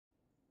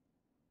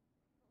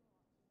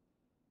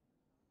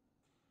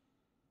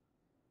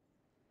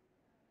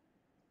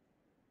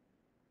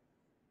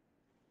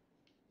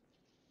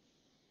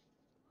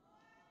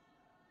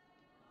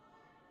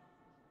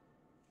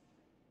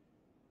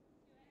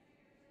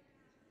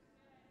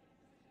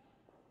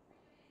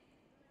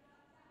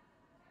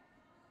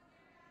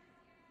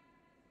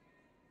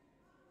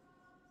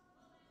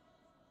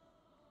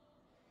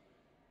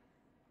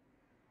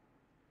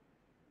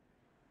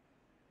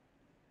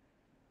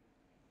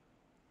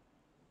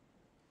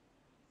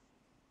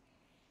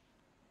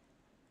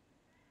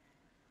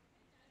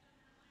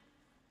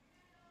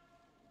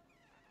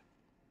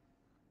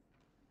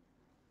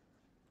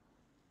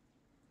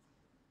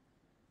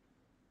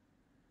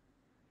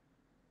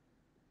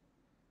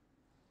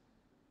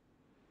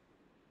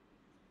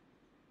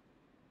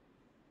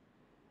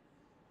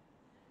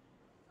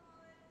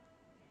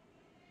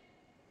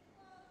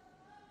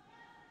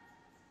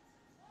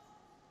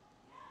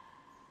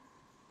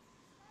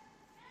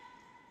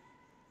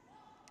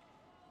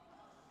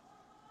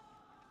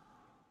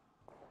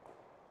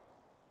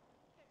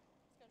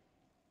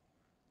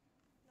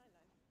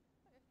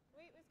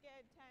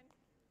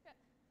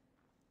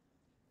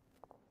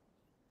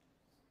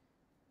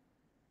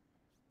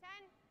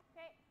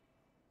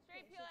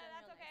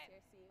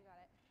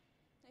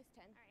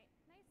10. All right,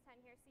 nice 10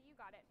 here. So you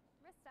got it.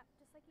 Wrist up,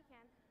 just like you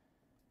can.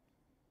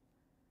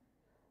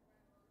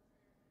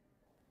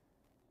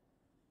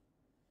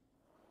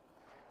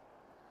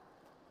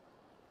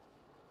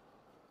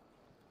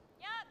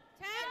 Yep.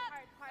 10. Yep.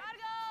 Hard.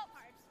 Gotta go.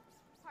 Hard.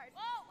 Hard.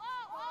 Whoa,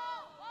 whoa,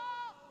 whoa,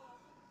 whoa.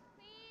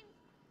 Clean.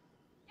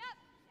 Yep.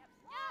 Yep.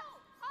 Yep.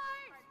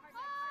 Hard.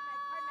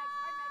 Hard meg.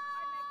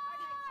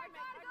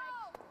 Gotta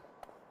go.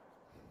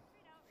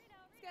 Read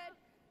out. It's good.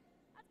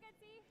 That's good,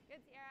 C.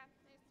 Good, Sierra.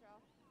 Nice throw.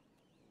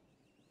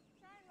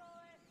 Try and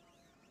roll it.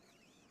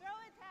 Throw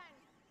it 10.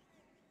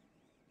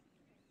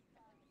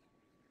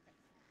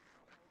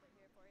 Hold it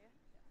here for you.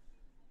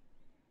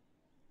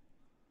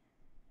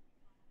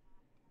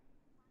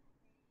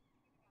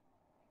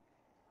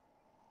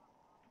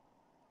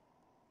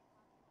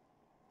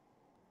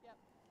 Yep.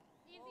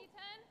 Easy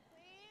 10.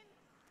 Clean.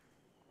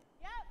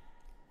 Yep.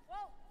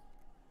 Whoa.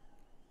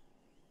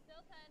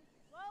 Still 10.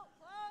 Whoa.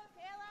 Whoa.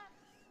 Kayla.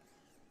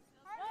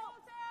 Hard roll,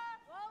 Sarah.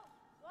 Whoa.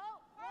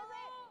 Whoa. Hard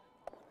roll.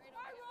 Right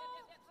Hard over.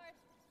 roll. Yep. Hard.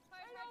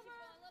 Right Keep over.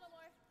 going a little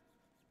more.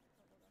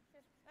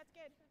 Good. That's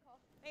good.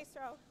 Nice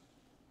throw.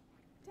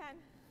 10.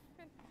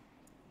 Good.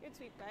 Good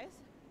sweep, guys.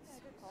 Yeah,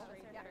 good call.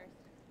 Sorry. Yeah. Yeah.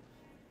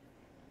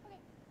 Okay.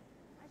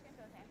 I was gonna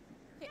go there.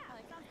 Okay. Yeah,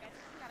 sounds good.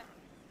 You got it.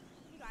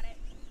 You got it.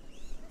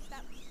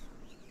 Step.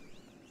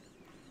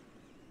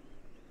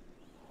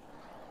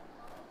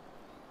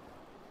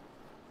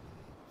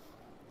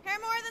 Hair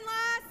more than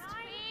last.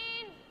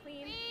 9.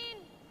 Clean.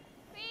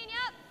 Clean.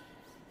 Yep.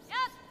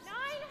 9.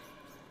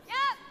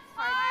 Yep.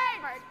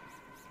 Hard.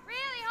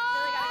 Really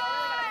hard.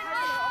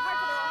 Hard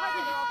for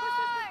the roll.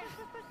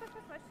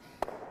 Push.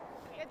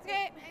 It's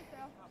good. Nice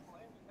throw.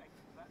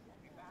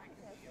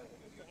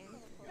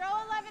 Throw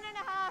 11 and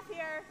a half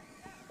here.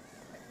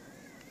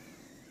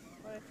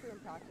 What I threw in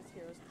practice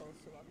here was close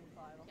to 11.5.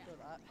 I'll throw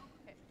that.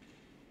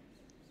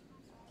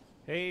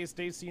 Hey,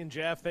 Stacy and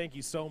Jeff, thank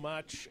you so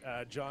much.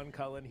 John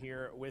Cullen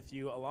here with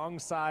you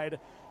alongside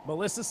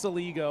Melissa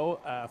Saligo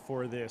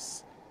for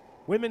this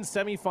women's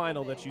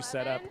semifinal that you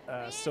set up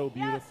so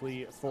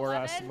beautifully for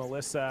us,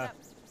 Melissa.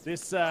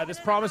 This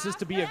promises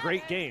to be a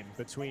great game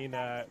between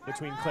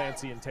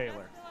Clancy and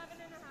Taylor. 11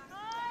 and a half.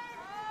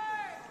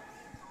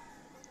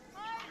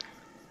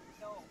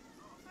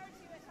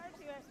 Hard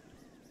to it.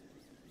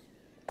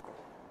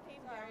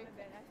 Came down a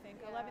bit, I think.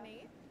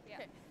 11-8. Yeah.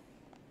 Okay.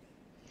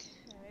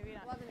 Maybe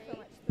not 11-8. so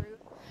much through.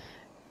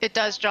 It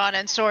does, John,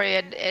 and sorry,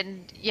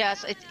 and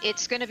yes,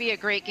 it's going to be a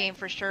great game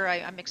for sure.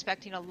 I'm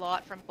expecting a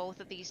lot from both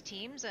of these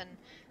teams, and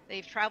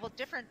they've traveled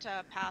different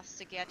paths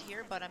to get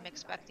here, but I'm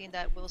expecting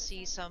that we'll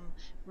see some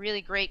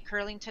really great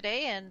curling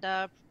today, and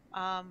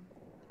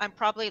I'm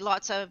probably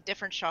lots of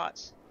different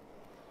shots.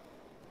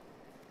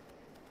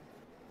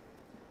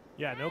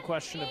 Yeah, no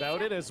question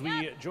about it. As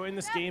we join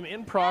this game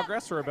in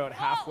progress, we're about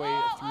halfway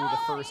through the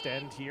first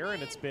end here,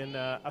 and it's been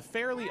a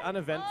fairly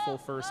uneventful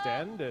first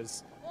end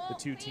as the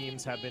two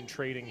teams have been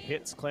trading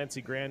hits.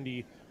 Clancy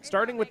Grandy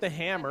starting with the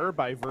hammer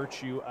by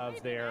virtue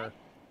of their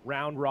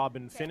round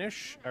robin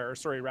finish, or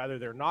sorry, rather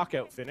their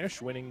knockout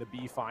finish, winning the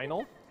B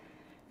final.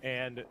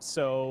 And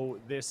so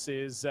this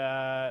is,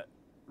 for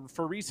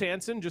Reese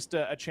Hansen, just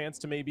a chance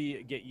to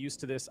maybe get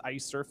used to this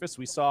ice surface.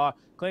 We saw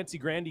Clancy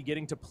Grandy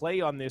getting to play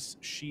on this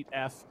sheet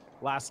F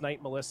last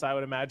night, Melissa. I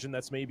would imagine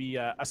that's maybe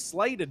a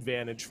slight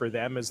advantage for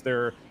them as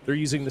they're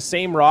using the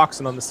same rocks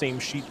and on the same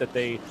sheet that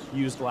they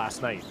used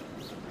last night.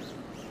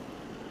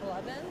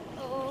 11.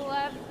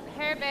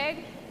 Hair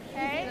big.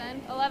 Okay.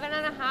 11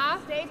 and a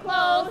half. Stay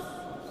close.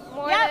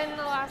 More Yep. than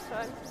the last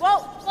one. Whoa.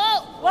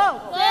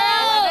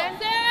 Sarah!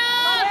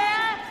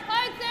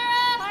 Hard,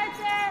 Sarah! Hard,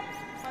 Sarah.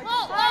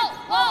 Whoa!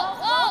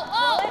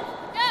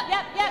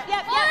 Yep.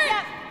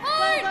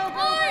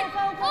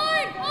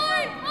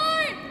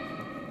 Hard!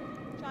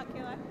 Shot,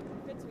 Kayla.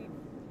 Good sweep.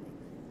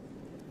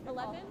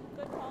 11.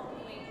 Good call.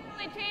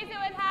 We chase it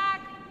with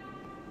hack.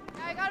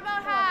 Now I got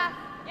about half.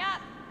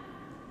 Yep.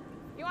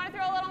 You want to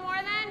throw a little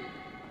more then?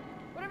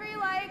 Whatever you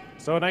like.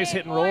 So a nice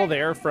hit and roll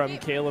there from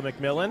Kayla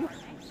McMillan.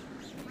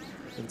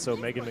 And so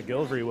Megan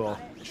McGilvery will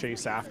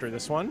chase after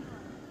this one.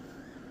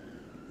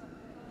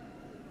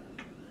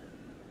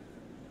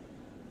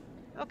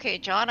 Okay,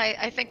 John,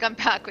 I think I'm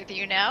back with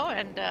you now,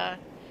 and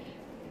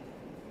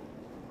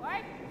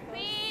Work.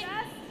 Clean.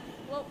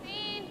 Whoa.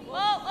 Clean.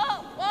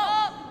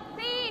 Whoa.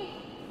 Clean.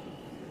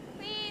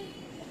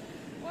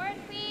 More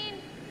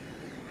clean.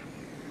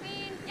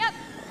 Yep.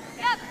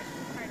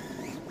 Hard.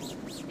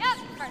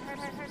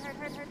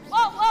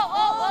 Whoa.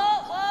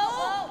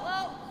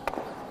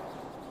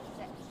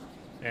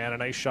 And a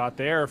nice shot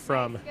there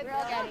from Good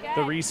throw.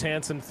 the Reese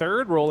Hansen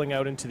third, rolling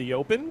out into the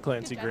open.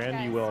 Clancy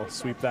Grandy will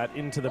sweep that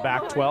into the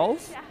back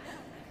 12.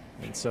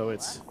 And so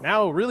it's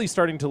now really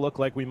starting to look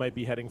like we might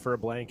be heading for a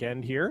blank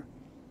end here.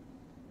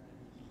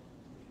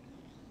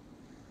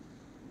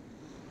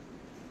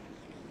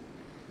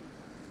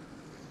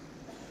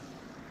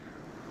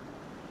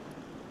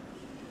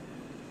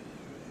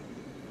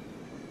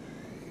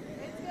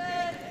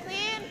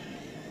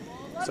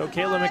 So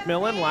Kayla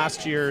McMillan,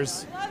 last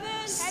year's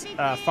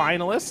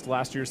finalist,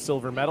 last year's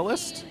silver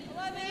medalist.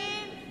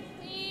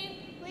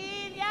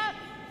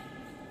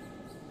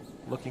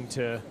 looking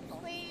to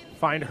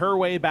find her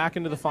way back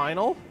into the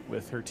final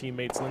with her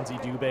teammates Lindsay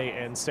Dubé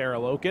and Sarah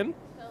Loken.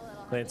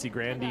 Clancy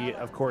Grandy,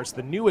 of course,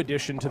 the new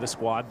addition to the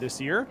squad this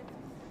year.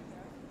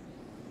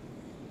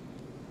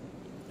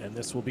 And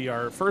this will be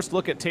our first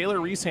look at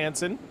Taylor Reese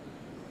Hansen,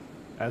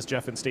 as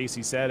Jeff and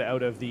Stacy said,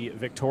 out of the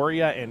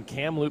Victoria and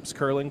Kamloops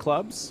curling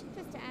clubs.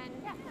 Just to end.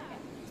 Yeah.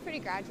 It's pretty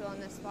gradual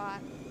in this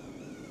spot.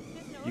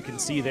 You can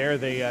see there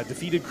they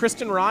defeated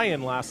Kristen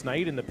Ryan last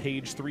night in the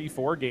Page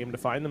 3-4 game to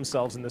find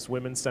themselves in this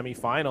women's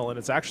semifinal, and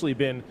it's actually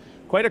been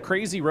quite a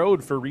crazy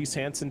road for Reese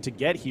Hansen to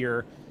get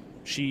here.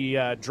 She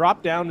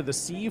dropped down to the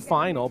C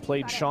final,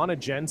 played Shauna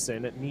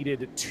Jensen,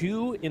 needed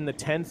 2 in the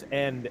 10th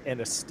end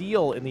and a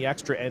steal in the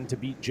extra end to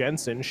beat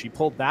Jensen. She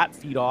pulled that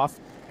feat off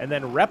and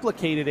then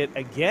replicated it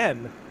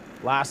again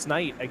last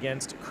night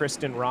against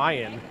Kristen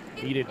Ryan.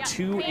 Needed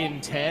 2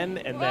 in 10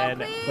 and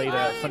then played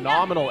a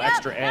phenomenal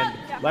extra end.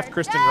 Left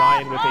Kristen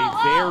Ryan with a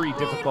very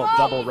difficult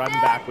double run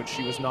back, which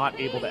she was not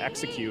able to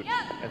execute.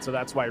 And so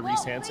that's why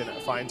Reese Hansen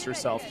finds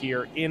herself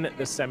here in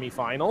the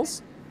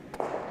semifinals.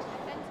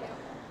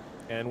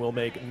 And will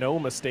make no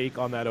mistake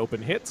on that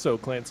open hit, so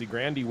Clancy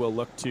Grandy will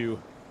look to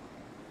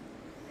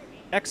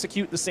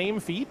execute the same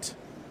feat.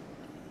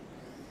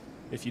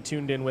 If you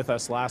tuned in with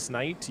us last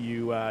night,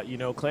 you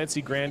know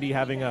Clancy Grandy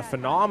having a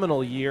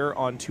phenomenal year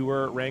on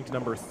tour, ranked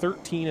number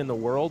 13 in the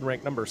world,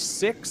 ranked number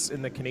 6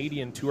 in the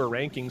Canadian Tour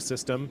ranking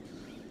system.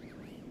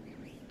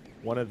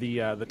 One of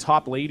the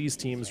top ladies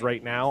teams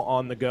right now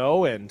on the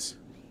go, and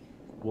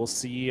we'll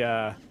see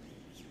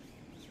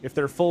if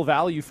they're full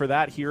value for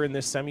that here in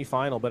this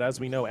semifinal. But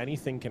as we know,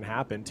 anything can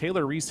happen.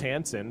 Taylor Reese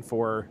Hansen,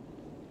 for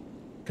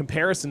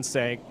comparison's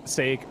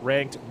sake,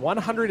 ranked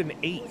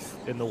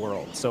 108th in the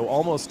world. So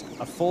almost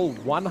a full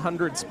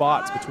 100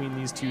 spots between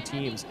these two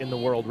teams in the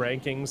world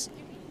rankings.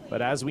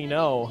 But as we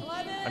know,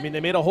 I mean, they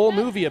made a whole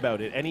movie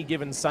about it. Any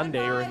given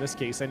Sunday, or in this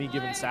case, any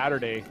given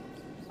Saturday,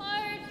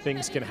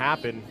 things can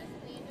happen.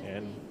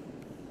 And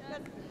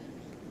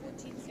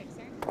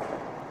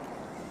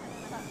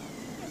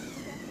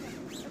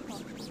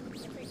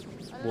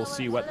we'll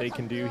see what they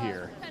can do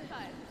here.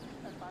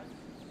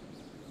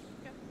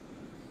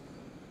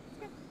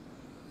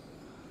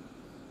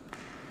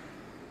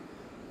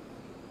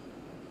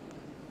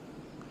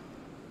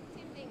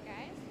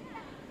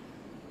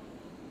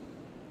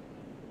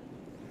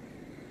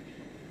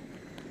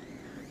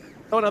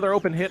 Oh, another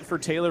open hit for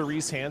Taylor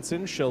Reese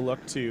Hansen. She'll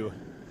look to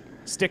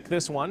stick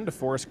this one to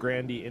force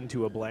Grandy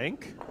into a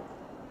blank.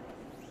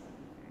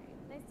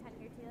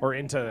 Or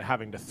into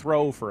having to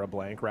throw for a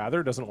blank,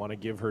 rather. Doesn't want to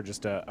give her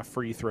just a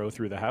free throw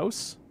through the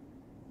house.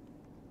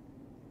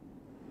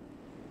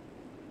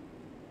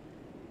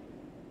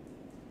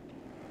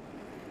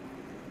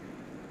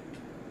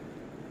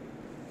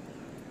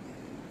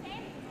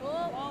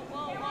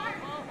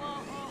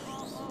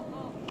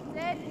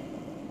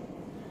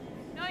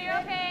 No, you're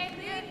okay.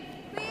 Clean.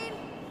 Clean.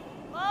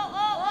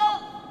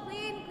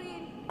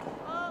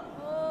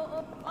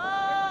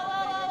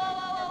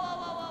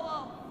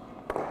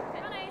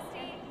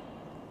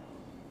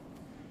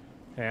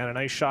 And a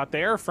nice shot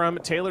there from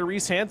Taylor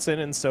Reese Hansen,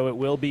 and so it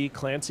will be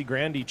Clancy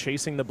Grandy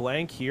chasing the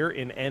blank here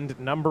in end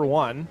number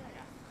 1.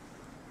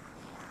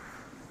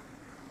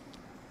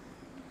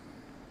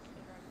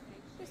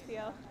 Just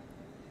feel.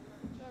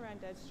 Go around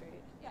dead straight.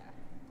 Yeah.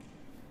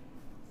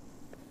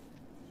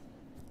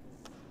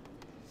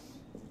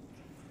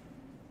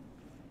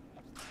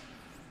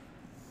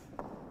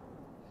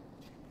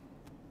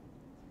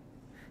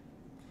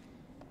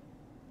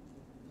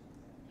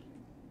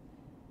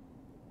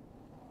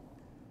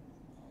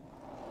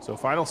 So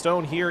final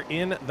stone here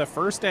in the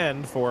first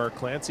end for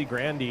Clancy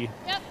Grandy.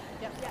 Yep.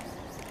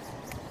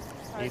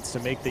 Needs to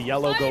make the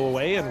yellow go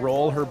away and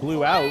roll her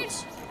blue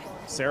out.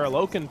 Sarah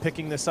Loken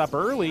picking this up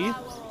early.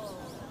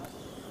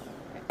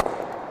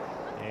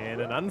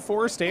 And an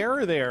unforced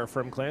error there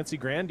from Clancy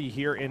Grandy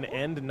here in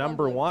end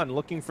number 1.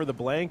 Looking for the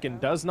blank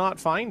and does not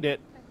find it.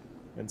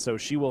 And so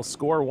she will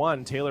score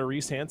 1. Taylor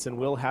Reese Hansen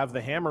will have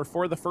the hammer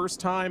for the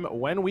first time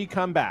when we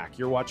come back.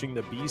 You're watching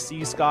the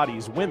BC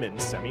Scotties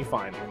Women's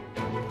Semifinal.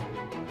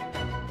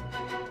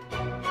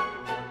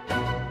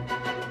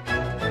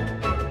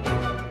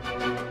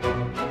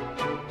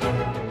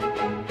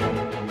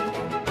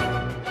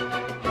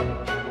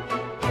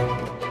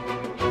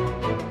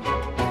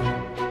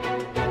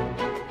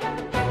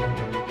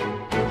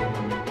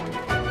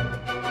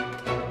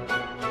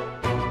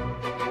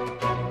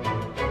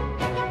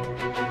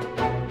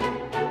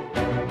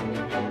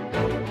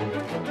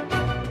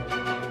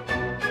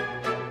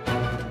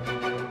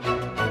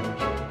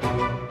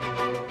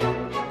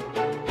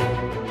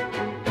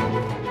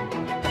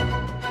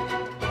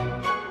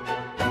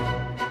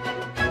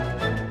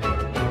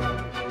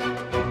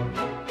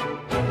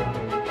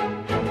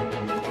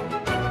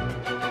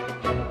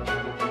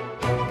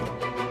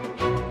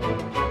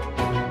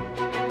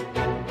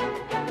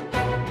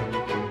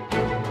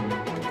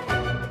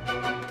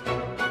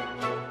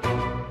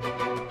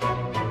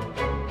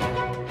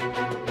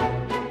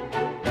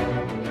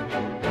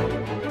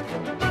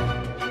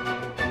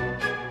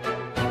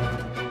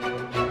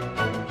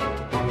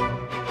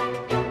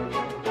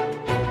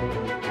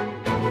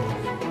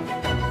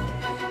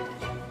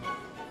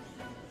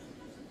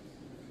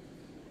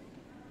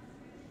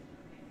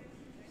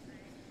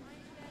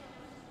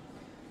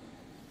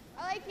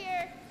 like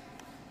here?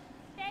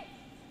 Okay.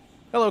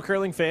 Hello,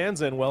 curling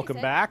fans, and welcome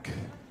back.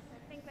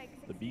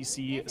 The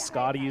BC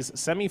Scotties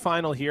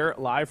semifinal here,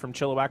 live from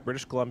Chilliwack,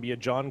 British Columbia.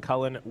 John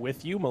Cullen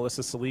with you.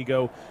 Melissa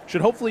Saligo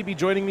should hopefully be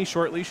joining me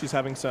shortly. She's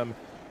having some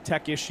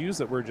tech issues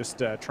that we're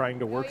just trying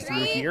to work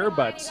through here,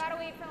 but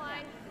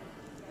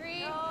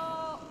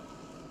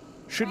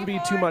shouldn't be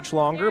too much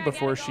longer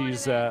before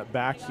she's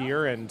back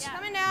here and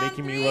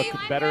making me look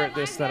better at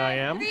this than I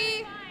am.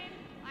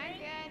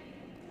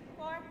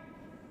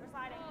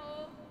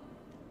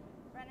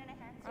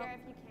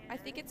 I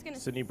think it's going to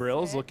Sydney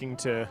Brills looking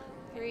to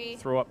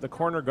throw up the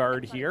corner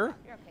guard here.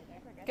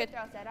 Good.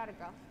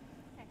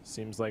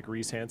 Seems like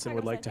Reese Hansen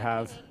would like to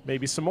have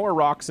maybe some more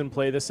rocks in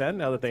play this end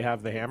now that they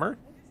have the hammer.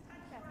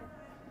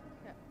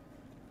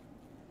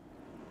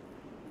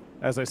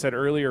 As I said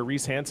earlier,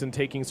 Reese Hansen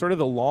taking sort of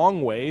the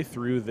long way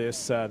through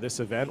this this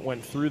event,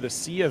 went through the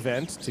C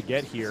event to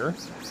get here.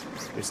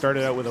 They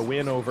started out with a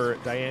win over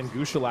Diane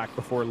Gushilak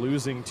before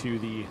losing to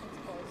the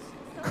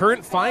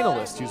current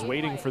finalist who's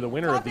waiting for the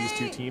winner of these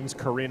two teams,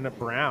 Corinne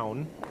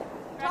Brown.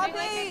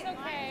 They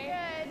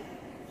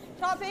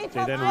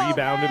then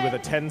rebounded with a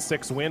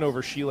 10-6 win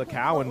over Sheila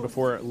Cowan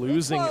before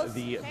losing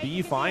the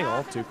B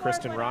final to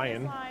Kristen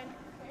Ryan,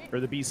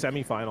 or the B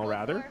semifinal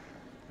rather,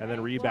 and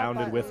then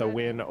rebounded with a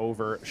win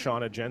over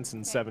Shauna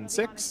Jensen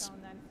 7-6.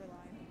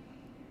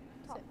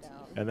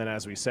 And then,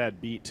 as we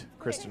said, beat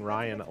Kristen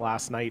Ryan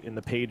last night in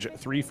the Page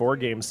 3-4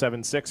 game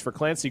 7-6 for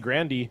Clancy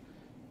Grandy.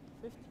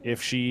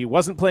 If she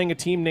wasn't playing a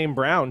team named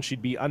Brown,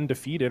 she'd be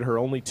undefeated. Her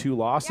only two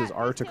losses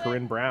are to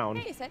Corinne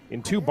Brown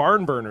in two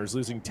barn burners,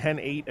 losing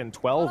 10-8 and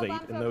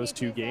 12-8 in those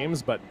two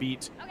games, but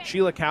beat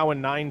Sheila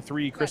Cowan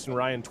 9-3, Kristen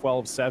Ryan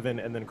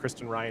 12-7, and then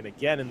Kristen Ryan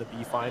again in the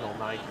B final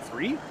 9-3.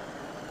 7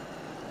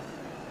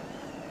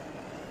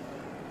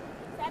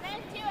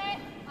 to it.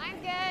 Line's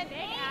good.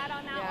 Big add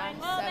on that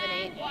one.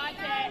 7-8. Watch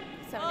it.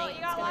 7-8. You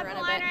got It's one gonna for run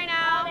a line bit. right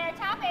now. They're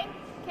topping.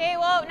 Okay,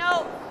 whoa,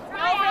 no.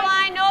 No for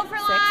line, no for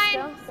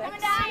line.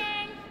 Coming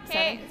down.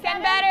 Okay, it's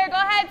getting better. Go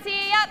ahead,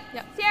 C.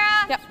 Yep.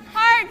 Sierra. Yep.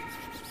 Hard.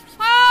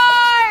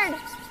 Hard.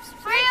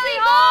 Really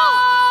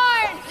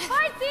hard.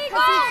 Hard, C.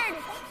 Hard.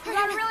 You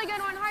got a really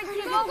good one. Hard,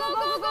 C. Go, go,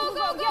 go, go,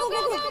 go,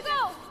 go, go,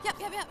 go.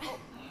 Yep.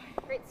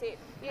 Great seat.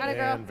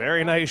 And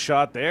very nice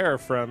shot there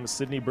from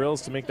Sydney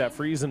Brills to make that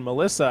freeze. And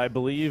Melissa, I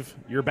believe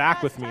you're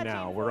back with me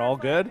now. We're all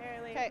good?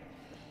 Okay.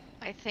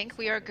 I think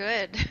we are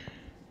good.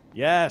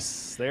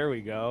 Yes, there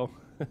we go.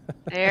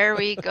 There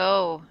we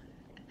go.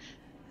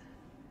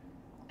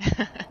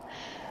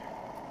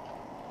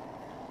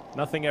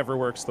 Nothing ever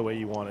works the way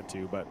you want it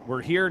to, but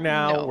we're here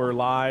now. No. We're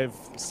live,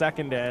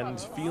 second end,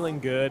 feeling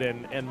good.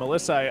 And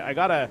Melissa, I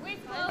gotta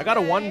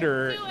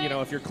wonder, you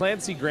know, if you're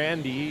Clancy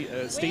Grandy,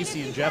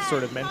 Stacy and Jeff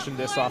sort of mentioned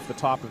this off the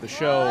top of the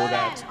show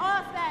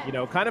that, you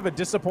know, kind of a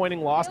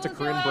disappointing loss to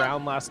Corinne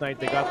Brown last night.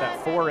 They got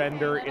that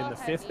 4-ender in the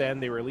 5th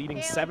end. They were leading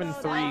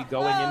 7-3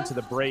 going into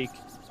the break.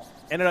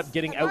 Ended up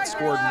getting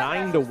outscored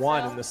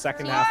 9-1 in the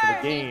second half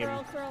of the game.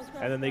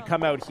 And then they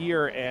come out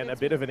here and a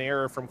bit of an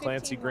error from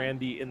Clancy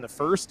Grandy in the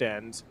first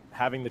end,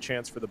 having the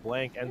chance for the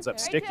blank, ends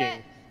up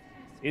sticking.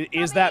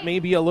 Is that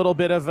maybe a little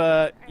bit of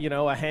a, you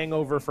know, a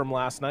hangover from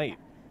last night?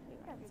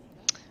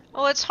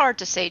 Well, it's hard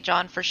to say,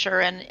 John, for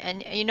sure.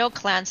 And you know,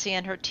 Clancy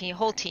and her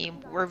whole team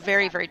were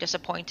very, very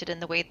disappointed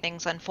in the way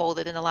things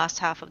unfolded in the last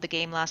half of the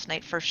game last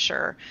night, for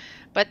sure.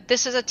 But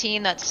this is a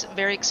team that's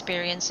very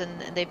experienced,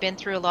 and they've been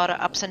through a lot of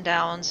ups and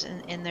downs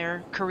in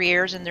their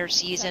careers, in their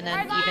season,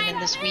 and even in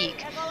this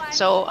week.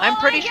 So I'm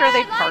pretty sure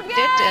they parked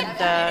it,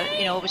 and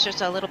you know, it was just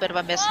a little bit of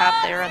a mishap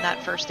there on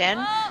that first end.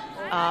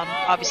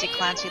 Obviously,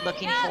 Clancy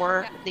looking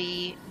for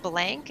the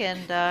blank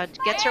and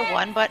gets her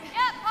one, but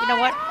you know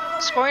what?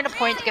 Scoring a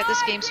point to get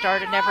this game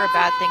started, never a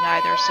bad thing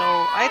either. So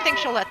I think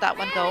she'll let that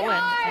one go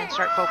and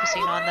start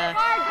focusing on the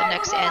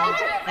next end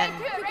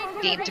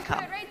and game to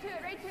come.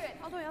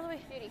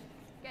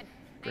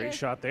 Great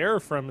shot there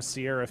from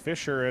Sierra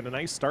Fisher, and a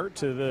nice start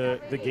to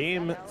the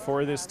game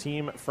for this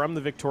team from the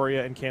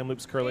Victoria and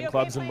Kamloops Curling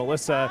Clubs. And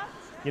Melissa,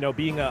 you know,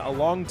 being a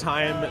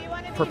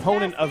long-time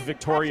proponent of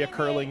Victoria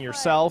curling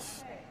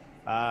yourself,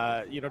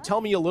 you know, tell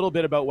me a little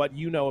bit about what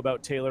you know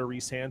about Taylor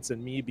Reese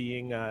Hansen. Me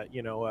being,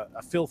 you know,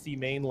 a filthy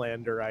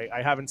mainlander,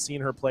 I haven't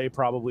seen her play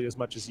probably as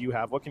much as you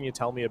have. What can you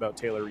tell me about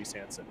Taylor Reese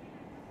Hansen?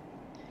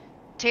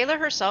 Taylor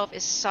herself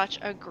is such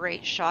a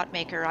great shot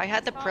maker. I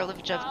had the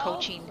privilege of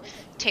coaching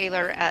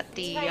Taylor at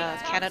the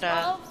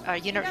Canada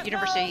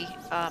University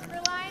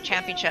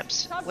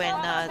Championships when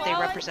they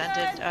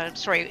represented,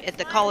 at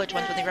the college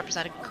ones when they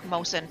represented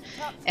Camosun.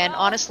 And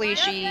honestly,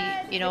 she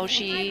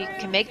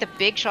can make the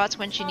big shots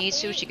when she needs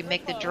to. She can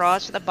make the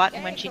draws to the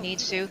button when she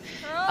needs to.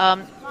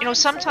 You know,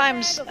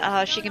 sometimes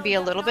she can be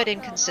a little bit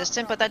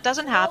inconsistent, but that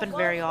doesn't happen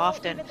very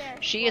often.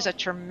 She is a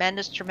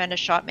tremendous, tremendous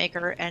shot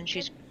maker, and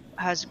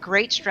has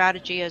great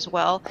strategy as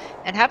well.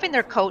 And having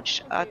their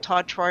coach,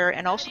 Todd Troyer,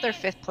 and also their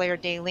fifth player,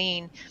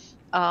 Daleen,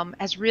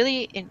 has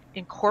really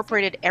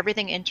incorporated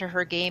everything into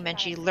her game, and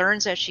she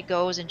learns as she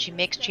goes, and she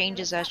makes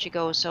changes as she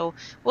goes. So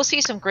we'll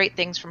see some great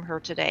things from her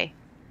today.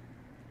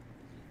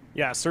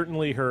 Yeah,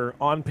 certainly her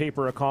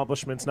on-paper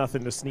accomplishments,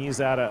 nothing to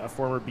sneeze at. A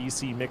former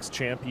BC mixed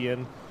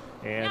champion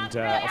and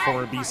a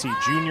former BC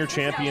junior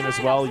champion as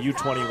well,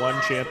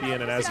 U21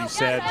 champion, and as you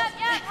said,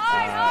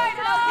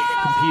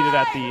 competed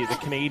at the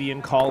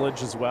Canadian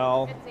College as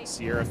well.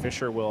 Sierra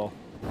Fisher was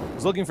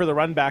looking for the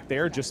run back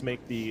there, just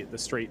make the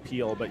straight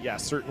peel. But yeah,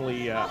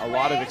 certainly a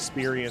lot of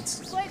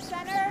experience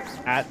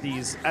at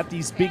these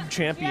big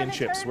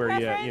championships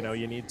where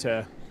you need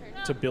to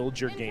build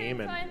your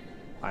game, and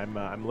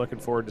I'm looking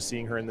forward to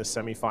seeing her in this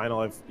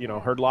semifinal.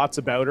 I've heard lots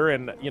about her,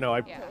 and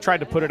I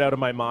tried to put it out of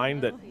my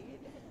mind that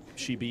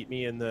she beat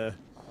me in the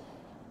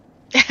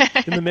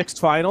mixed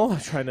final. I'm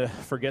trying to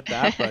forget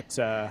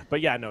that,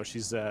 but yeah, no,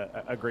 she's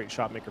a great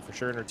shot maker for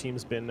sure, and her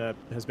team's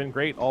has been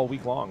great all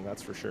week long.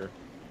 That's for sure.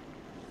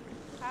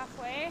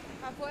 Halfway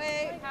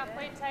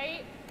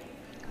tight.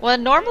 Well,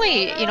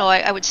 normally,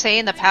 I would say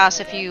in the past,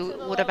 if you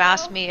would have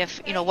asked me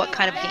if, what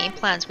kind of game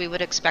plans we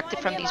would expect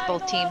from these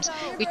both teams,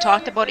 we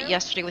talked about it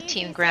yesterday with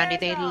Team Grandy.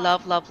 They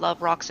love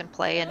rocks and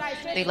play, and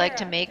they like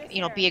to make,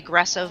 be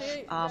aggressive,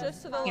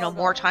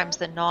 more times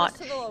than not.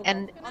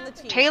 And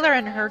Taylor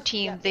and her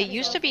team, they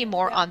used to be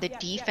more on the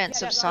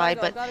defensive side,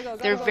 but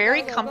they're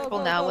very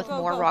comfortable now with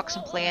more rocks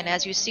and play. And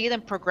as you see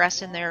them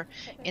progress in their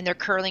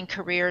curling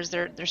careers,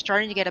 they're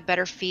starting to get a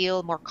better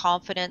feel, more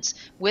confidence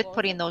with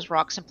putting those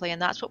rocks in play,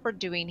 and that's what we're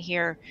doing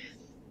here.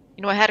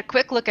 I had a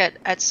quick look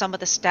at some of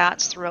the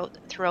stats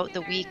throughout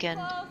the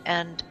weekend,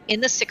 and in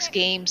the 6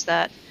 games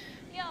that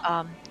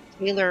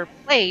Taylor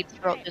played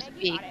throughout this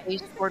week, they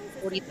scored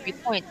 43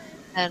 points,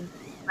 and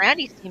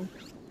Randy's team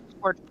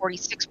scored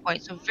 46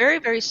 points. So very,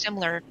 very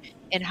similar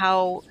in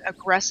how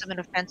aggressive and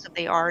offensive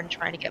they are in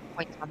trying to get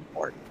points on the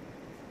board.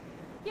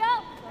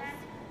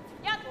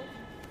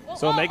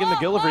 So Megan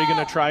McGillivray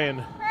going to try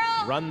and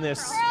run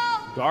this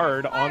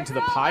guard onto the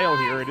pile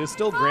here. It is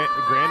still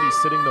Grandy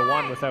sitting the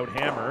one without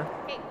hammer.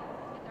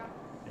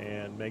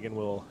 And Megan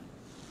will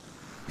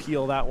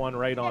peel that one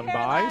right on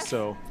by.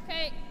 So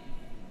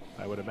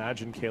I would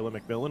imagine Kayla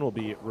McMillan will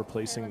be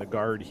replacing the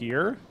guard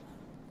here.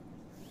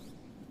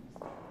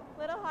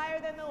 Little higher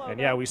than the logo. And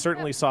yeah, we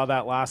certainly saw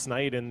that last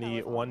night in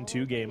the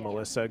 1-2 game,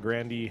 Melissa.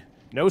 Grandy,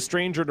 no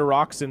stranger to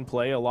rocks in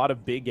play, a lot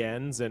of big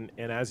ends, and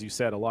as you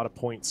said, a lot of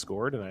points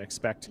scored. And I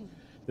expect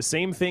the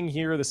same thing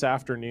here this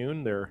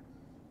afternoon. They're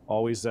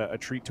always a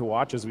treat to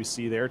watch, as we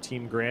see there.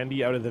 Team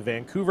Grandy out of the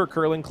Vancouver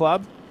Curling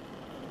Club.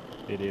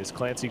 It is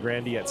Clancy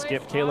Grandy at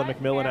skip, Kayla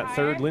McMillan at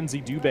third,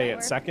 Lindsay Dubé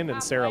at second,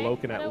 and Sarah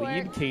Loken at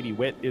lead. Katie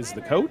Witt is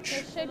the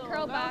coach. Should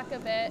curl back a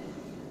bit.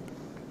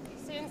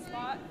 Same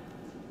spot.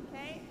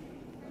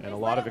 And a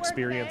lot of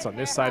experience on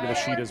this side of the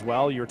sheet as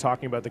well. You were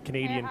talking about the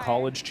Canadian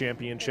College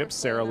Championships.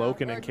 Sarah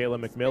Loken and Kayla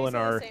McMillan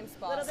are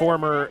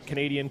former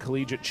Canadian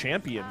collegiate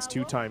champions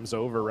 2 times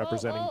over,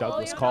 representing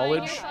Douglas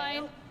College.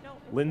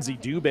 Lindsay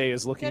Dubé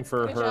is looking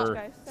for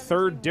her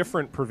 3rd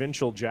different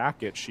provincial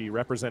jacket. She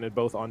represented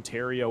both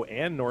Ontario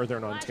and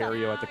Northern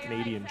Ontario at the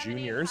Canadian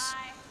Juniors.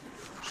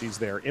 She's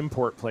their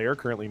import player,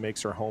 currently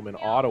makes her home in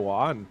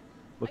Ottawa, and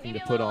looking to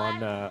put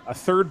on a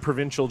 3rd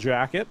provincial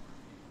jacket.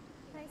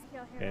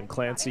 And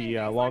Clancy,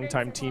 a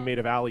longtime teammate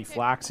of Ali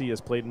Flaxey, has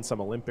played in some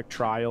Olympic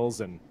trials,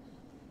 and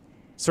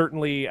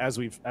certainly, as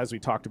we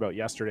talked about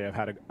yesterday, I've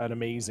had an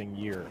amazing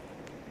year.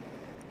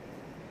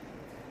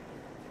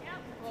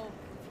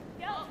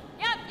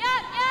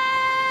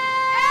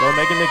 So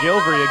Megan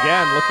McGillivray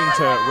again looking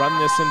to run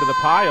this into the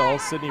pile.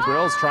 Sydney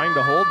Brill's trying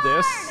to hold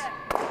this.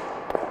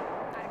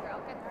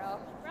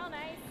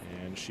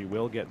 And she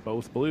will get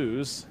both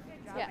blues.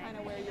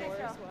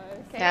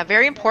 Yeah,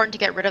 very important to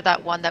get rid of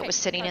that one that was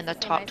sitting in the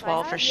top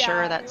 12 for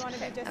sure. That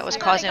was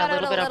causing a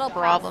little bit of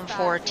problem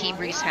for Team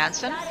Reese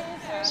Hansen.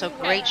 So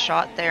great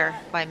shot there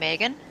by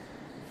Megan.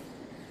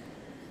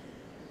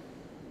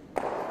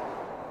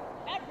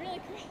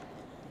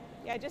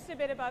 Yeah, just a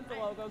bit above the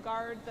logo.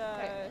 Guard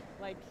the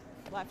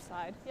left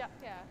side. Yeah.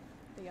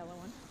 The yellow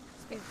one.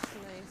 Speed's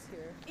nice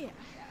here. Yeah.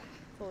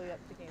 Fully up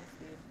to game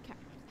speed. Okay.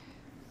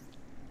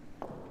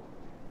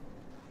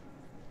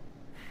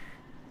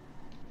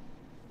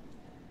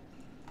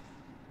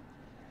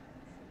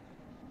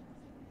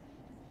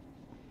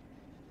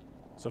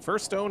 So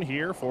first stone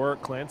here for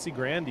Clancy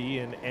Grandy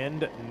in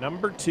end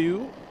number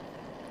 2.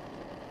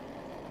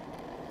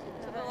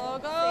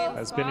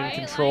 Has been in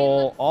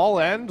control all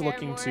end,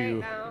 looking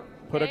to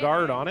put a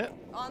guard on it.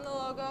 On the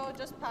logo,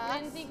 just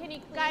pass. Lindsay, can you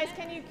clean Guys, it?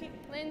 can you keep...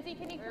 Lindsay,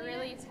 can you clean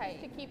really it?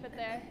 tight. To keep it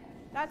there.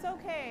 That's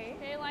okay.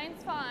 Okay,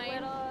 line's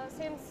fine.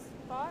 Same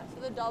spot.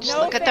 So the double. Just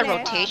No look at the finish.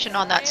 rotation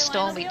on that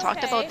stone. We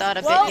talked about that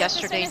a Whoa. bit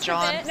yesterday,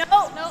 John.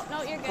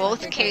 No, you're good.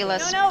 Both You're good.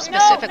 Kayla No,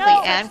 specifically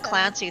no. and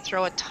Clancy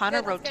throw a ton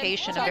of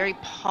rotation, a very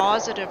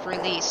positive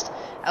release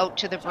out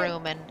to the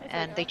broom,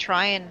 and they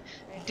try and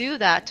do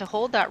that to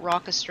hold that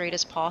rock as straight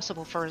as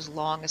possible for as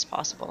long as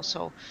possible.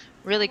 So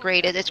really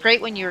great. It's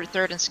great when your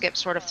third and skip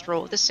sort of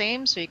throw the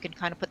same, so you can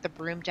kind of put the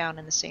broom down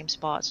in the same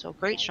spot. So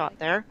great shot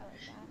there.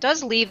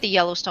 Does leave the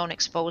yellow stone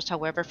exposed,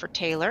 however, for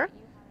Taylor.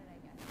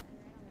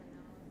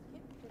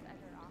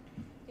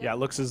 Yeah, it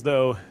looks as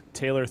though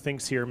Taylor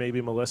thinks here, maybe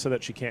Melissa,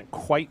 that she can't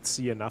quite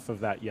see enough of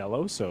that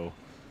yellow, so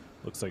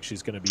Looks like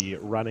she's going to be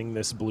running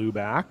this blue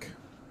back.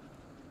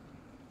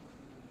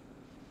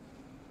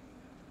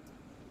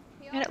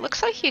 And it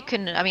looks like you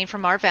can, I mean,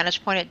 from our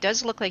vantage point, it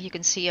does look like you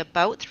can see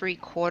about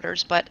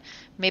 3/4, but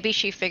maybe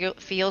she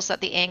feels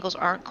that the angles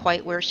aren't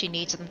quite where she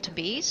needs them to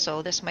be,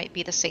 so this might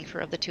be the safer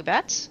of the two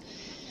bets.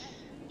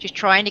 She's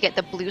trying to get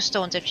the blue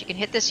stones. If she can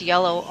hit this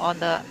yellow on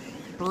the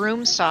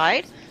broom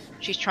side,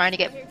 she's trying to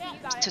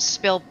get to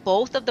spill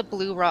both of the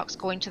blue rocks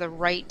going to the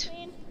right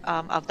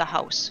of the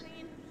house.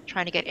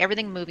 Trying to get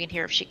everything moving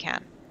here if she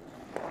can.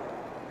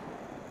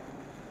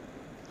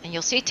 And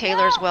you'll see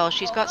Taylor as well.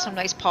 She's got some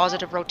nice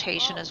positive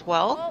rotation as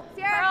well.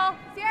 Sierra,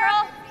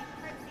 Sierra,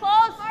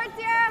 close, hard,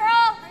 Sierra,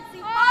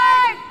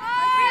 hard,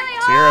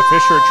 Sierra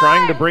Fisher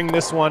trying to bring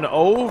this one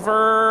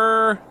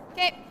over.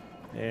 Okay.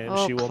 And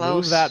Oh, she will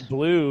close. move that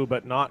blue,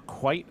 but not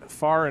quite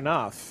far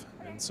enough.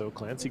 And so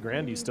Clancy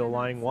Grandy still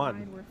lying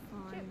one. We're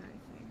fine,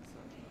 I think. So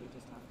I think we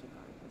just have to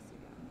guard this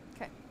again.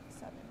 Okay.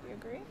 7. Do you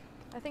agree?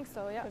 I think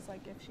so, yeah. Because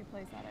like if she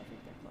plays that, I think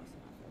they're close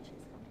enough that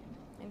she's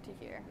coming. Into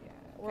here. Yeah.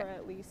 Or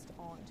at least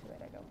onto it.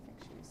 I don't think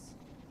she's.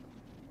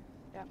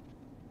 Yeah.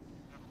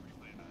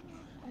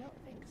 I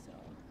don't think so.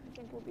 I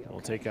think we'll be okay. We'll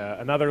take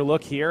another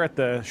look here at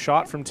the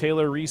shot from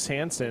Taylor Reese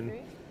Hansen.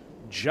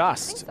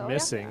 Just so, yeah.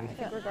 missing. I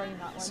think we're guarding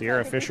that one.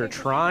 Sierra Fisher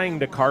trying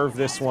to carve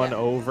this one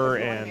over,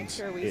 and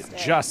it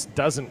just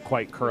doesn't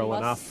quite curl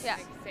enough. Yeah.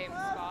 Same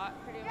spot,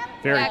 pretty much.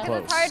 Very Yeah, 'cause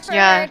close. it's hard for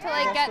Yeah. her to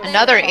like get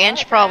Another this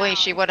inch probably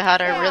she would have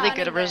had a really Yeah.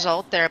 good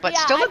result there, but Yeah,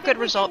 still I a think good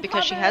we result can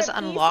because she cover has a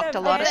piece unlocked a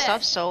of lot of this.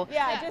 stuff, so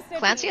Yeah, just a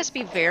Clancy piece. has to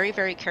be very,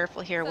 very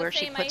careful here So where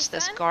she same puts ice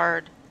this then?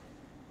 guard.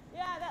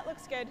 Yeah, that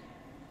looks good.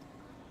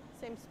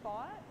 Same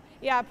spot?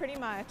 Yeah, pretty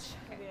much.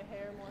 Maybe a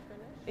hair more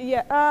finish?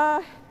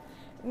 Yeah,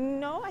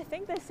 no, I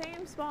think the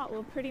same spot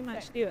will pretty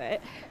much do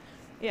it.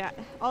 Yeah,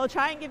 I'll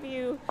try and give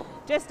you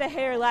just a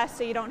hair less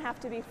so you don't have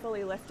to be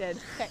fully lifted.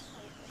 Okay.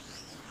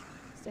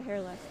 Just a hair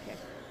less, okay.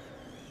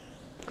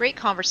 Great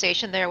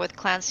conversation there with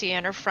Clancy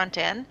and her front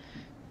end.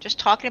 Just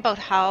talking about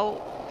how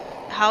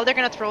they're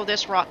going to throw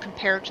this rock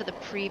compared to the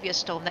previous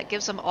stone. That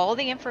gives them all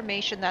the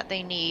information that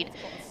they need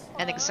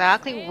and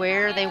exactly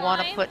where they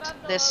want to put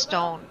this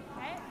stone.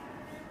 Okay,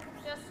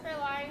 Just for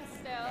line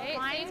still.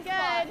 line's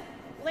good.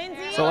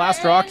 Lindsay, So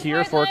last rock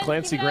here for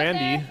Clancy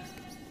Grandy,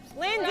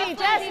 Lindsay,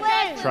 just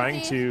Lindsay.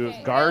 trying to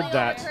guard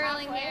that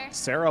curling here.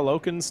 Sarah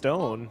Loken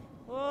stone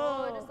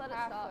Whoa. Just let it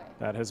stop.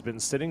 that has been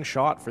sitting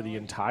shot for the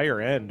entire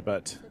end,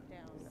 but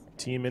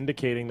team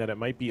indicating that it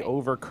might be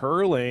over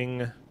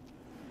curling.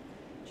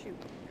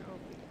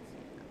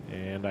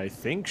 And I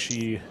think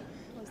she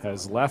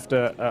has left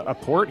a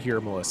port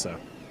here, Melissa.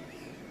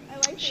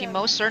 She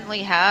most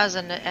certainly has,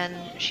 and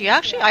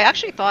I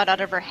actually thought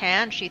out of her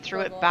hand she threw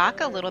it back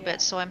a little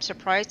bit, so I'm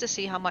surprised to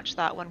see how much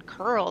that one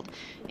curled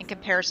in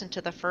comparison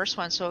to the first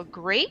one. So a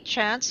great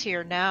chance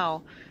here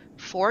now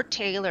for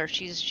Taylor.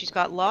 She's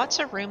got lots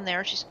of room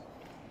there. She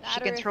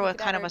can throw a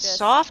kind of a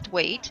soft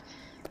weight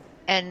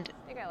and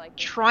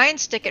try and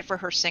stick it for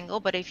her single,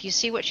 but if you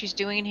see what she's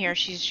doing here,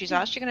 she's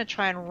actually going to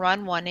try and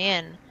run one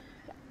in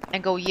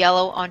and go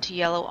yellow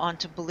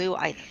onto blue,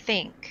 I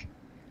think.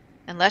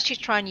 Unless she's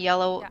trying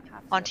yellow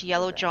onto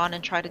yellow, John,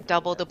 and try to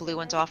double the blue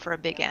ones off for a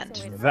big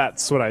end.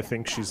 That's what I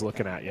think she's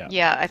looking at, yeah.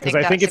 Yeah, I think Because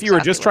I think that's if you were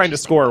exactly just what trying to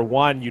she's score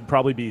one, you'd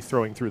probably be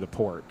throwing through the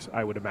port,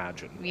 I would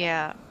imagine.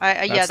 Yeah,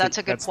 that's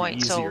a good point.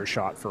 That's the easier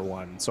shot for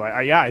one. So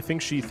I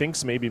think she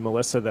thinks maybe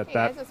Melissa that Hey,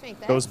 guys, let's make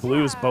that. those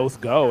blues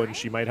both go, and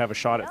she might have a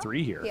shot at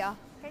 3 here. Yeah.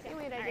 Same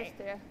weight I just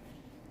threw.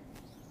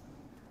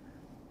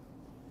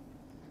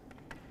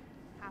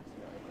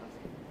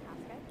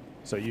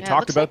 So you Yeah, it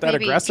talked looks about like that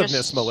maybe aggressiveness,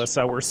 just-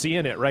 Melissa. We're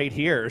seeing it right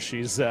here.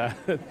 She's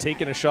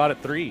taking a shot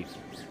at 3.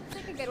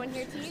 Take a good one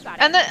here, T. You got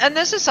it. And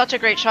this is such a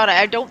great shot.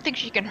 I don't think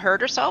she can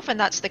hurt herself, and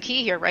that's the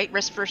key here, right?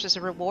 Risk versus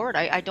a reward.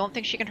 I don't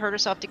think she can hurt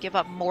herself to give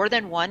up more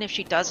than one if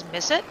she does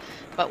miss it,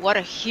 but what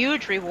a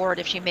huge reward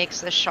if she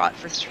makes this shot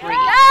for 3.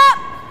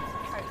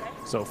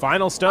 So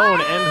final stone,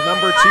 end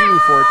number 2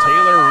 for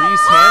Taylor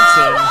Reese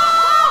Hansen.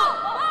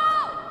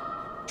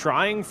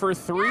 Trying for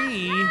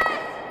 3.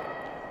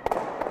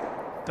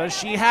 Does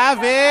she have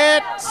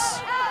it?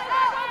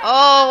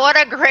 Oh, what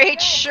a great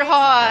shot.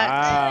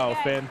 Wow,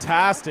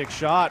 fantastic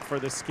shot for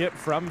the skip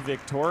from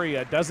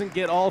Victoria. Doesn't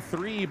get all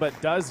 3, but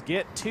does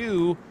get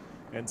 2.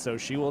 And so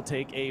she will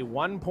take a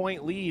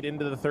 1-point lead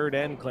into the third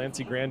end.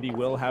 Clancy Grandy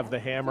will have the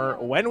hammer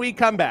when we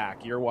come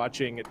back. You're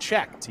watching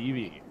Check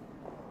TV.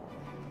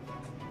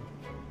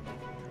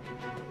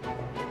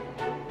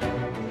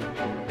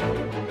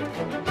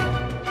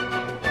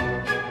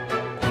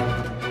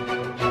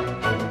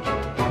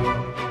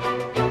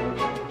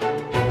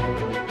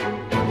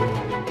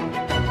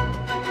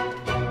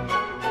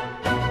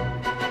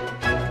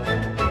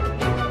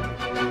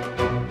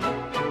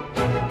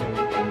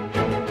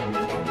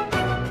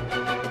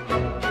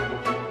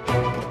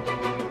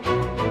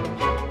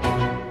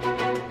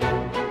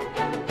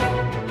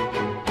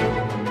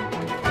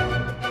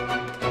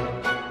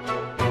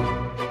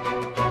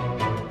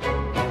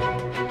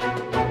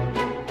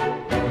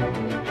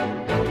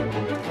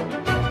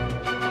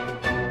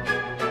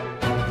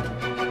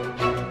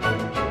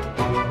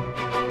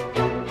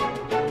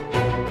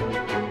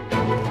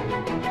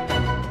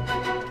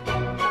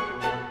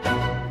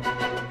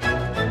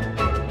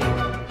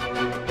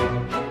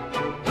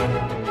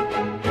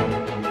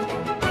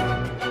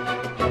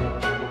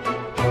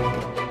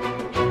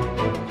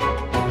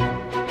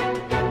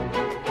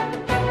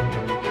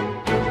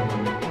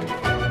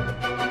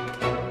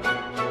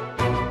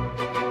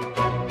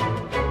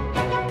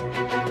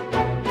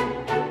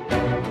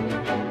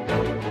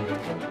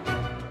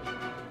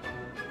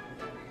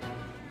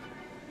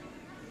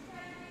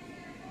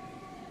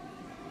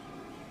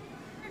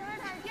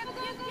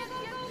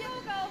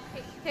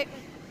 Okay.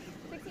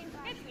 16.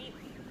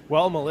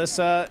 Well,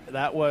 Melissa,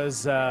 that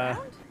was,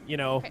 you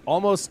know,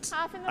 almost,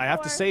 Half in the I have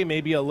to fourth. say,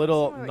 maybe a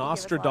little Similar to what you gave us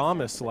last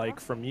Nostradamus-like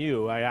from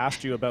you. I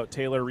asked you about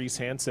Taylor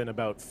Reese-Hansen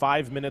about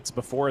 5 minutes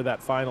before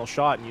that final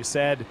shot, and you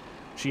said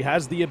she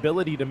has the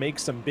ability to make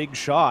some big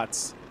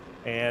shots,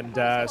 and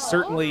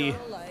certainly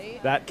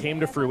that came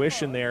to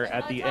fruition there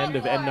at the end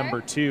of end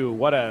number 2.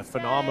 What a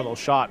phenomenal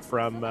shot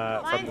from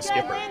the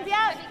skipper.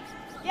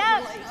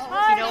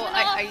 You know,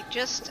 I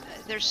just,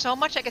 there's so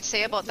much I could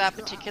say about that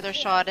particular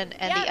shot and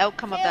the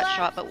outcome of that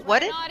shot, but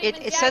what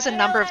it says a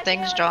number of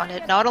things, John.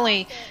 It not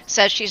only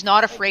says she's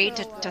not afraid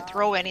to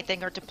throw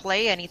anything or to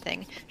play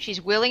anything,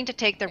 she's willing to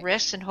take the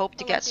risks and hope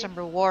to get some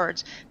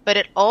rewards, but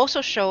it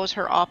also shows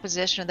her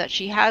opposition that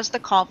she has the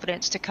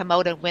confidence to come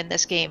out and win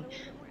this game.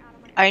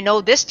 I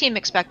know this team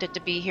expected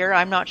to be here.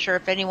 I'm not sure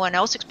if anyone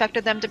else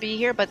expected them to be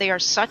here, but they are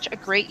such a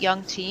great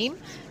young team,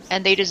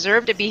 and they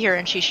deserve to be here,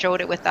 and she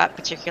showed it with that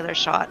particular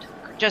shot.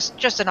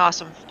 Just an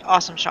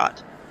awesome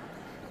shot.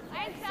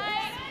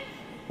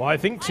 Well, I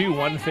think too,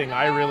 one thing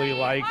I really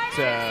liked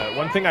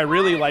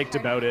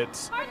about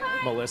it,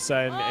 Melissa,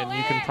 and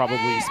you can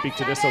probably speak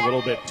to this a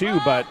little bit too,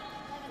 but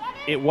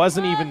it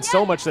wasn't even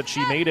so much that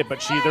she made it,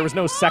 but there was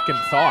no second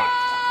thought.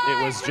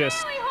 It was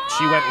just,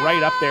 she went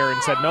right up there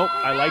and said, nope,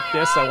 I like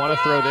this, I want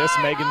to throw this.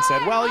 Megan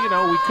said, well, you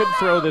know, we could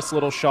throw this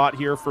little shot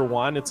here for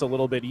one, it's a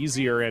little bit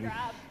easier, and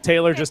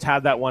Taylor just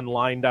had that one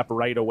lined up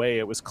right away.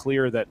 It was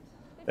clear that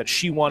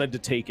she wanted to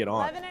take it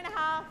on.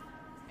 11.5.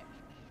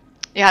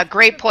 Yeah,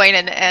 great point.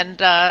 And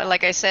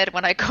like I said,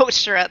 when I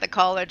coached her at the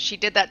college, she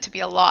did that to me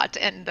a lot.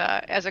 And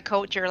as a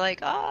coach, you're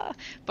like,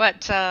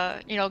 but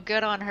you know,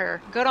 good on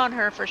her. Good on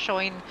her for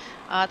showing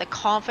the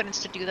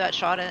confidence to do that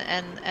shot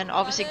and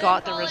obviously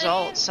got the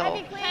result.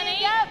 So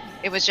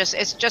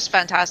it's just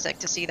fantastic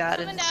to see that,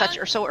 and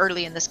so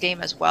early in this game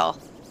as well.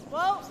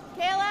 Whoa,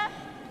 Kayla.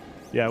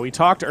 Yeah, we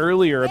talked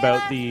earlier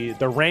about the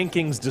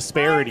rankings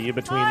disparity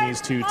between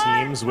these two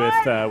teams, with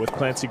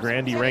Clancy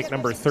Grandy ranked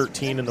number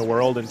 13 in the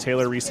world and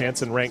Taylor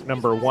Reese-Hansen ranked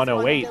number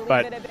 108.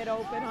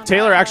 But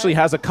Taylor actually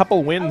has a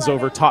couple wins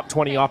over top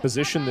 20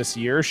 opposition this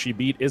year. She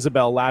beat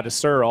Isabelle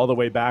Ladisseur all the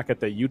way back at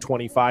the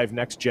U25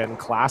 Next Gen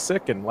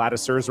Classic, and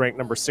Ladisseur's ranked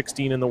number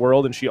 16 in the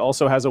world, and she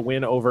also has a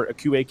win over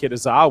Akue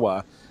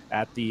Kitazawa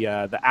at the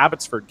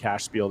Abbotsford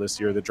Cash Spiel this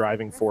year, the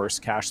Driving Force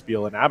Cash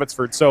Spiel in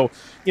Abbotsford. So,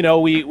 you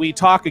know, we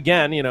talk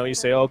again, you know, you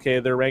say,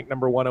 okay, they're ranked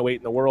number 108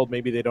 in the world,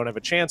 maybe they don't have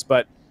a chance,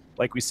 but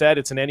like we said,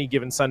 it's an any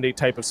given Sunday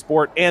type of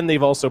sport, and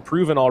they've also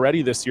proven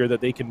already this year that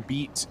they can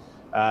beat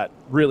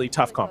really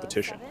tough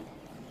competition.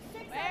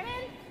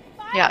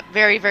 Yeah,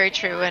 very, very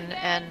true,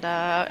 and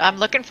I'm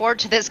looking forward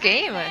to this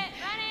game. And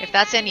if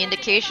that's any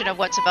indication of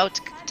what's about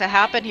to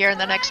happen here in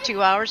the next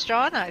 2 hours,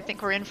 John, I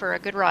think we're in for a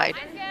good ride.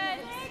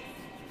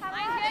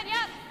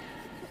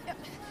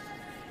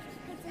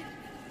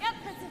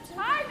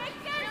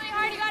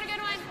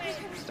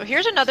 So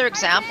here's another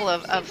example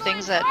of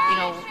things that, you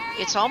know,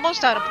 it's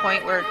almost at a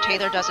point where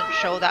Taylor doesn't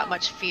show that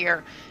much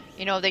fear.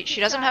 You know,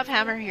 she doesn't have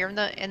hammer here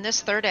in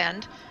this third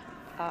end.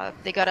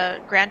 They got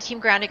Team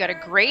Grandy got a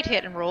great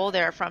hit and roll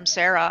there from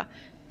Sarah,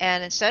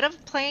 and instead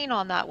of playing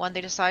on that one,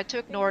 they decide to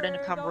ignore it and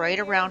come right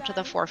around to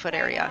the forefoot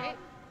area.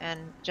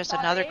 And just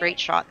another great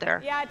shot there.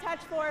 Yeah,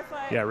 touch forefoot.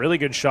 Yeah, really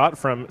good shot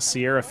from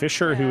Sierra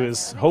Fisher, who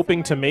is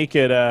hoping to make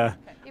it a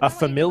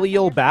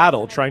familial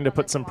battle, trying to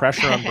put some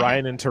pressure on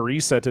Brian and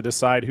Teresa to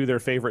decide who their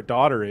favorite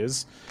daughter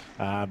is,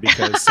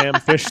 because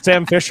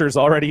Sam Fisher's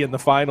already in the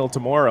final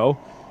tomorrow,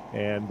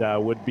 and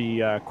would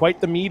be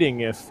quite the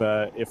meeting if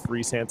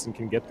Reese-Hansen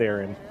can get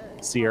there and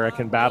Sierra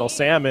can battle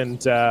Sam.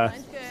 And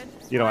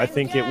you know, I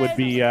think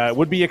it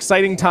would be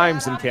exciting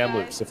times in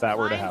Kamloops if that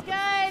were to happen.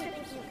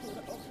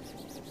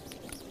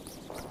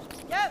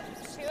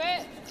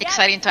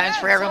 Exciting times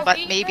for everyone, but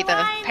maybe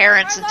the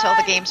parents until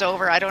the game's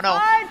over. I don't know.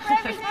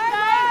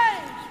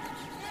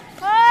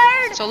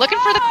 So looking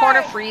for the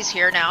corner freeze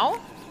here now.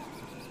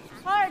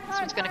 This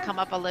one's going to come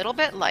up a little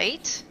bit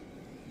light.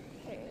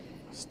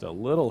 Just a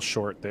little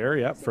short there,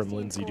 yep, from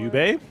Lindsay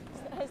Dubé.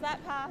 Has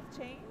that path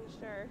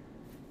changed, or?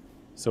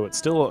 So it's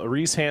still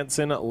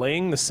Reese-Hansen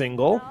laying the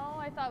single. No,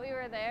 I thought we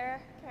were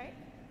there. Okay.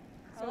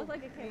 So it looks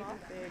like it came off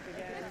big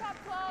again. Good top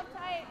 12,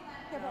 tight.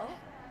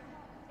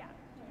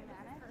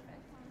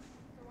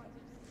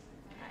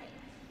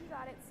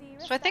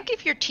 So I think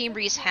if you're Team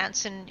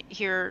Reese-Hansen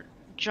here,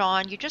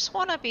 John, you just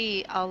want to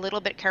be a little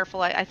bit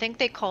careful. I think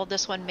they called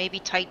this one maybe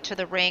tight to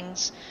the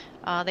rings.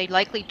 They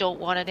likely don't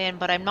want it in,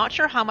 but I'm not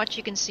sure how much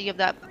you can see of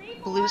that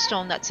blue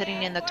stone that's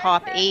sitting in the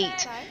top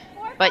 8.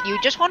 But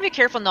you just want to be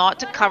careful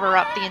not to cover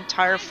up the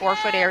entire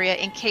forefoot area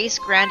in case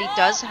Grandy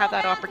does have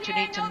that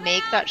opportunity to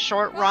make that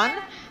short run,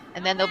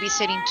 and then they'll be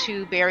sitting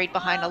too buried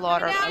behind a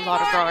lot of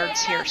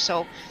guards here.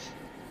 So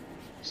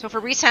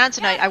for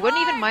Reese-Hansen, I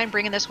wouldn't even mind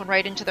bringing this one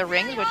right into the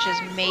rings, which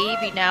is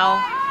maybe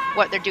now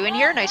what they're doing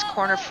here. Nice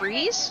corner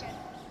freeze.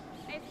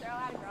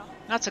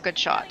 That's a good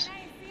shot.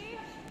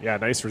 Yeah,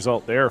 nice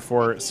result there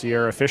for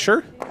Sierra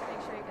Fisher.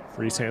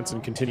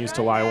 Reese-Hansen continues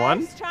to lie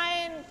one. Let's try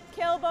and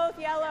kill both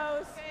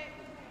yellows.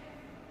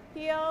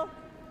 Heel.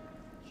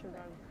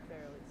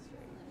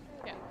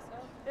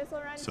 This will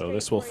run So straight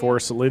this will for you.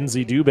 force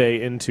Lindsay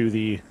Dubé into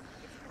the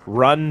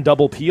run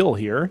double peel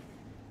here.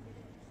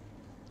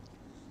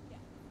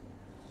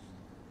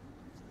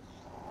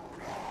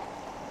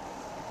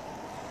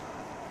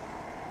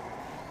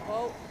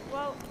 Whoa,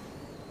 whoa.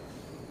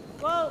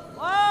 Whoa,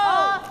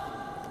 whoa!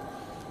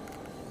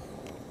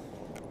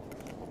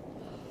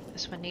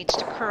 This one needs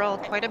to curl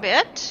quite a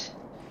bit.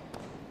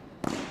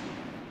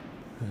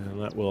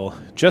 And that will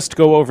just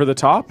go over the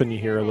top, and you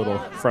hear a little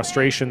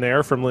frustration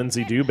there from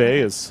Lindsay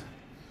Dubé as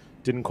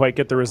didn't quite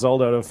get the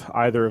result out of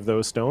either of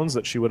those stones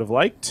that she would have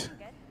liked.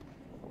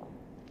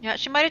 Yeah,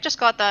 she might have just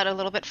got that a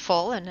little bit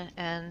full, and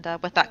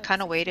with that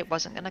kind of weight, it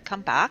wasn't going to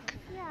come back.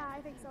 Yeah,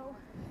 I think so. All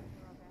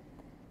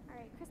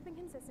right, crisp and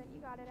consistent.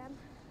 You got it, Em.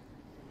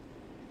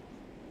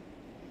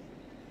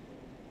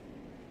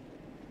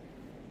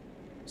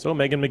 So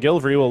Megan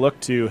McGilvery will look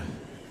to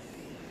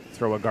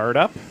throw a guard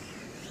up.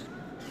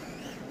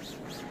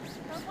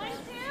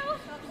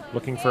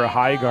 Looking for a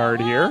high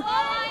guard here.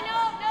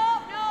 Oh,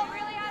 no,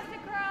 really has to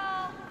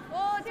curl.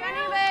 Oh, it's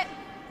running a bit.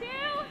 2.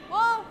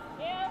 Whoa.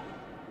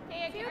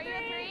 Okay, are you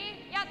a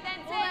 3? Yep, then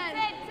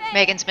sit.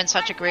 Megan's been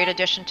such a great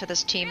addition to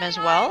this team as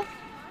well.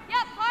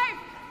 Yep, hard.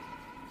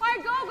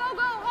 Hard, go,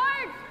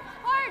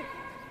 hard.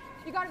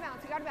 You gotta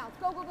bounce.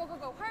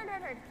 Go.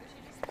 Hard.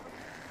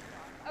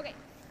 Okay.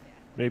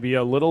 Maybe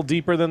a little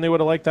deeper than they would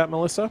have liked that,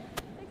 Melissa?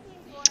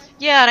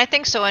 Yeah, and I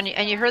think so. And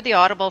you heard the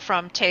audible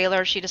from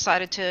Taylor. She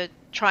decided to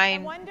try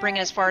and bring it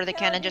as far as they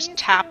can and just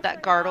tap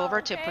that guard over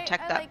to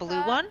protect that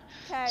blue one.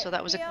 So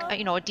that was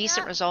a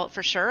decent result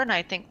for sure. And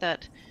I think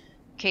that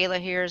Kayla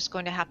here is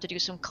going to have to do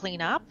some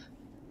cleanup.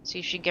 See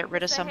if she can get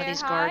rid of some of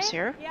these guards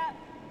here.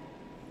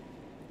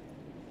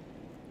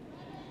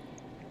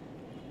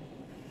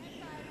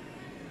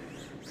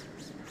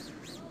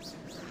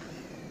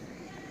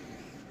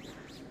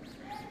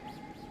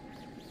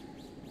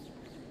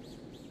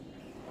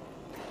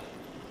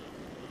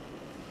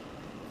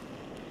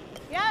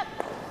 Yep.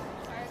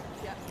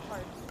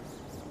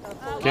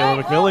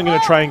 Kayla McMillan going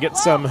to try and get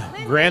some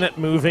granite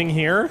moving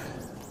here.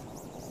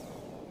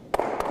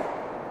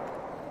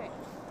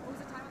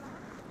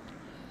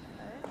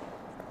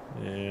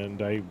 And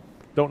I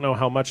don't know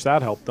how much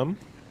that helped them.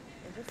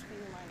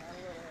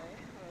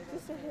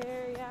 Just a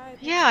hair, yeah.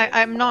 Yeah,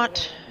 I'm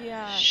not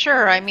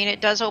sure. I mean, it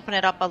does open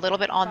it up a little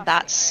bit on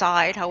that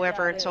side.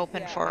 However, it's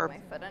open for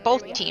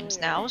both teams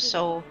now,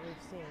 so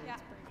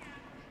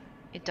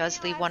it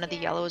does leave one of the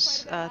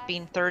yellows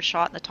being third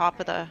shot in the top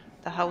of the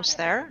house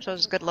there. So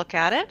it's a good look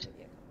at it.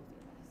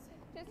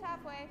 Just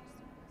halfway.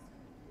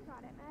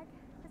 Got it, Meg.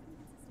 Crisp and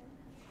consistent.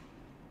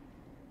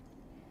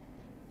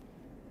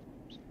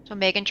 So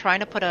Megan trying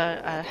to put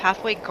a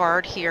halfway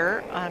guard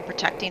here on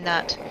protecting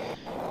that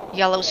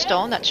yellow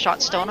stone, that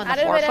shot stone on the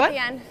forefoot.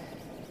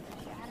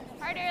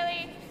 Hard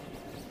early.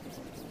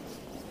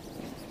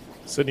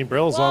 Sydney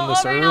Brill's on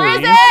this early. Over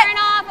and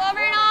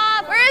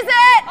off. Where is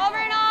it? Over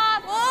and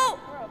off. Whoa.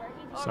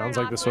 Sounds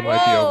like this one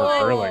might be over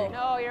curling.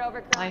 No, you're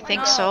over curling. I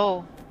think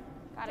so.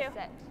 Gotta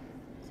sit.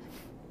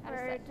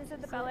 Or just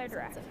at the Bel Air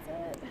direct.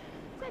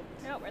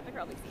 No, we're at the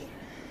Curl BC.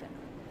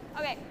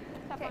 Okay,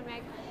 tough one,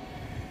 Meg.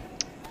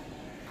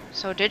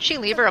 So did she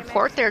leave her a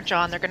port there,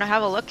 John? They're going to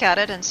have a look at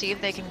it and see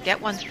if they can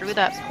get one through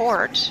that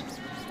port.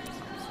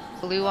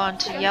 Blue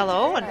onto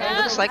yellow, and it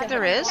looks like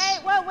there is. Okay,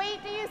 what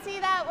weight do you see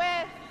that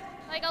with?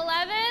 Like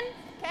 11?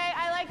 Okay,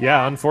 I like Yeah,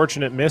 that.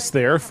 unfortunate miss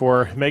there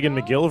for Megan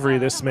McGilvery.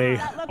 This may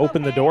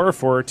open the door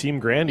for Team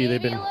Grandy.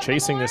 They've been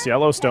chasing this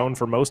Yellowstone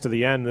for most of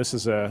the end. This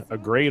is a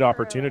great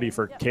opportunity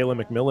for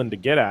Kayla McMillan to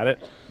get at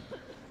it.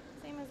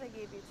 Same as I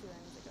gave you 2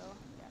 ends ago.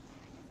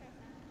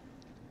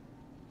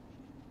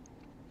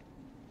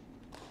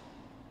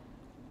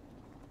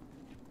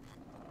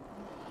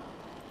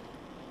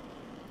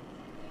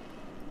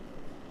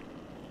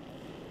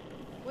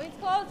 Weight's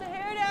close, a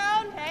hair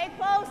down. Okay,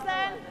 close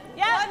then.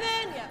 Yeah.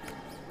 11. Yeah.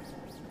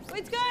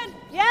 Weight's good.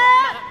 Yeah.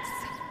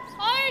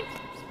 Hard!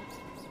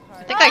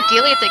 I think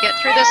ideally if they get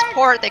through this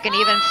port, they can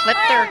even flip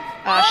their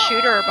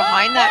shooter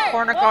behind that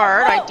corner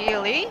guard,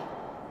 ideally.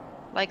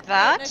 Like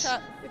that. Good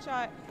shot. Good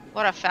shot.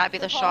 What a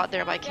fabulous shot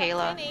there by Yeah,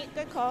 Kayla. 10-8.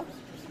 Good call.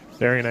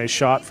 Very nice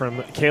shot from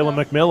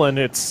Kayla McMillan.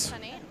 It's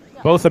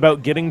both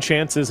about getting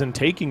chances and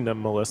taking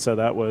them, Melissa.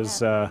 That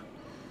was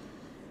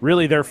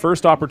really their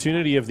first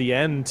opportunity of the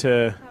end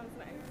to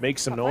make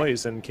some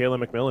noise, and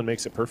Kayla McMillan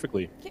makes it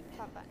perfectly.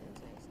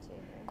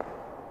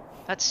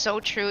 That's so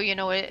true. You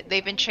know,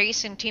 they've been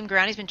chasing, Team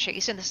Granny's been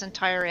chasing this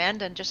entire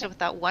end, and just with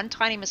that one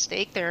tiny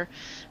mistake there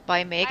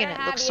by Megan, it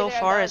looks so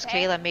far as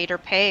Kayla made her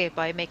pay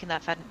by making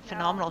that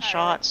phenomenal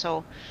shot.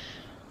 So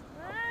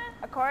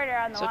A quarter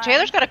on the line.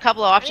 Taylor's got a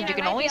couple of options. You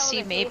can only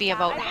see maybe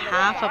about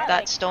half of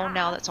that stone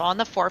now that's on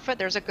the forefoot.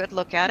 There's a good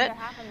look at it.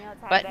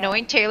 But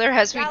knowing Taylor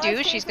as we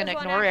do, she's going to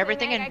ignore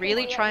everything and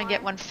really try and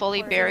get one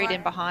fully buried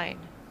in behind.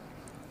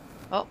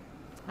 Oh,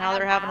 now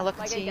they're having a look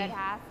and see.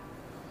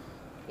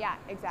 Yeah,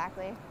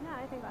 exactly. No,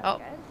 I think that's Oh,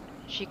 good.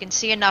 she can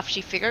see enough.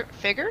 She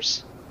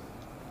figures.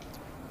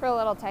 For a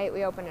little tight,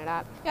 we open it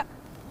up. Yep.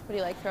 What do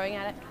you like throwing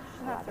at it?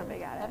 Not so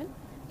big at it. 11?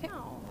 Okay.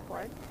 No.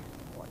 Board.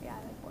 Yeah, I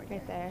like board.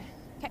 Right there.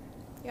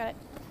 You got it.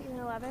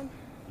 11.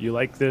 You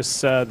like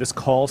this this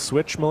call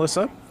switch,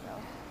 Melissa?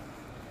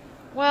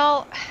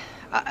 Well,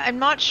 I'm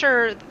not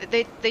sure.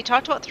 They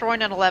talked about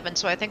throwing an 11,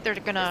 so I think they're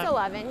gonna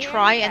 11, yeah?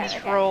 try and Okay,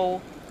 okay.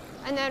 throw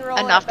And then roll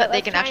enough it, that but they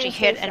let's can try actually and see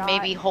hit a and shot.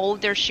 maybe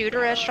hold their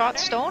shooter as shot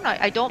stone.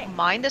 I don't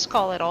mind this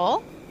call at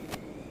all.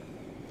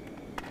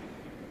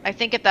 I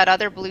think if that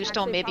other blue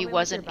stone Actually, maybe probably with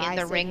wasn't your in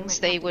the bicep, you rings,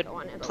 might they have to would go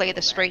on it a play little the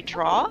bit. straight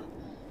draw.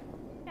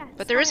 Yeah,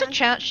 But there is a carry on.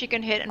 chance she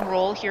can hit and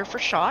roll here for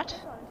shot.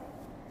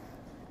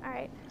 All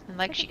right. And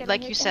like Take a good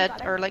like one you here, said,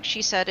 got it. or like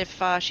she said,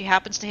 if she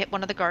happens to hit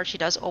one of the guards, she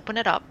does open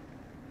it up.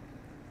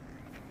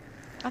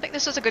 I think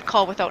this is a good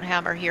call without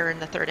hammer here in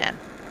the third end.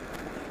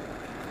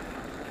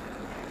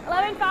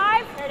 11-5.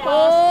 There it is.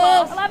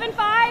 Close.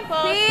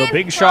 11-5. The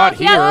big shot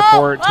here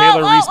for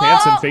Taylor Reese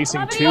Hansen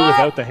facing two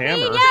without the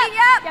hammer. Yep.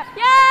 Yep.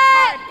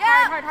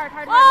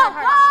 Hard.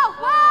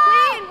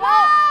 Clean.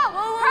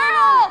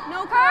 Curl.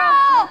 No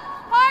curl.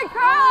 Hard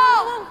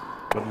curl.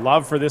 Would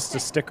love for this to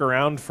stick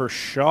around for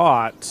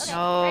shot.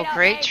 Oh, Right out,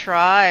 great right.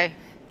 try.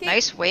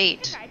 Nice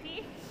weight.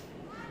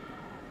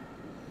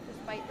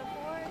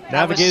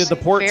 Navigated the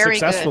port very good.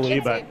 successfully,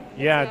 but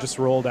yeah, just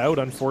rolled out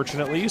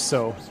unfortunately.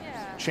 So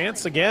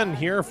chance again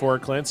here for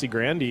Clancy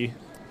Grandy.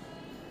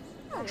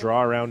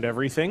 Draw around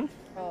everything.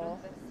 Oh.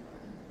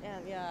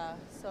 And yeah,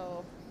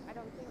 so I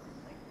don't think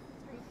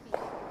like 3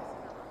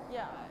 feet.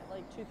 yeah,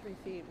 like 2-3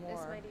 feet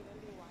more.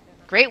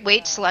 Great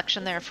weight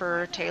selection there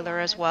for Taylor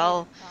as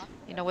well.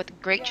 You know, with a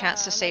great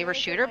chance to save her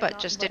shooter, but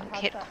just didn't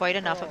hit quite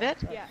enough of it.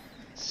 Yeah.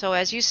 So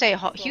as you say,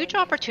 huge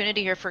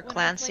opportunity here for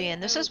Clancy,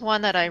 and this is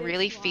one that I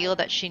really feel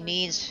that she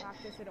needs,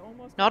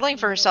 not only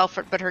for herself,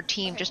 but her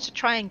team, just to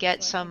try and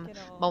get some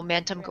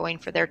momentum going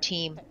for their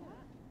team.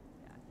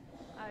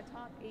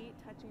 Top 8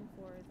 touching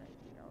 4 is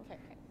ideal. Okay.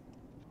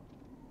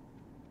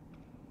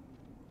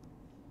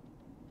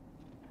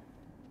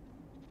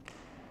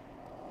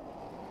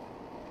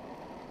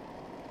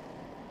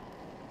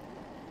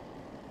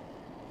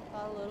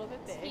 A little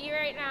bit big. Ski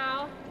right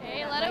now. Okay,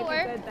 Yeah, let it might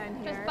be work. good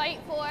then Just here. fight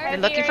for They're it.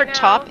 looking for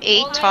top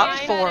 8, top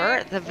 4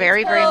 at the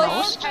very, very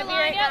most. Hard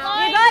line, get You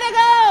line. gotta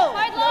go!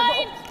 Hard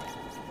line.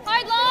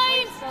 Hard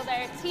line. Still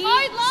there. T.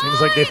 Hard line.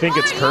 Seems like they think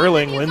it's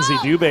curling. Lindsay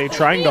Dubé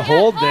trying to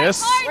hold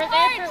this. We're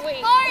there for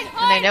weight.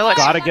 And they know it's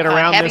Got to get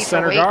around heavy this for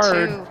center weight,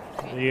 guard.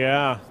 too.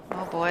 Yeah,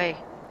 Oh boy.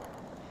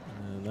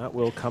 and that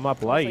will come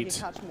up Like you light.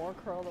 touch more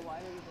curl, the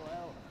wider you go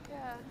out.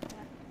 Yeah.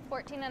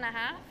 14 and a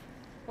half.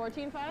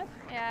 14.5?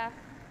 Yeah.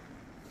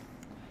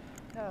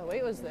 Yeah,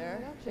 weight was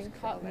there. Just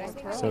cut more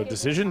curl. So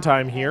decision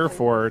time here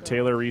for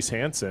Taylor Reese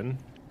Hansen.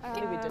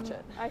 Maybe ditch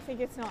it. I think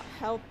it's not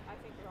help. I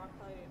think the wrong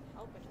color didn't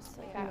help it. Just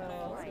like Back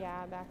no. 4,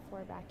 yeah, back 4,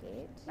 back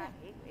 8. Back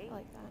 8. I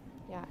like that.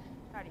 Yeah.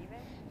 Not even.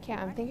 Okay,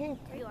 I'm thinking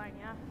Straight line,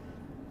 yeah.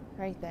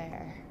 right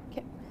there.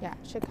 Okay. Yeah,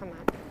 it should come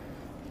up.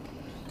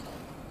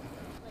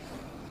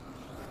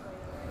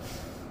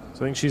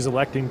 So I think she's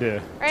electing to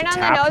Right on the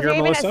tap nose, here, or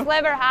even Melissa. a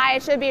sliver high.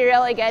 It should be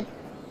really good.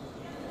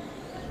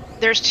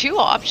 There's two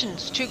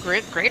options, two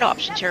great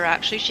options here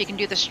actually. She can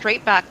do the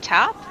straight back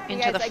tap You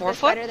into guys the like this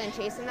forefoot, better than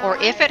chasing that or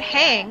one? if it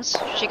hangs,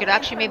 she could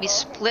actually maybe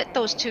split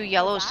those two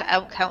yellows to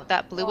outcount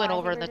that blue one I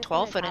over in think the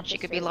we're 12 just foot, gonna and she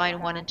tap could the be straight line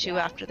back, 1 and 2 yeah.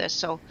 after this.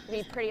 So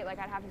It'd be pretty, like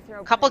I'd have to throw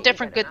a couple pretty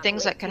different good good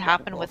things amount that of could weight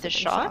happen to with this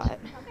both shot. of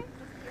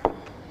them.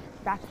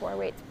 Back 4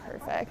 weight's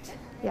perfect.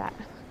 Yeah.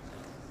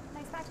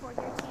 Nice back forward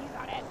here, T. You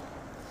got it.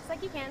 Just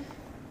like you can.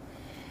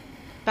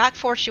 Back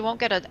 4, she won't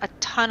get a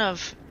ton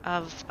of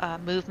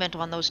movement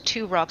on those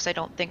two rocks, I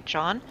don't think,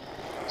 John.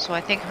 So I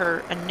think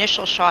her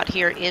initial shot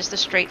here is the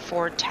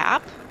straightforward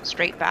tap,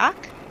 straight back.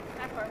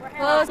 Back forward. We're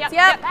Close. hands.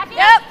 Yep. Back 8.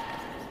 Yep.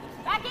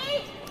 Back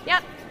 8.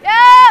 Yep.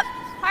 Yep.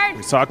 Hard.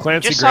 We saw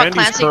Clancy Just saw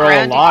Grandy's Clancy curl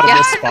Grandy, a lot yeah. in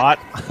this spot.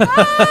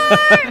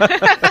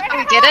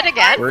 We did it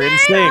again. We're in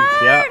sync,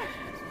 yeah.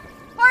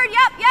 Hard.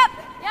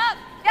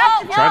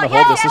 Yep. Trying to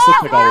hold this. This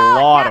looks like a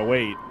lot of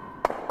weight.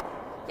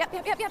 Yep.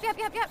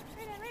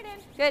 Right in.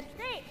 Good.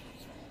 Great.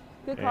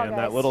 Good call, And guys.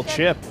 that little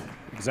chip,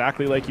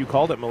 exactly like you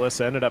called it,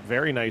 Melissa, ended up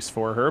very nice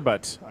for her.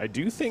 But I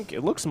do think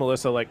it looks,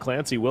 Melissa, like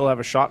Clancy will have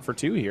a shot for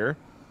 2 here.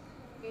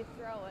 You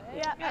throw it.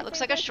 Yeah, Yeah, I it looks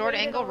think like a this short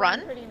weight angle will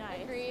run. Pretty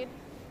nice. Agreed.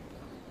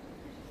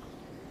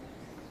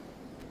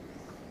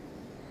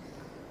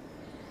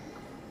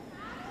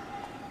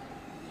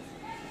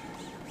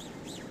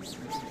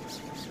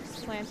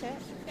 Plant it.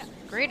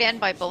 Great end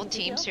by both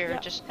teams here,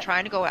 just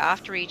trying to go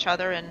after each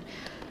other. And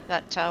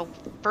that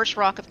first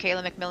rock of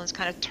Kayla McMillan's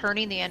kind of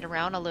turning the end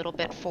around a little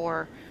bit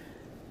for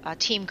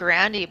Team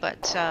Grandy,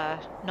 but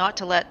not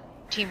to let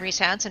Team Reese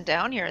Hansen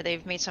down here.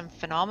 They've made some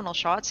phenomenal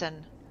shots,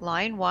 and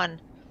line 1.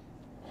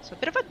 So a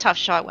bit of a tough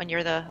shot when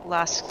you're the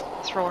last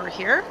thrower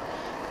here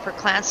for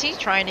Clancy,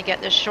 trying to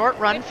get this short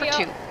run Good for peel. 2.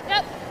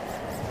 Yep.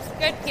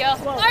 Good peel.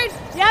 Hard.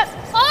 Yep.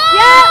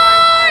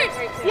 Hard.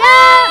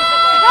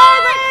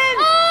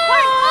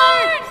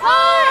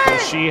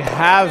 Does she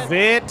have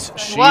it?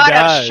 She What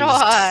does. a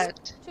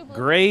shot!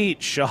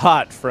 Great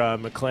shot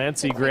from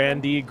Clancy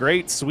Grandy.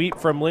 Great sweep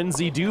from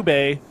Lindsay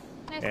Dubé.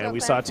 And we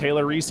saw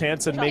Taylor Reese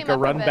Hansen make a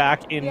run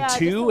back in Yeah, just a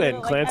 2, little, and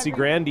like, Clancy every-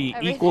 Grandy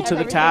equal to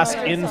the task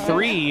in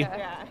 3.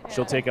 Yeah.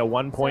 She'll take a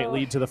 1-point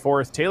lead to the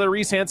fourth. Taylor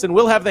Reese-Hansen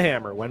will have the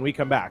hammer when we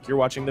come back. You're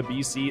watching the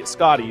BC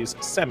Scotties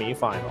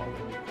semi-final.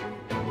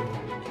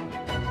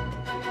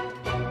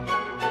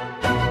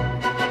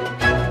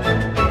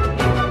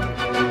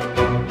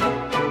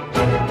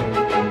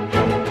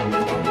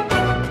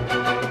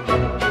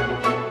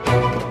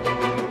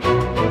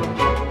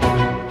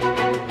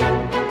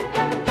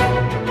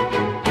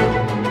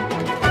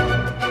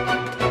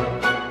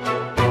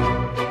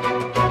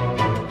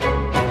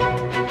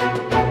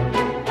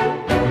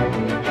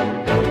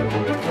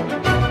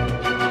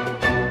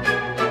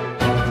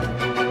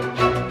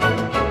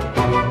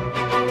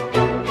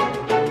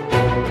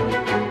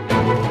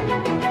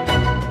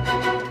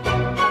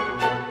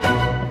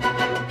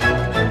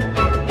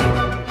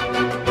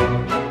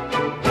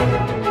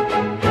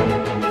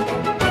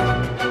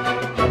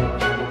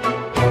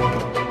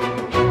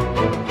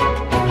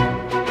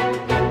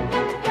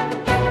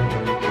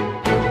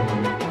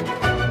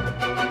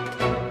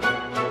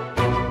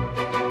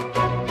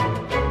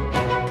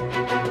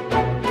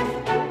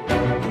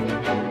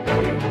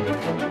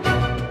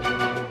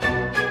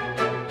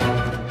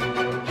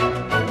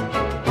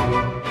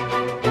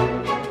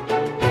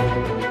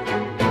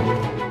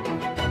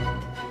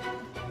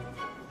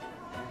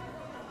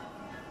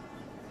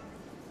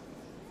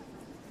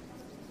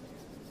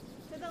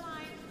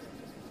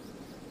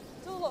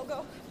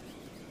 Go.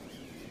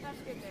 That's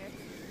good there.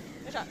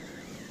 Good shot.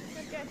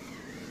 That's good.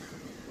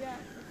 Yeah.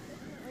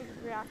 Like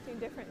reacting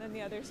different than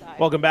the other side.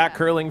 Welcome back,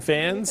 curling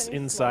fans,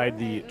 inside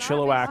the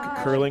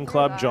Chilliwack Curling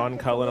Club. John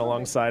Cullen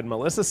alongside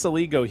Melissa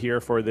Saligo here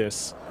for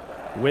this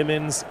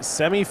women's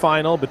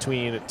semifinal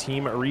between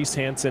Team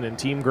Reese-Hansen and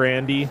Team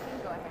Grandy.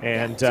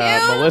 And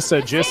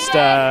Melissa, just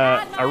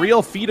a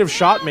real feat of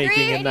shot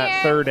making in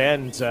that third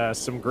end.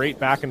 Some great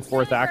back and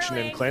forth action,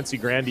 and Clancy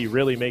Grandy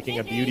really making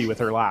a beauty with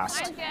her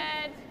last.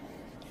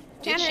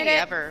 Did she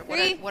ever?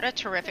 What a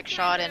terrific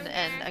shot.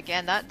 And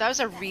again, that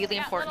was a really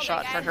important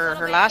shot for her.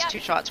 Her last two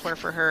shots were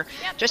for her,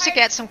 just to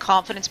get some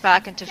confidence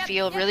back and to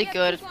feel really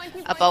good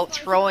about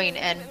throwing.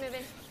 And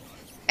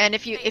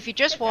if you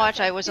just watch,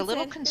 I was a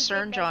little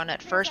concerned, John,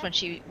 at first when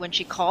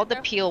she called the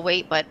peel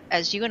weight, but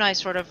as you and I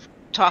sort of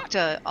talked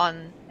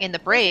in the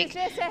break,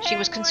 she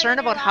was concerned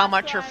about how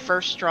much her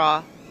first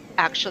draw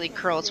actually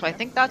curled. So I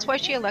think that's why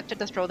she elected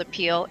to throw the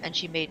peel, and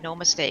she made no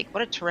mistake.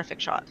 What a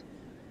terrific shot.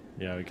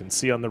 Yeah, we can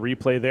see on the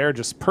replay there,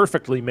 just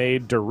perfectly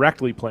made,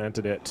 directly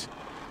planted it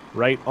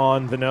right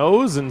on the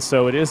nose. And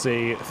so it is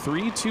a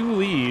 3-2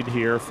 lead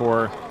here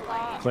for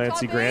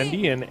Clancy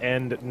Grandy.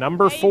 And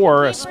number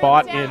 4, a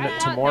spot in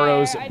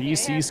tomorrow's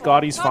BC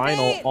Scotties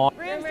final on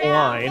the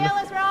line.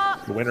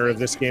 The winner of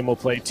this game will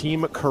play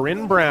Team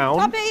Corinne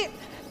Brown.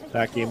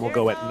 That game will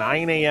go at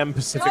 9 a.m.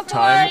 Pacific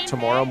time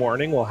tomorrow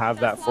morning. We'll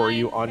have that for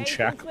you on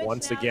check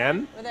once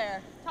again. We're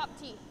there. Top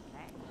tee.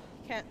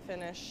 Can't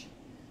finish.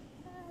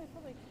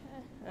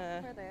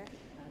 We're there.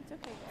 It's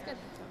okay. Good.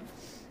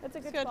 That's a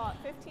good spot.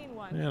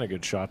 15-1. And a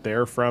good shot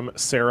there from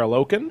Sarah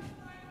Loken.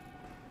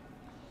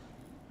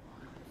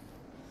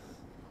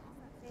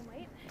 Same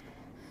weight.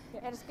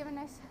 Yeah, just give a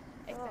nice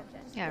extension.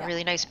 Yeah,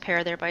 really nice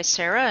pair there by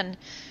Sarah. And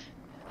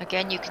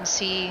again, you can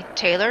see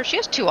Taylor. She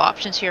has two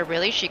options here,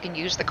 really. She can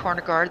use the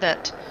corner guard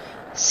that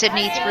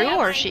Sydney threw,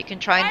 or she can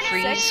try and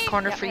freeze,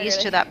 corner freeze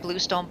to that blue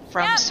stone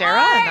from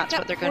Sarah, and that's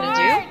what they're going to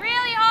do.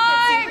 Really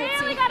hard!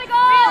 Really gotta go!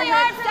 Really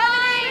hard!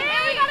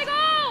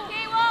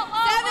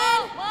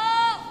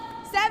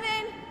 7.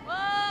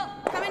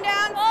 Whoa! Coming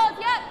down. Hold,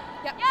 yep!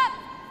 Yep. Yep!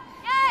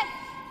 Yes!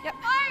 Yep.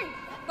 Hard!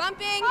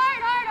 Bumping.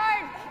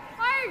 Hard!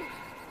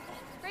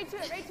 Right to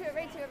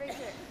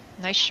it.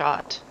 Nice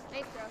shot.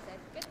 Nice throw, Sid.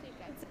 Good sweep,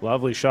 guys.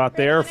 Lovely shot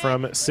there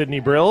from Sydney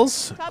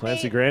Brills.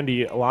 Clancy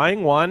Grandy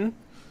lying one.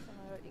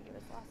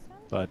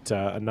 But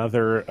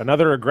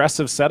another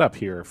aggressive setup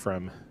here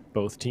from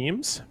both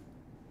teams.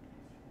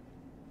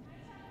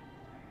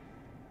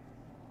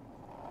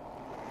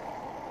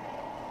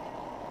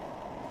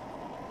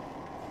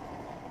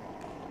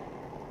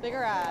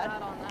 Bigger ad.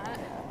 Not on that.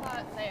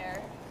 Not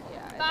there.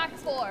 Yeah. Back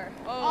 4.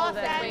 Oh,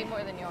 that's way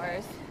more than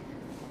yours.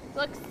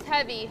 Looks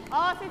heavy.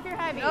 Off if you're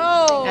heavy.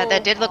 No. Yeah,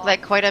 that did look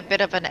like quite a bit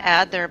of an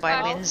ad there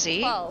by 12, Lindsay.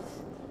 12.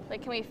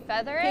 Like, can we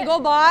feather it? Okay, go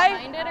by.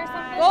 Behind it or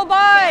something? Go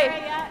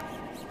by.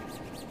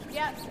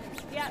 Yep.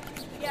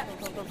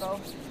 Go.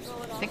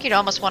 I think you'd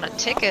almost want to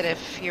tick it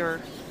if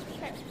you're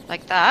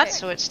like that,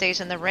 so it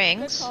stays in the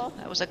rings.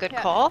 That was a good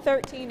call.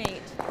 13-8.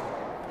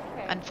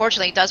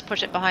 Unfortunately, it does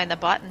push it behind the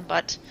button,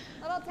 but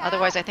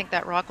otherwise I think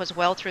that rock was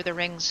well through the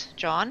rings,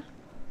 John.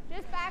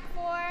 Just back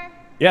 4.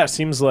 Yeah, it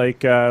seems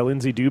like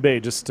Lindsay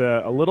Dubé just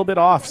a little bit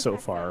off so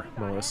far.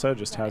 Melissa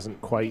just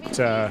hasn't quite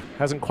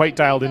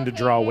dialed into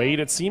draw weight.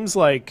 It seems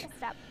like,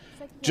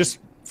 just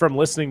from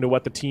listening to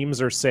what the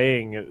teams are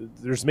saying,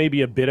 there's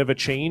maybe a bit of a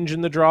change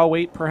in the draw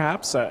weight,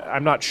 perhaps.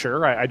 I'm not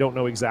sure. I don't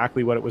know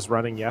exactly what it was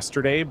running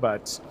yesterday,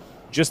 but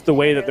just the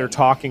way that they're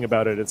talking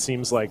about it, it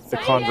seems like the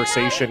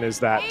conversation is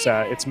that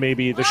it's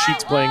maybe the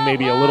sheet's playing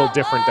maybe a little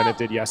different than it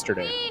did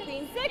yesterday.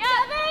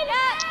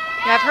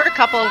 Yeah, I've heard a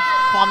couple of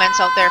comments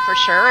out there for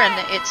sure, and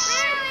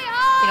it's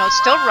you know, it's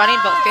still running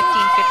about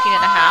 15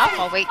 and a half.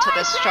 I'll wait till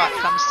this shot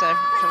comes to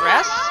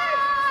rest.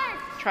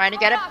 Trying to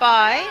get it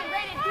by.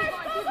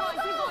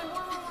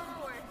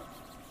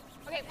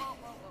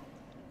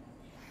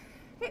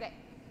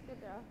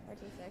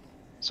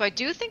 So I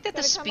do think that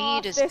the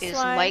speed is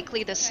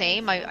likely the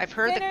same. I've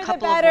heard a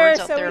couple of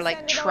words out there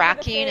like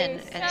tracking,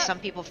 and some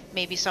people,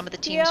 maybe some of the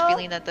teams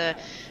feeling that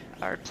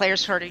our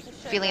players are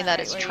feeling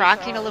that it's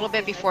tracking a little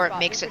bit before it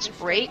makes its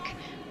break.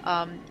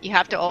 You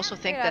have to also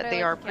think that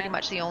they are pretty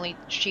much the only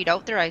sheet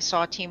out there. I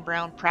saw Team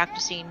Brown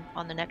practicing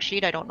on the next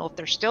sheet. I don't know if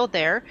they're still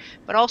there,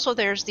 but also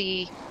there's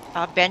the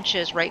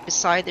benches right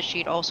beside the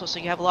sheet also. So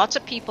you have lots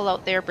of people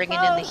out there bringing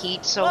in the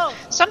heat. So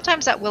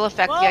sometimes that will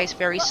affect the ice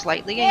very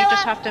slightly, and you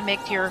just have to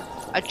make your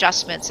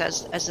adjustments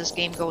as this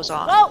game goes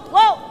on.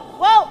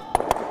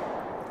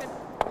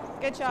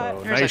 Good shot.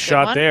 So nice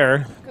shot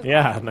there.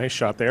 Yeah, nice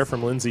shot there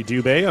from Lindsay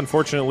Dubé.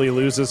 Unfortunately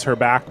loses her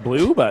back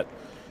blue, but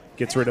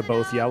gets rid of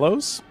both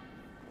yellows.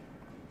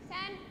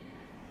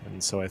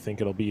 And so I think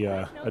it'll be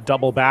a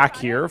double back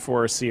here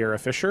for Sierra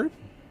Fisher.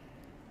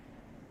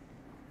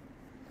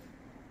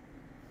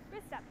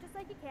 Wrist up, just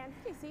like you can.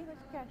 Okay, see, like you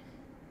can.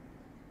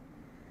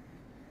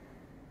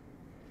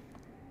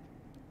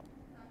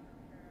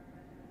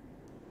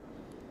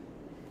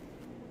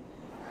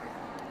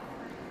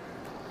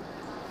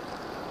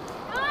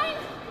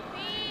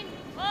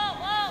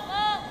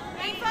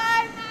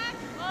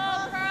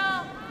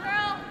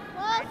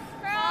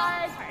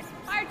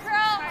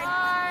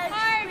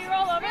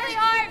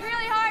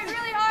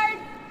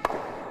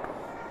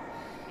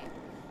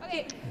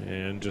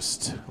 And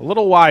just a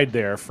little wide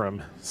there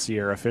from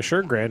Sierra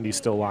Fisher. Grandy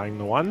still lying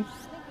the one. I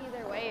think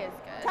either way is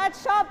good.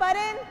 Touch shot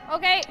button.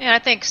 Okay. And I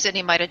think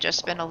Sydney might have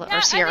just been,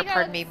 or Sierra,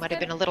 pardon me, might have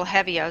been a little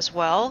heavy as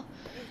well.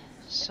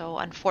 So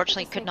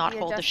unfortunately could not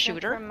hold the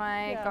shooter. From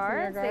my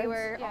guards, they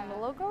were on the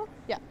logo?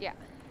 Yeah. Yeah.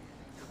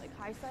 Like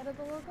high side of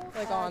the logo?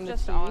 Like on the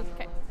just tee. on.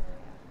 Okay.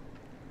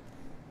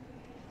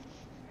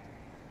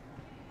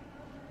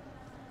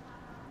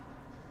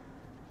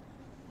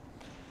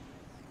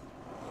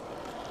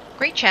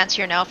 Great chance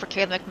here now for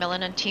Kayla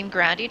McMillan and Team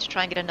Grandy to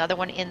try and get another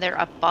one in there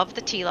above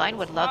the tee line.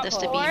 Would love this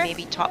to be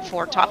maybe top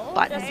 4, top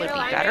button would be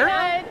better.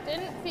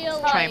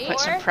 Try and put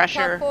some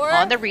pressure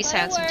on the Reese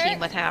Hansen team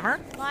with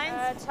hammer.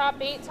 Top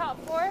 8, top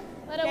 4.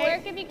 Let it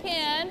work if you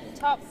can.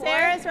 Top 4.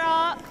 Sarah's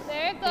rock.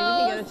 There it Okay, we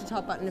can get goes. it to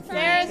top button if you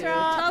Sarah's need to.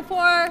 rock. Top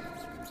 4.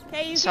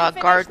 Okay, you Saw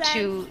can guard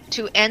finish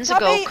two ends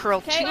Top ago 8. curl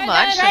Okay, too drag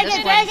much, it, and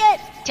this drag one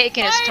it.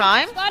 taking its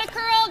time. Got a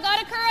curl,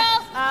 got a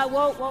curl.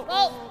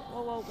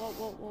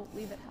 Whoa.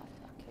 Leave it half.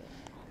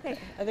 Okay.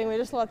 I think we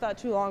just let that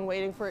too long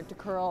waiting for it to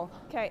curl.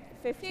 Okay,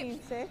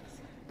 15-6.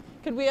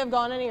 Could we have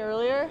gone any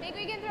earlier? Think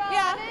we can draw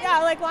Yeah,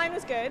 like line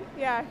was good.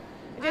 Yeah.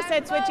 It just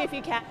said switch if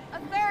you can. a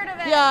third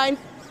of it. Yeah,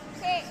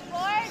 Okay,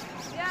 forward.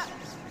 Yeah.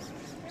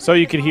 So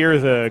you could hear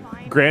the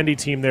Grandy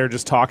team there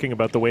just talking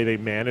about the way they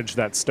managed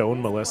that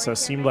stone, Melissa.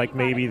 Seemed like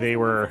maybe they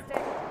were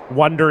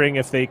wondering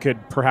if they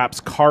could perhaps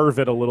carve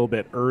it a little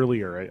bit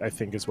earlier, I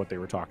think is what they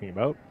were talking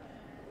about.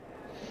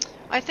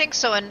 I think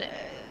so,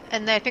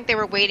 and I think they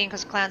were waiting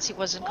because Clancy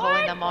wasn't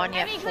calling them on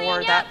yet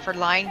for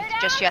line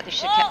just yet. They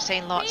should have kept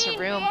saying lots of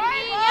room.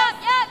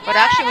 But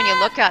actually, when you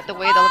look at the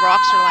way the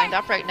rocks are lined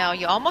up right now,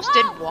 you almost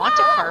didn't want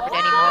to carve it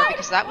anymore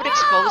because that would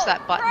expose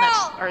that button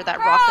that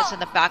rock that's in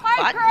the back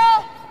butt.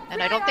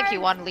 And I don't think you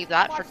want to leave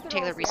that for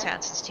Taylor Reese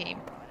Hansen's team.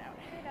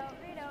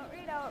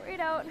 Read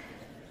out.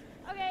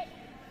 Okay.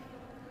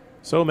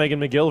 So Megan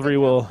McGilvery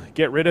will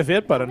get rid of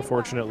it, but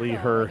unfortunately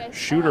her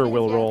shooter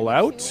will roll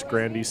out.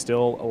 Grandy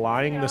still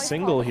lying the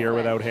single here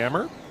without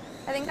hammer.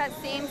 I think that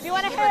seems. Do you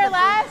want to hit her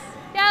last?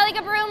 Yeah, like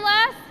a broom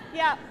left.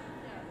 Yeah.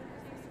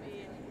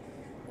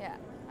 Yeah.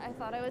 I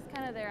thought I was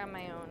kind of there on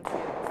my own too.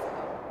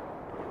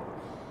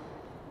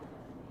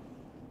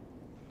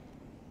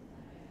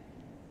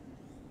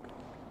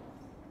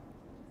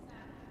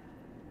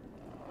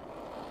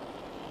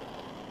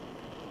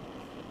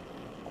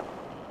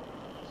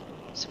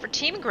 So for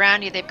Team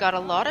Grandy, they've got a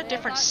lot of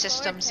different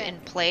systems in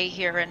play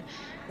here, and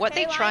what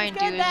they try and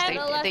do is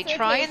they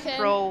try and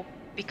throw,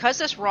 because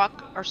this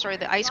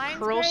the ice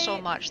curls so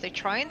much, they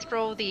try and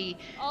throw the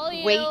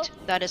weight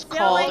that is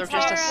called or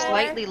just a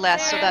slightly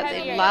less so that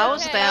it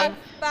allows them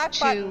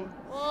to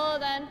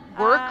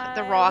work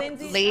the rock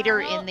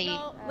later in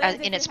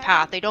its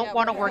path. They don't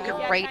want to work it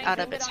right out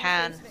of its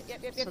hand.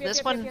 So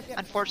this one,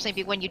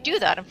 unfortunately, when you do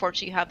that,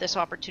 unfortunately, you have this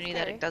opportunity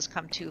that it does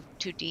come too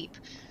deep.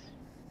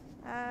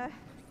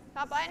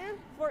 Top button.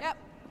 Yep.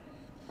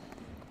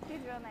 She's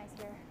real nice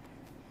here.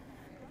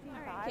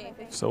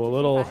 So a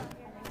little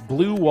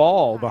blue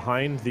wall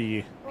behind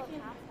the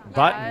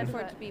button.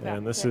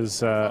 And this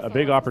is a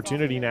big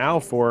opportunity now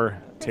for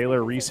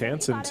Taylor Reese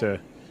Hansen to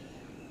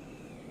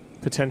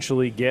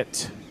potentially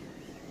get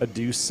a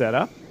deuce set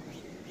up.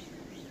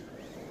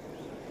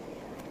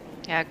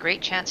 Yeah,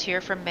 great chance here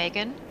from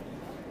Megan.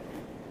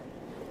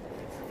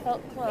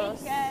 Felt close.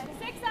 6, 7.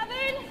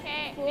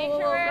 Okay, make sure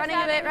we're running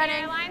a bit,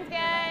 running. Line's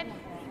good.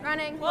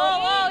 Running.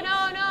 Whoa,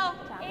 no.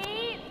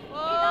 8.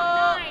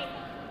 Whoa. 9.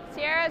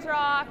 Sierra's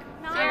rock.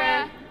 9.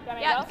 Sierra.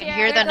 You can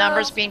hear the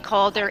numbers being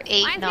called. They're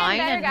 8, 9,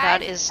 and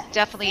that is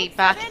definitely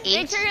back 8.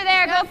 Make sure you're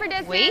there. Go for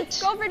distance. Wait.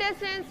 Go for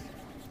distance.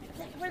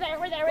 We're there.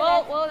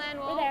 Whoa, then.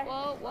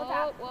 Whoa.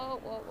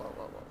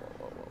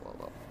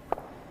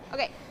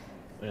 Okay.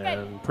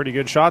 And pretty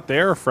good shot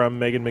there from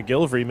Megan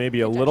McGilvery.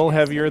 Maybe a little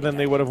heavier than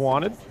they would have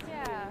wanted.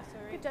 Yeah.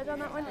 Good judge on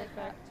that one.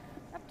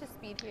 Up to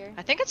speed here.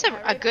 I think it's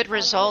a good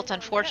result.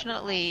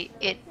 Unfortunately,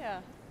 it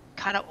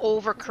kind of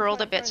over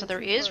curled a bit, so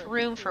there is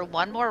room for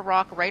one more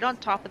rock right on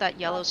top of that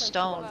yellow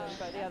stone.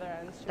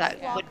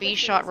 That would be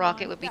shot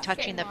rock. It would be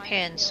touching the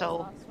pin.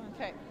 So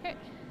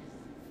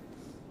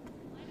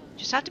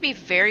just have to be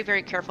very,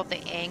 very careful of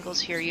the angles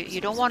here. You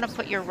don't want to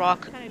put your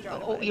rock,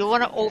 you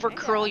want to over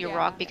curl your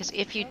rock, because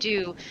if you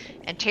do,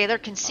 and Taylor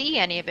can see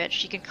any of it,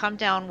 she can come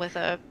down with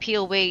a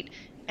peel weight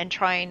and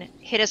try and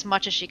hit as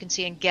much as she can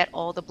see and get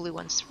all the blue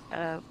ones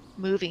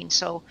moving.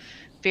 So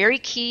very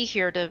key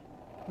here to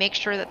make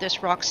sure that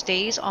this rock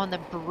stays on the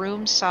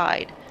broom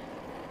side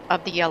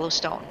of the yellow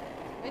stone.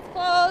 It's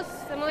close.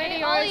 Similar to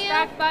yours.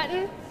 Back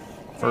button.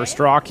 First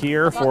rock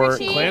here for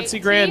Clancy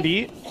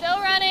Grandy. Still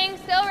running.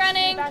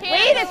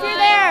 Wait, if you're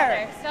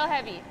there. Still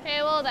heavy.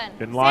 Okay, well then.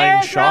 Been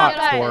lying shot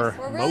rock.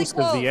 for most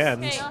of the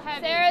ends.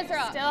 Okay, Sarah's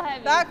rock. Still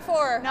heavy. Back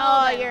 4.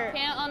 No, you're.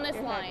 Can't on this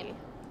line. Heavy.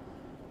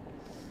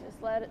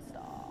 Just let it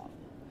stop.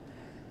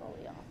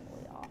 Fully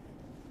off.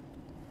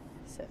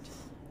 Sit.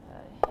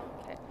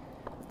 Okay,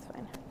 that's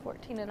fine.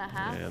 14 and a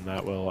half. And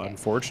that will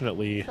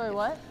unfortunately Sorry,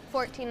 what?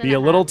 14 and be a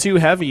little too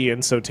heavy,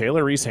 and so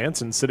Taylor Reese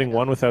Hansen sitting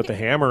one without the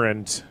hammer,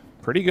 and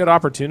pretty good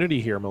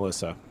opportunity here,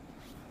 Melissa.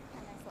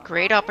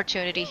 Great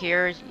opportunity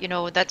here. You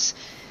know, that's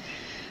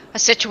a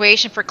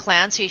situation for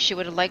Clancy. She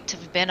would have liked to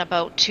have been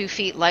about 2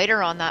 feet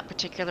lighter on that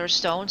particular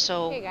stone.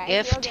 So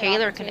if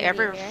Taylor can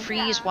ever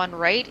freeze one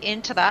right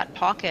into that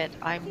pocket,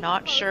 I'm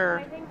not sure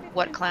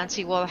what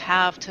Clancy will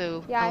have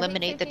to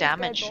eliminate the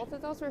damage. Both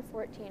of those were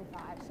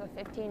 14.5, so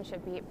 15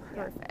 should be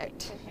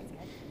perfect.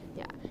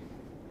 Yeah.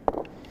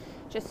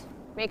 Just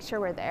make sure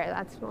we're there.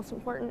 That's most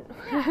important.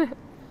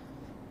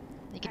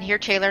 You can hear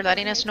Taylor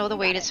letting us know the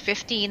weight is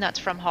 15. That's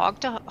from hog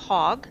to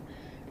hog.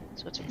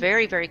 So it's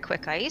very, very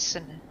quick ice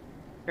and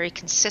very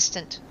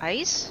consistent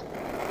ice.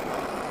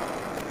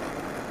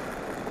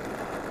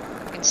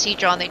 You can see,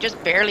 John, they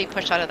just barely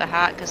push out of the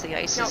hat because the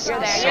ice is so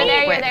quick. You're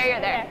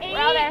there.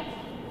 We're all there.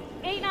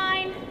 8,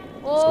 9.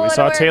 So we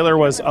saw Taylor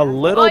was a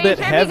little bit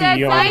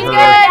heavy on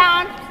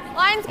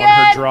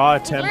her draw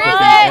attempt at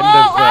the end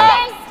of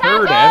the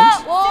third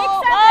end.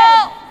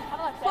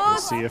 We'll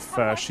see if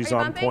she's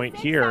on point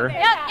here.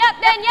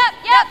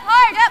 Yep,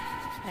 hard.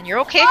 And you're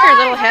okay if you're a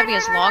little heavy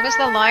as long as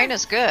the line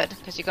is good,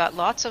 because you got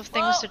lots of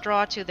things to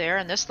draw to there,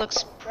 and this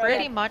looks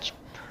pretty much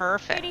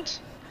perfect.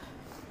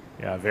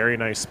 Yeah, very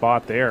nice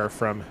spot there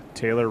from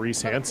Taylor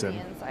Reese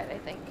Hansen.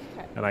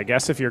 And I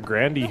guess if you're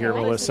Grandy here,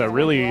 Melissa,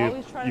 really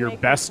your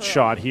best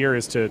shot here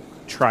is to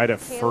try to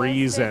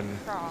freeze and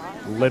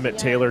limit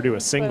Taylor to a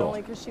single.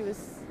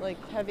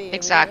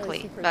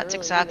 Exactly. That's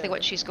exactly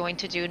what she's going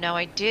to do. Now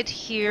I did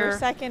hear... We're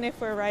second if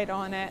we're right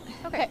on it.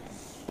 Okay.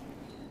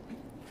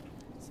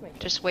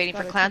 Just waiting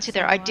for Clancy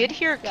there. I did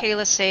hear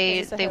Kayla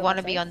say they want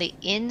to be on the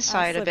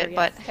inside of it,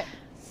 but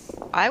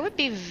I would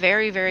be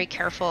very, very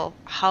careful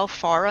how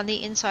far on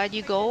the inside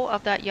you go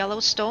of that yellow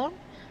stone.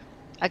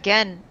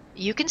 Again,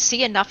 you can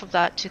see enough of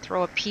that to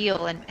throw a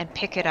peel and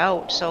pick it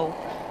out. So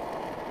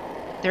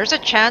there's a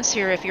chance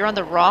here if you're on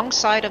the wrong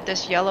side of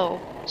this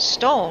yellow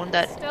stone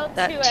that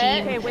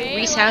team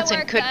Reese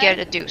Hansen could get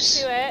a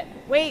deuce.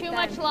 Wait, too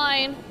much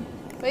line.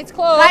 Wait's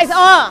close. Guys,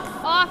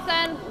 off. Off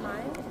then.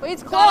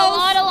 Wait's close. Got a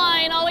lot of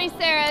line. Always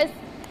Sarah's.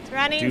 It's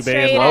running Dubé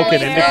straight. and Loken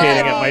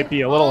indicating it might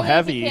be a little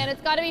heavy.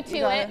 It's got to be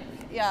to it.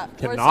 Yeah.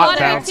 Cannot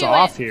bounce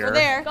off here. We're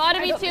there. Got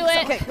to be to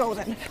it. Okay, go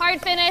then.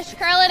 Hard finish.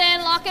 Curl it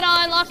in. Lock it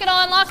on. Lock it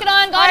on. Lock it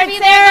on. Got to be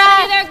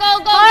Sarah. there. Go.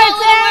 A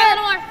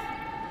little more.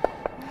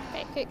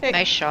 Okay.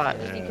 Nice shot.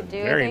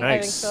 Very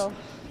nice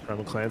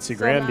from Clancy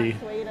Grandy.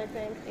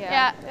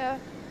 Yeah.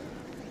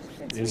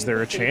 Is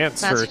there a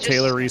chance for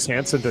Taylor Reese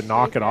Hansen to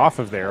knock it off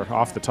of there,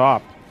 off the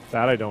top?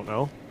 That I don't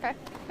know. Okay.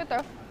 Good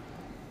throw.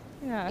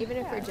 Yeah. Even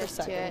if we're just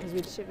to it,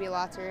 there should be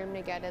lots of room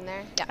to get in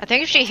there. Yeah. I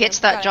think if she hits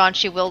that, John,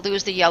 she will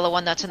lose the yellow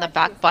one that's in the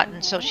back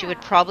button, so she would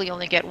probably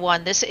only get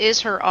one. This is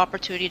her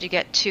opportunity to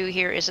get 2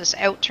 here, is this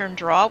out-turn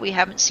draw. We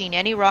haven't seen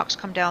any rocks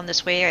come down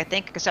this way, I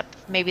think,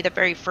 except maybe the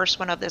very first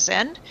one of this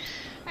end.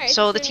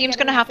 So the team's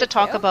going to have to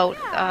talk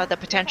about the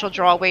potential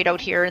draw weight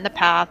out here in the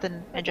path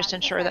and just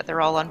ensure that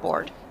they're all on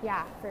board.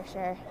 Yeah, for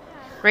sure.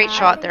 Great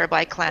shot there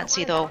by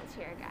Clancy, though.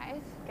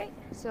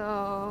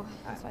 So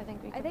I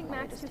think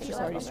Max just takes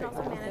already straight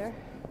there.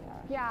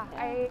 Yeah,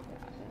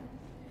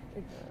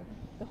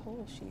 The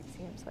whole sheet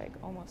seems like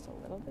almost a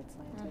little bit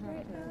slanted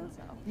right now.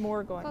 So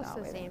more going close that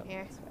to way. the same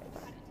here.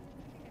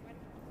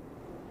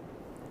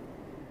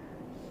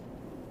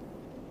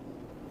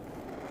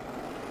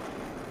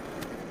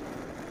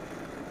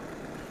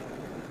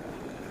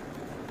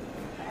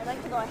 I'd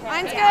like to go ahead.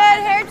 Line's good.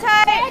 Hair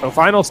tight. So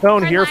final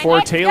stone here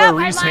for Taylor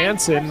Reese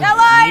Hansen.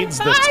 Needs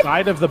the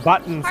side of the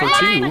button for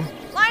 2.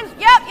 Line.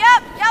 Yep.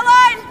 Yellow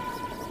line.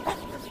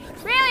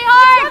 Really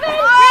hard.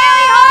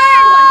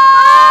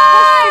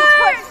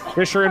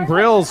 Fisher and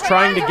Brills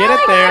trying to get it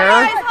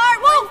there.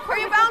 Whoa, are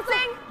you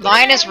bouncing?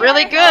 Line is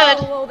really good.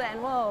 Whoa,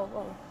 then. Whoa.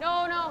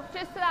 No,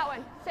 just to that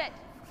one. Sit.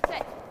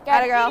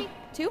 Got it, girl.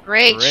 2.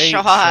 Great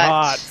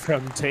shot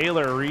from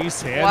Taylor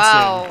Reese Hansen.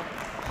 Wow.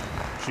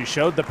 She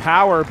showed the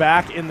power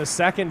back in the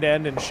second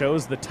end and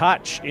shows the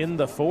touch in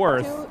the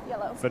fourth. 2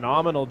 yellow.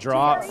 Phenomenal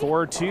draw at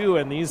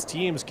 4-2, and these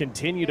teams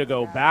continue to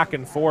go back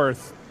and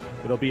forth.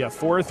 It'll be a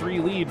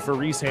 4-3 lead for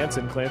Reese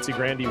Hansen. Clancy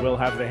Grandy will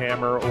have the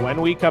hammer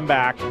when we come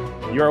back.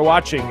 You are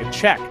watching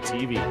Check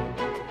TV.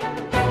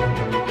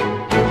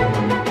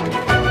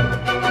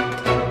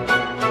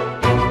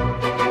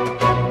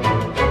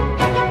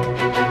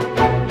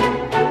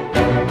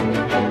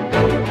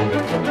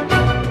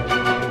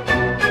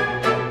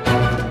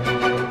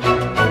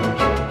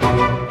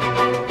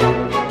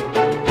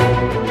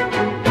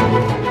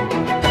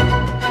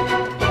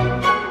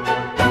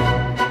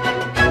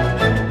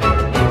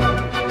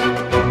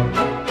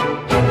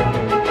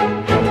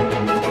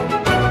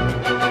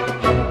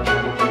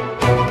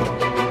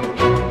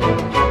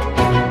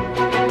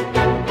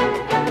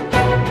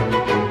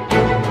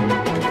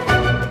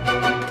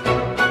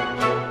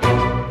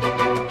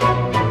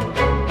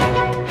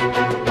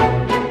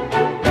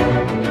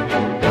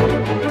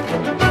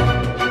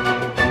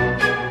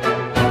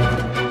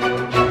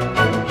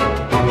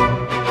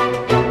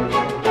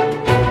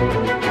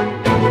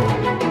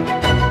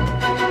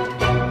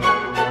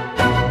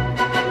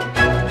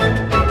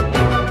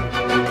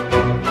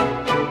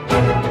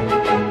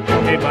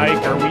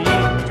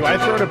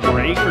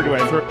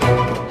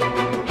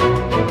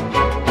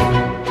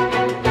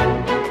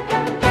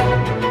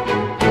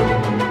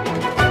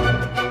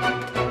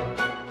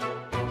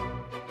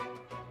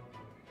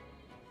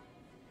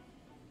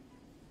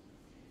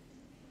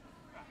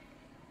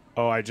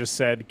 Oh, I just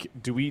said,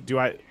 do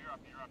I?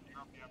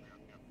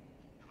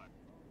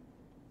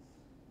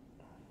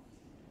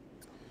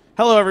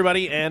 Hello,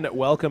 everybody, and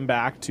welcome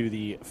back to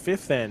the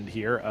 5th end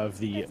here of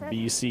the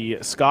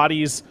BC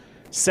Scotties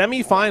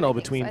semifinal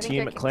between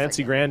Team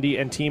Clancy Grandy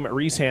and Team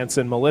Reese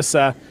Hansen.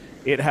 Melissa,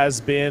 it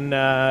has been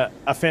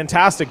a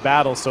fantastic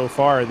battle so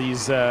far.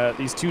 These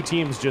two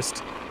teams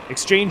just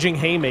exchanging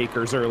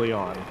haymakers early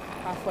on.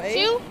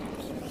 Halfway.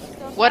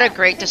 What a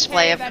great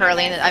display of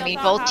curling. I mean,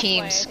 both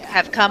teams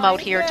have come out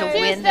here to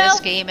win this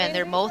game, and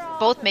they're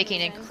both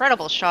making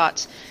incredible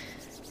shots.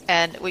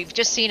 And we've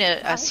just seen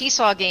a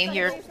seesaw game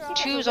here.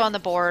 2s on the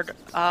board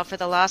for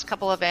the last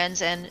couple of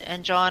ends,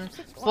 and John,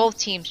 both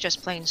teams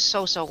just playing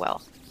so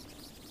well.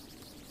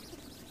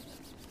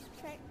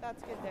 Okay,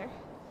 that's good there.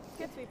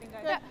 Good sweeping,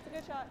 guys. Yeah. It's a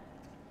good shot.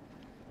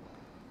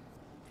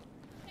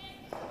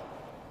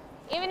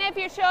 Even if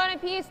you're showing a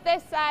piece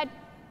this side.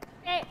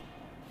 Okay.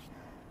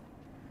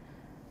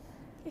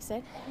 You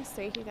said he's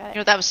 3. You got it. You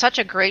know, that was such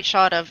a great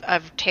shot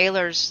of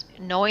Taylor's,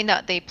 knowing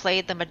that they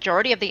played the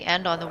majority of the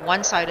end on the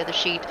one side of the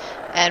sheet,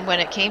 and when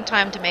it came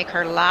time to make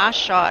her last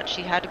shot,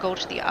 she had to go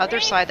to the other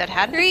side that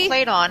hadn't been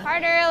played on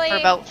for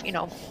about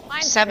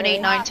 7,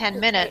 8, 9, 10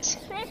 minutes,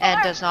 and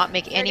does not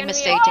make any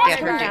mistake to get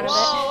her deuce.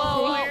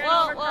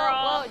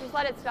 Whoa, just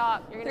let it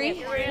stop. You're gonna 3.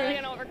 You're really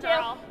gonna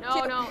overcurl.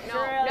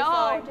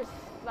 No, just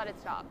let it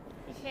stop.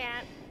 You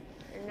can't.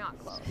 You're not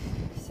close.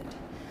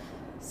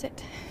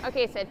 Sit.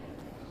 Okay, Sid.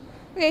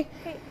 Okay,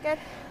 good.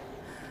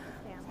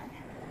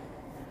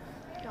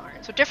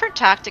 So different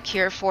tactic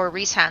here for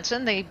Reese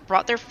Hansen. They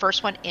brought their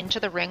first one into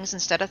the rings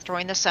instead of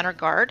throwing the center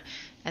guard,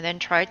 and then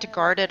tried to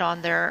guard it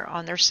on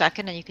their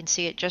second, and you can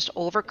see it just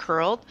over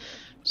curled.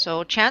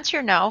 So chance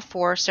here now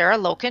for Sarah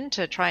Loken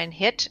to try and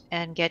hit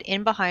and get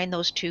in behind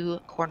those 2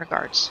 corner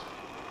guards.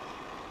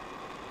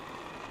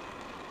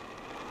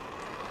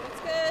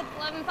 That's good.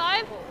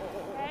 11-5.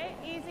 Okay,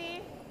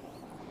 easy.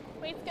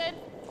 Weight's good.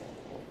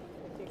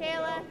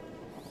 Kayla.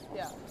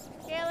 Yeah.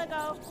 Kayla,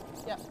 go.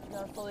 Yep.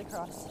 No, fully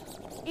cross.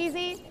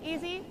 Easy.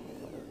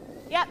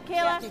 Yep,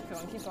 Kayla.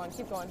 Yeah,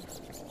 keep going.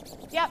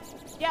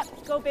 Yep.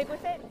 Go big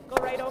with it.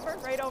 Go right over.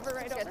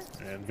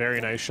 And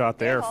very nice shot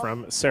there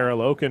from Sarah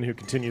Loken, who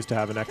continues to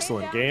have an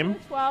excellent game.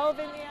 12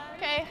 in the end.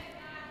 Okay.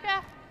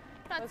 Yeah.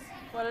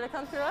 What did it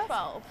come through us?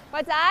 12.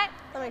 What's that?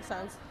 That makes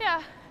sense.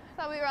 Yeah.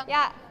 Thought we were on.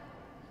 Yeah.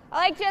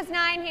 I like just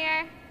 9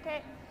 here.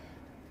 Okay.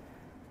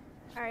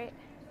 All right.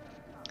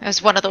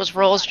 It's one of those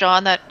rolls,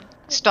 John, that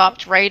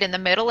stopped right in the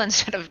middle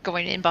instead of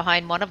going in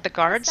behind one of the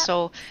guards.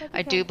 So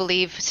I do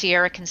believe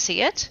Sierra can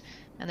see it,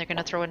 and they're going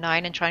to throw a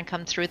 9 and try and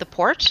come through the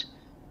port.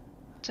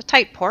 It's a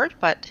tight port,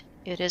 but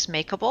it is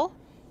makeable.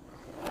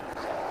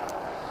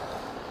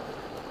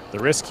 The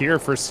risk here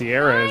for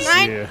Sierra is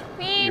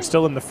you're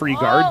still in the free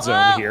guard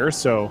zone here,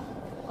 so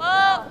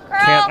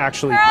can't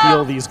actually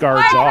peel these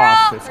guards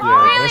off if you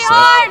miss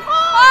it.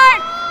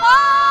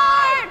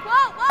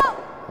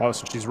 Oh,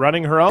 so she's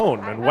running her own,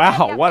 and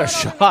wow, what a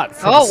shot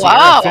from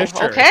Sierra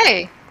Fisher.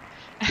 Okay.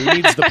 Who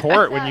needs the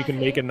port when you can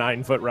make a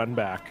 9-foot run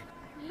back?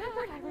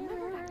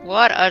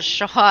 What a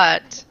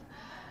shot.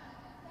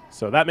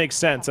 So that makes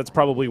sense. That's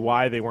probably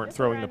why they weren't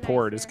throwing the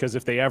port, is because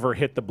if they ever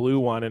hit the blue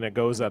one and it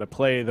goes out of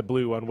play, the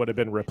blue one would have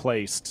been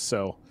replaced.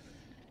 So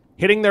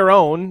hitting their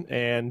own.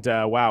 And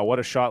wow, what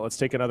a shot. Let's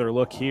take another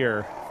look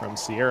here from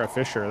Sierra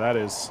Fisher. That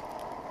is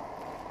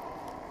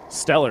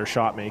stellar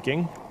shot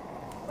making.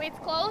 Weight's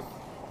close.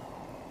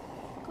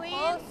 Clean.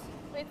 Close.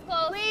 Weight's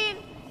close. Clean.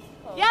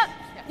 Close. Yep.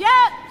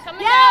 Yeah. Yep.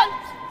 Coming Yep. down.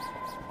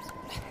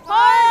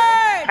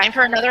 Hard. Time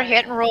for another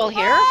hit and roll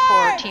here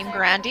for Team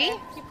Grandy.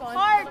 Keep going.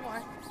 Hard. A little more.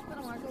 A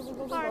little more. Go, go,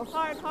 go, go, Hard, go.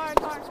 hard, hard,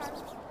 hard, hard.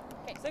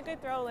 Okay. It's a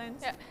good throw,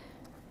 Linz. Yeah.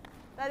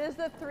 That is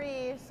the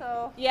 3,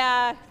 so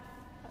Yeah.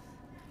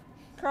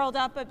 Curled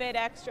up a bit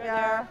extra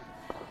yeah.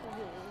 there.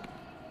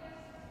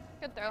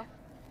 Good throw.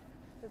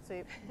 Good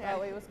sweep. That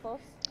way was close.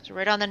 So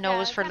right on the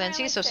nose it's for kinda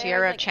Lindsay. like So stairs,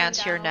 Sierra a like, chance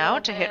come here down a now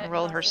little to hit bit. and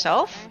roll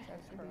herself.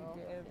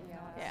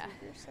 Yeah.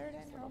 You're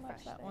certain how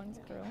much that one's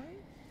curling.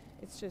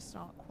 It's just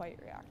not quite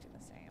reacting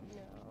the same.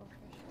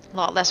 A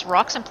lot less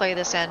rocks in play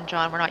this end,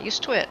 John. We're not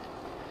used to it.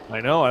 I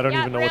know, I don't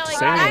even know what to say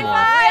gotta anymore.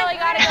 go. Really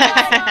gotta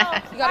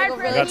go. You gotta go I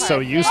really got so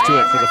hard. used to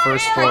it for the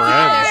first 4 ends.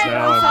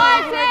 Now I'm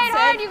Hard, Sid,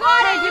 hard. You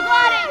got it. You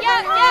got it.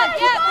 Yep, yep,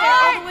 yep.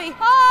 Hard.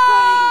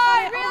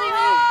 Hard. Really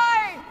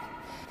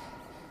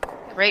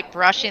hard. Great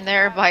brushing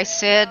there by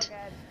Sid.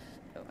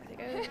 I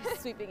think I was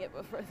sweeping it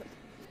before.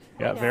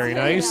 yeah, very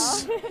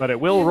nice. But it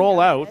will roll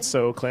out,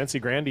 so Clancy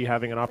Grandy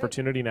having an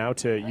opportunity now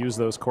to use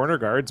those corner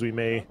guards. We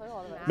may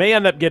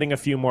end up getting a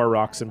few more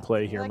rocks in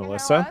play here,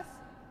 Melissa.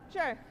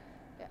 Sure.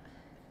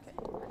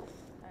 All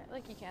right,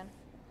 like you can.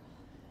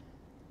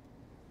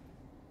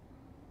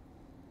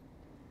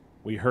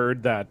 We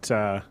heard that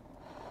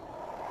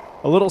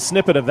a little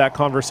snippet of that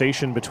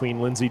conversation between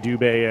Lindsay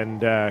Dubé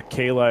and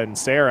Kayla and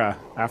Sarah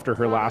after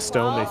her last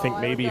stone. They think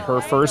maybe her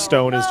first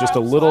stone is just a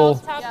little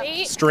Top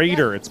 8.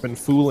 straighter. It's been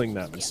fooling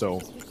them, so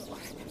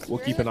we'll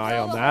keep an eye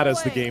on that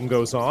as the game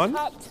goes on.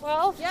 Top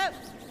 12. Yep.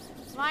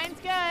 Mine's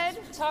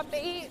good. Top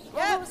 8.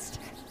 Yep. Almost.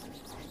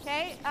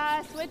 Okay,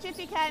 switch if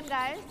you can,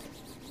 guys.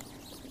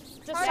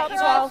 Just Hard, top you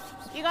 12.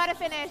 You gotta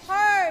finish.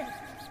 Hard.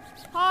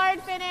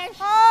 Hard finish.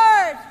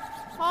 Hard!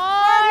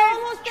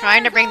 Hard.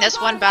 Trying to bring this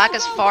one back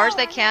as far as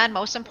they can.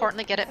 Most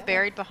importantly, get it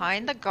buried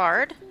behind the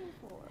guard.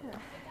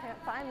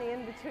 Can't find the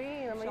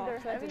in-between. I'm either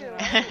heavy or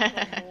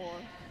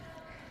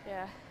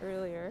Yeah,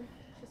 Earlier.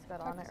 just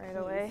got on it right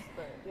away.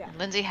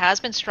 Lindsay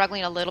has been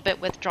struggling a little bit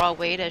with draw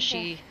weight, as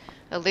she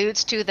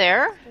alludes to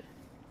there.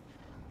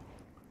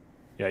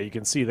 Yeah, you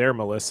can see there,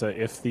 Melissa,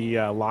 if the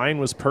line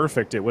was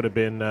perfect, it would have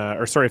been,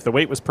 if the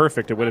weight was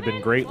perfect, it would have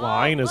been great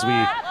line. As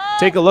we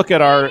take a look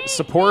at our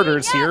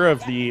supporters here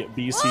of the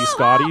BC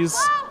Scotties,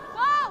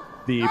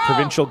 the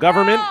provincial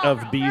government of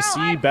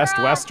BC, Best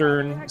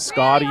Western,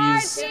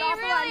 Scotties,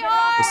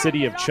 the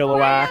city of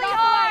Chilliwack,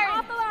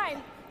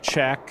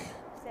 check.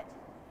 Sit.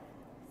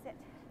 Sit.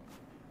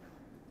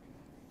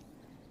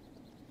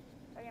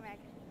 Okay, Meg.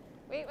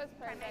 Weight was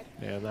perfect.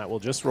 And that will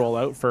just roll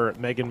out for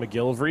Megan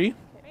McGilvery.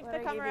 Make the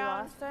come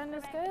around. Last end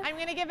is good. I'm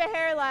gonna give a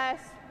hair less.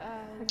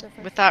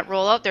 With that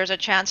rollout, there's a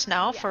chance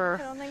now for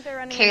I don't think they're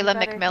running Kayla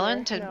any better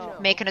McMillan here.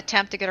 to make an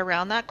attempt to get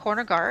around that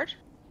corner guard.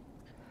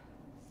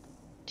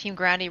 Team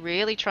Grandy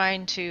really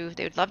trying to,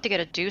 they would love to get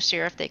a deuce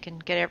here if they can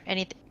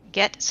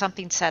get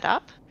something set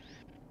up.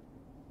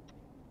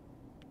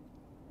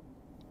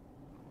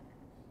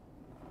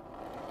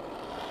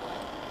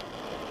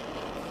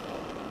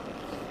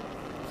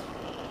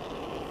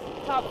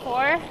 Top 4.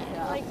 I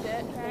liked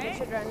it. Maybe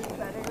should run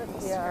better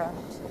with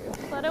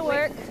this. Let it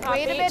work.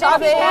 Wait a minute.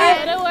 Top 8.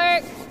 Let it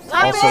work.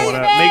 Also want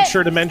to make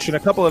sure to mention a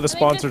couple of the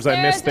sponsors I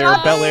missed there.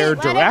 Bel Air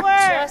Direct,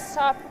 Just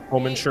top.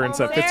 home insurance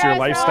that fits your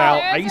lifestyle.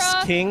 Ice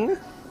King,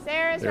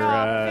 Sarah's their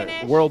wrong.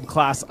 Finish.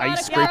 world-class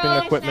ice scraping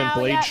equipment,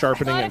 blade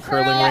sharpening and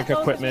curling rink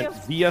equipment,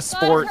 Via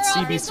Sport,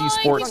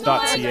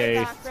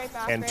 CBCsports.ca,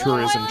 and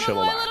Tourism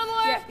Chilliwack.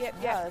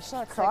 Yeah, it's not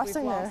Like we've crossing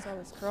there. lost all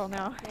this curl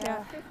now.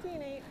 Yeah.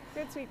 15-8.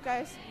 Good sweep,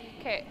 guys.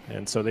 Okay.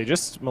 And so they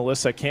just,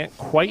 Melissa, can't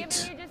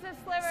quite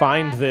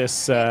find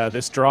this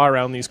this draw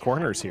around these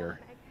corners here.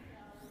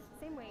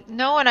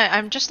 No, and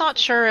I'm just not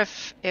sure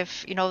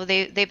if you know,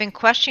 they've been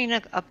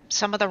questioning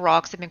some of the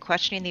rocks. They've been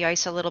questioning the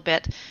ice a little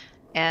bit,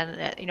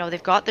 and you know,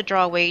 they've got the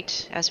draw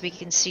weight as we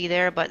can see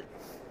there, but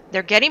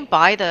they're getting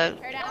by the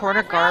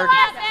corner guard,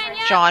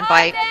 John,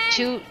 by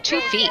 2 feet,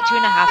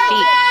 2.5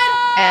 feet,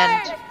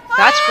 and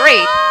that's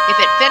great if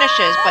it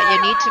finishes, but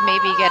you need to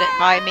maybe get it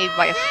by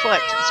a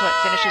foot so it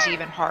finishes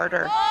even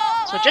harder.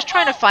 So just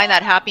trying to find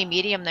that happy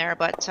medium there,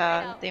 but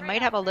they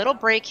might have a little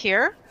break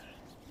here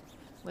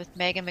with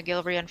Megan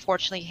McGilvery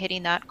unfortunately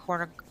hitting that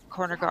corner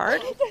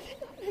guard.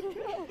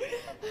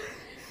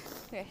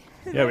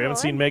 Yeah, we haven't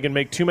seen Megan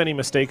make too many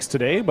mistakes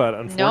today, but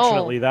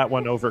unfortunately that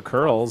one over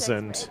curls,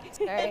 and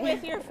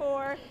With your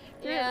 4.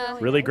 Yeah.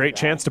 really great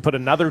chance to put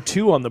another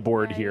 2 on the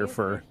board here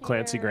for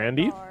Clancy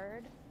Grandy.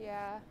 Hard.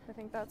 Yeah, I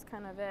think that's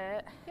kind of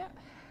it.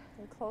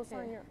 And close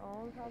on your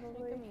own,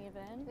 probably.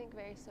 Even. I think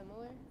very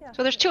similar.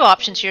 So there's 2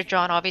 options here,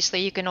 John.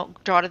 Obviously, you can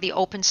draw to the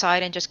open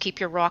side and just keep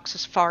your rocks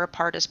as far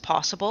apart as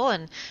possible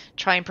and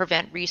try and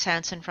prevent Reese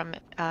Hansen from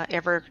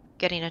ever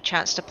getting a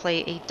chance to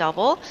play a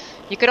double.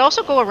 You could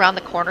also go around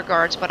the corner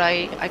guards, but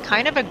I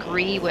kind of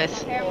agree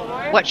with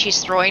what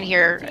she's throwing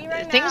here.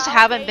 Things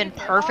haven't been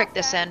perfect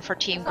this end for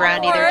Team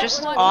Grandy. They're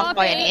just off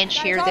by an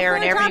inch here, there,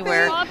 and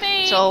everywhere.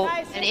 So,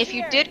 and if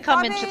you did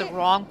come into the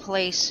wrong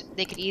place,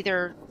 they could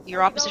either,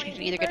 your opposition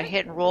could either get a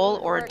hit and roll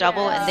or a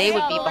double, and they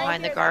would be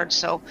behind the guards.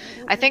 So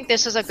I think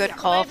this is a good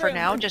call for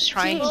now. Just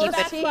try and keep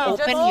it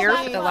open here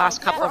for the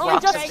last couple of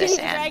rocks of this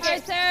end.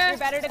 You're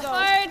better to go.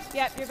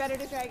 Yep, you're better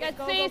to drag it.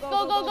 Go, go, go,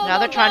 go, go. Now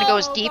they're trying to go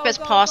as deep as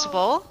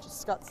possible.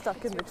 Just got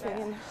stuck in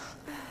between.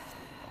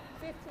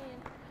 15.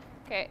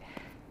 Okay.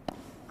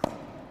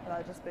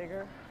 Just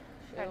bigger.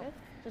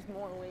 Just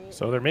more weight.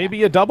 So there may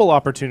be a double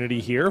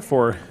opportunity here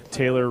for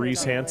Taylor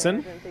Reese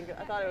Hansen.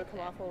 I thought it would come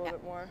off a little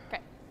bit more.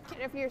 Okay.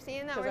 If you're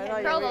seeing that, I we're thought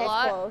hitting you curled were a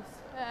lot. close.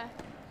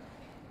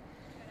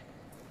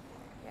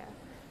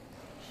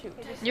 Shoot.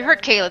 You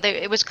heard Kayla.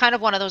 It was kind of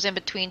one of those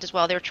in-betweens as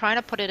well. They were trying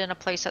to put it in a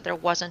place that there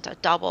wasn't a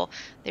double.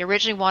 They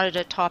originally wanted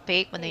a top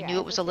 8 when they knew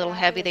it was a little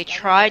heavy. They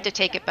tried to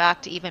take it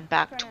back to even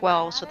back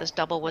 12, so this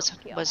double was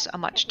a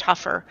much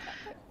tougher.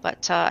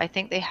 But I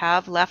think they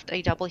have left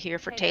a double here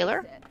for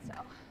Taylor.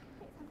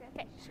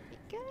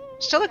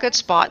 Still a good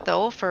spot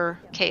though for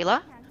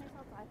Kayla.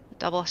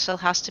 Double still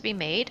has to be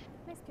made.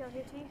 Nice peel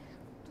here, T.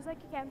 Just like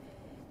you can.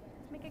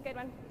 Make a good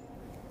one.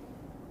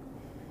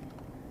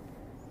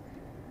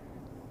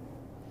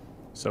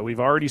 So we've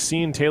already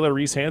seen Taylor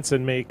Reese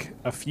Hansen make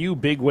a few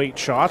big weight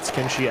shots.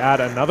 Can she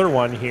add another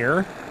one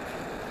here?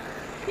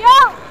 Yeah!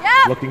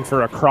 Yeah! Looking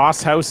for a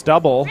cross-house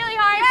double. Really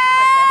hard!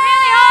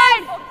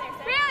 Really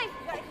hard! Really? You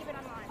gotta keep it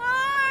on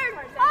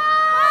line.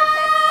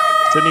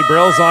 Hard! Sydney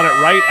Brill's on it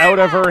right out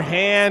of her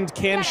hand.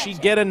 Can she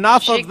get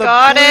enough She of the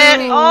got it!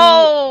 blue?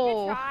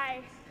 Oh!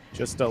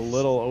 Just a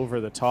little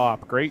over the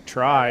top. Great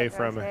try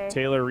from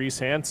Taylor Reese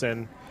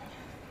Hansen.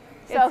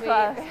 So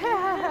close.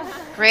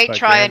 Great But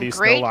try and Grandy's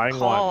great still lying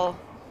call.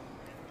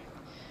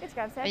 Good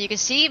job, Sid. And you can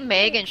see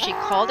Megan, she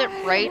called it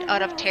right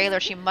out of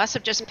Taylor. She must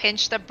have just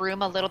pinched the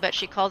broom a little bit.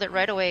 She called it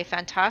right away.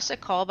 Fantastic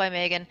call by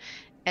Megan.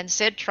 And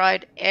Sid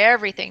tried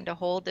everything to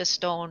hold this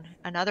stone.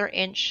 Another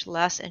inch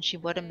less and she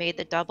would have made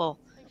the double.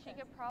 She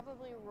could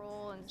probably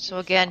roll and So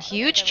again,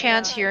 huge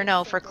chance here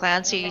now for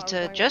Clancy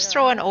to just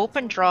throw an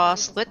open draw,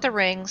 split the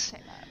rings,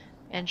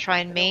 and try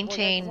and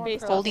maintain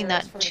holding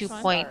that 2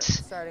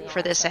 points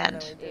for this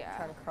end. Yeah.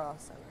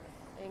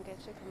 I think it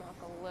should come off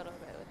a little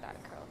bit with that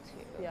curl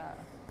too. Yeah.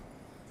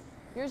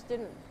 Yours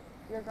didn't.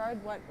 Your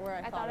guard went where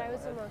I thought I it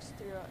was the would. most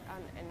through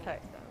on any of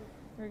them.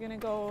 We're gonna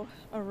go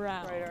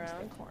around Right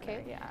around? the corner.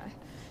 Okay. Yeah.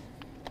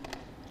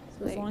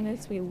 So as long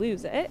as we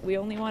lose it, we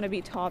only want to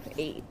be top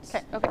 8.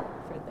 Okay.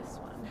 For this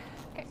one.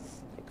 Okay.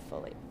 Like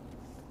fully.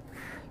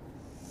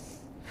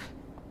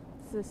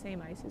 It's the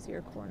same ice as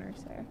your corners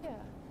there. Yeah.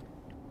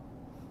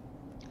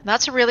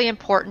 That's really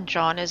important,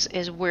 John,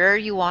 is where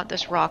you want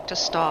this rock to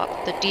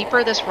stop. The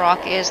deeper this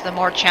rock is, the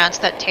more chance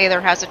that Taylor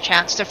has a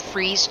chance to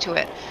freeze to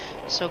it.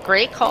 So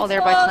great call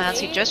there by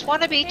Clancy. Just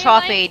want to be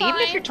top 8.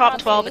 Even if you're top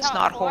 12, it's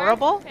not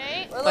horrible,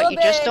 but you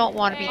just don't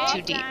want to be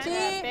too deep.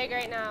 Big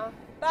right now.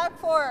 Back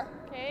 4.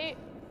 Okay.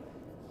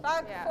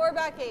 Back 4,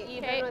 back 8.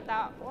 Even with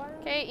that one.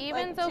 Okay,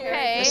 even's Like,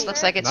 okay. This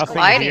looks like it's Nothing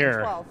gliding.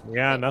 here. 12.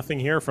 Yeah, nothing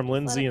here from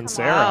Lindsay and Wow.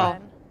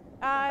 Sarah.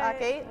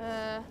 Back 8.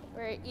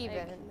 We're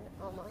even.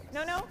 Almost.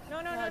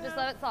 No, Just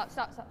let it stop.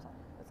 Stop.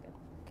 That's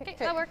good. Okay,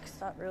 that works.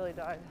 That really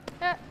died.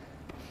 Yeah.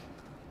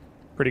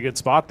 Pretty good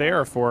spot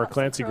there for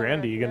Clancy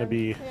Grandy. Going to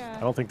be, I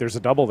don't think there's a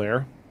double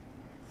there.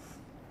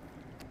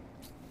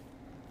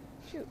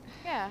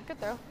 Yeah, good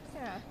throw.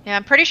 Yeah,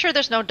 I'm pretty sure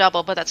there's no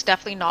double, but that's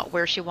definitely not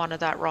where she wanted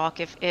that rock.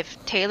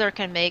 If Taylor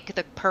can make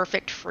the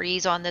perfect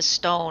freeze on this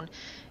stone,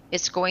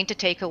 it's going to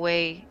take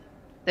away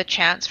the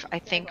chance, I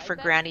think, for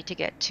Grandy to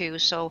get 2.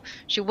 So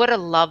she would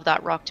have loved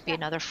that rock to be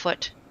another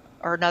foot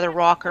or another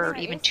rock or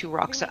even 2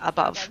 rocks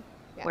above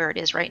where it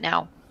is right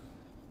now.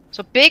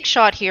 So big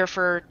shot here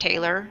for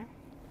Taylor.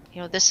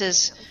 You know, this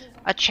is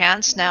a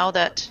chance now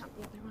that,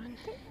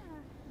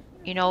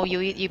 you know,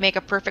 you make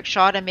a perfect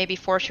shot and maybe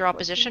force your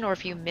opposition, or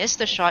if you miss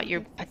the shot,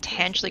 you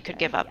potentially could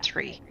give up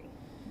 3.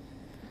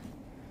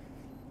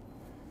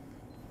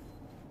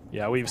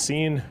 Yeah, we've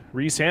seen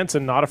Reese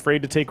Hansen not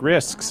afraid to take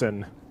risks,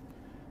 and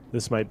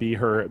this might be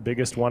her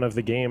biggest one of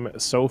the game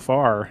so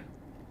far.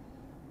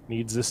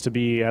 Needs this to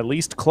be at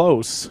least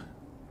close.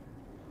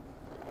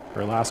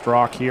 Her last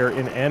rock here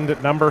in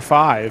end number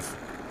 5.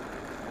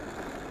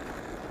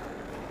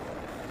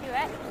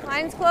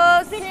 Line's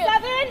close. 6, 7.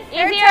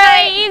 Easy,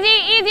 Riley.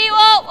 Easy.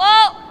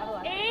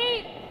 Whoa.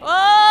 8.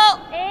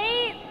 Whoa.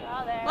 8.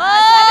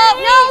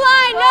 Whoa. No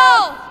line,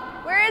 no.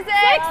 Where is it?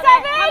 6,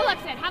 7. Have a look,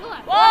 Sid. Have a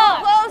look.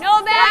 Whoa. Close.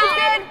 No bounce.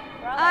 Good.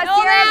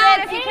 No Steer a bounce.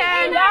 bit if you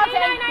can. No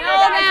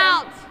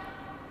bounce.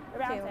 We're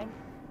bouncing.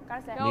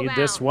 Gotta say. No Need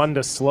this bounce. one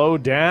to slow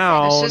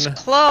down. This is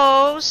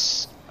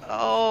close.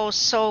 Oh,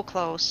 so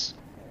close.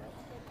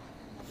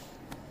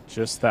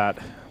 Just that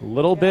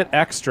little bit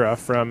extra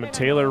from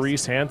Taylor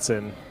Reese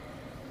Hansen.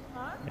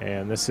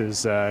 And this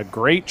is a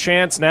great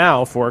chance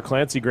now for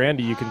Clancy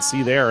Grandy. You can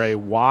see there a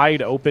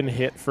wide open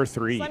hit for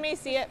 3. Let me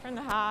see it from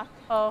the hack.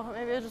 Oh,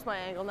 maybe it was just my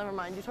angle. Never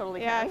mind. You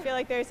totally Yeah, can. I feel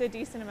like there's a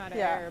decent amount of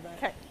error. But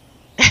Okay.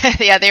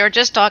 Yeah, they were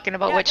just talking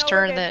about Yeah, which no,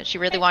 turn we're that good. she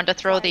really wanted to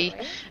throw the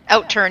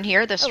out turn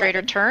here, the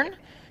straighter turn.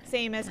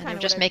 same as And kind they're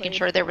of just what I making played.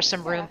 sure there was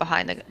some room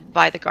behind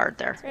by the guard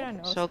there. right on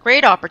nose. So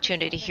great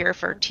opportunity here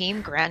for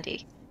Team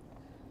Grandy.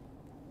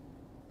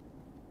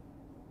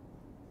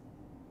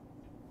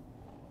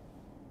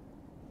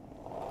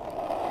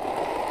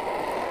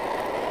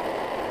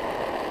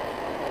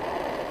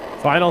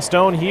 Final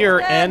stone here,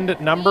 end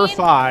number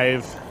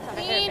 5.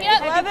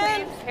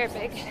 Hair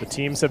big. The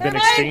teams have been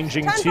 10,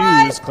 exchanging 10, twos.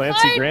 5,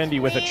 Clancy hard,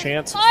 Grandy with a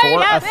chance hard, for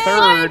yeah, a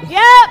third.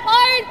 Yep.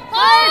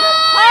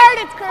 Hard.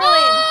 It's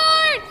curling.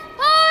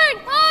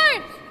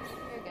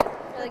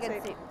 Really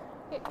good seat.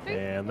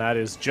 And that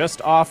is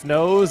just off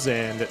nose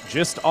and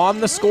just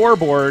on the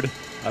scoreboard.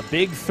 A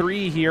big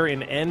 3 here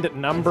in end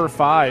number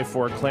 5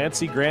 for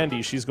Clancy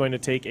Grandy. She's going to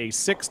take a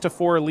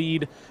 6-4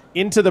 lead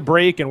into the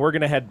break, and we're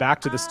going to head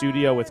back to the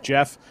studio with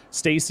Jeff,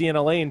 Stacy, and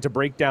Elaine to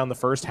break down the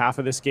first half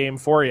of this game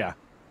for you.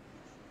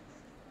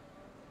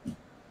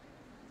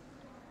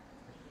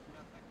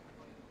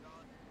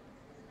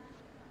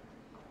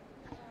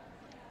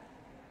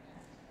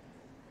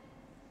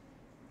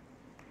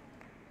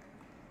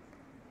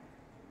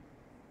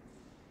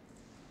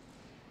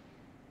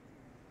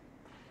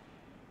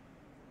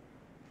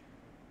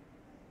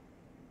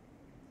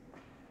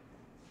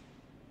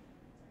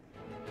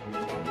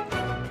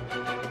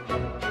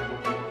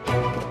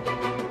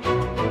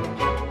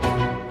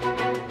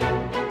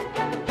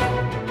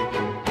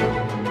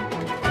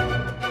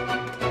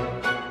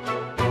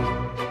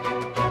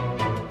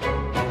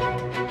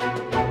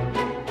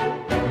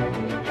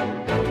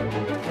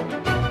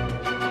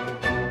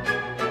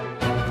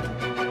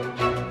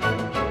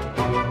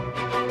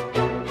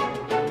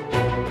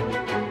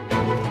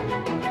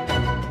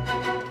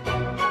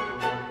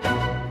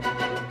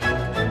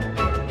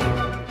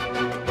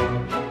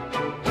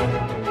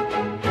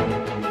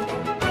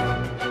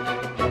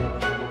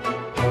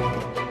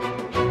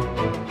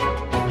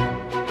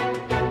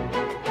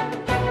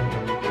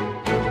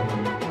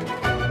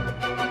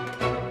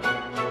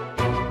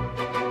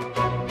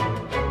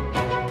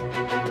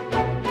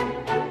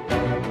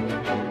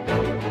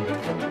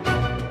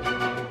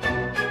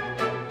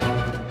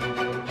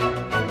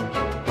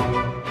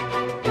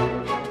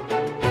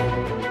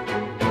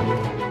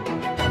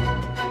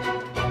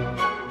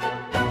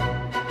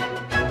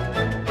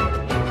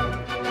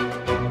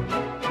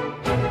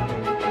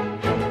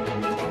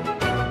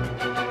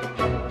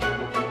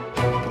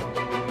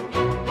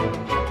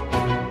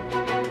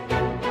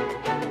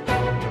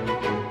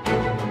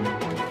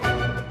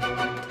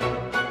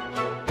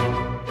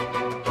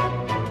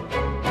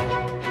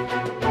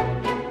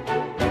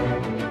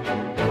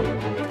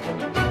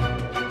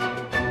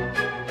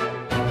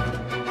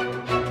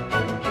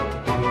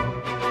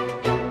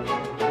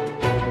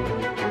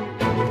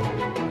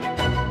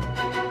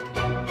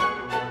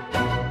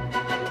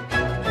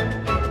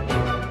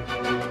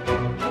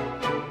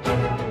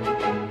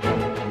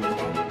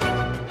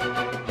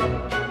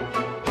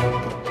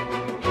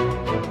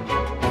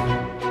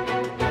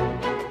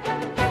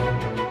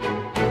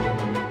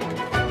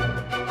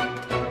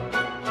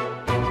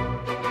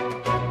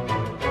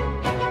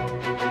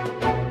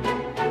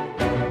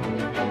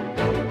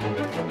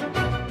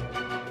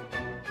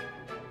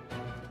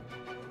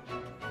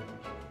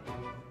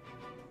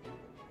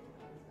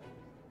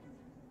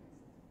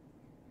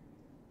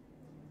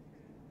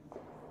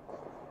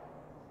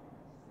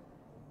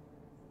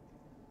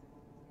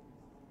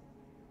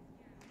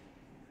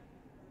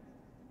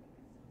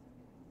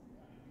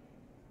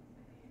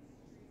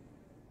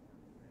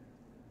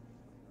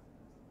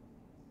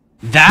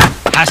 That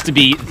has to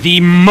be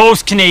the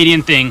most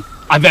Canadian thing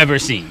I've ever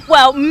seen.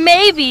 Well,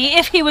 maybe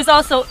if he was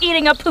also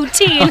eating a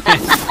poutine.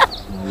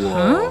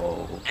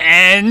 Whoa.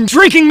 And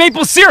drinking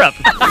maple syrup.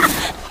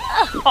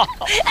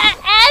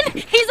 And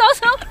he's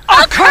also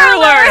a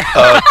curler.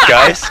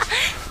 Guys,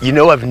 you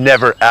know I've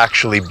never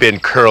actually been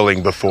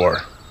curling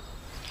before.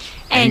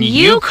 And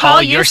you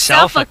call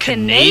yourself a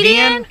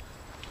Canadian?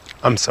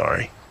 I'm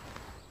sorry.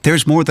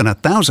 There's more than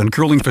 1,000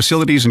 curling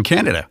facilities in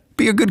Canada.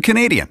 Be a good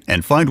Canadian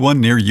and find one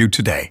near you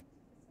today.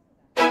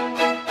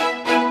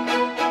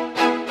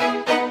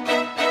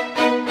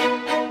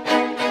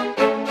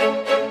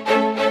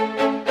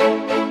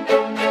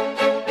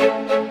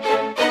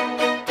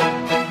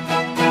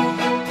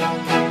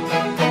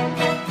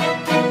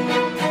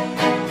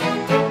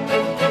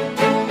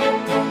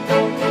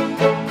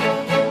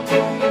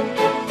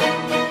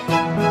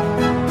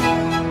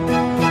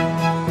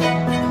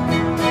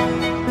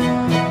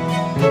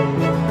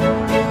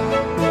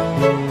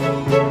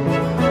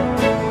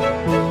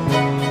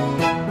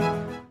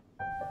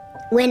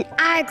 When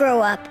I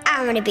grow up,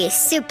 I want to be a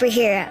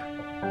superhero.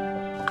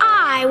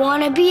 I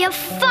want to be a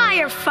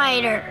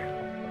firefighter.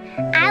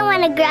 I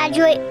want to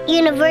graduate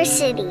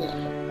university.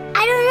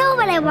 I don't know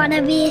what I want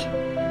to be.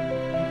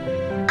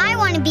 I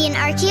want to be an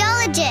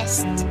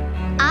archaeologist.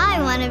 I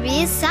want to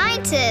be a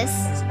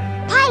scientist,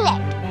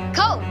 pilot,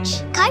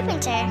 coach,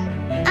 carpenter.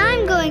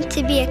 I'm going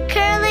to be a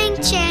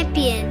curling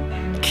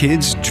champion.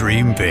 Kids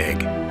dream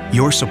big.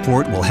 Your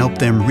support will help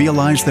them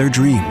realize their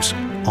dreams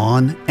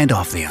on and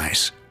off the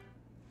ice.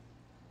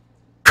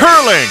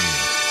 Curling!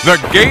 The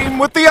game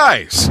with the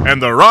ice,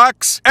 and the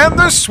rocks, and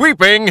the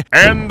sweeping,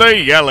 and the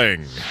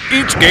yelling.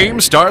 Each game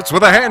starts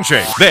with a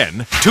handshake.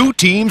 Then, 2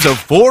 teams of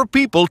 4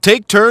 people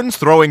take turns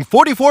throwing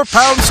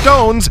 44-pound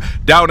stones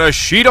down a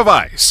sheet of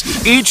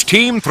ice. Each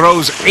team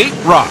throws 8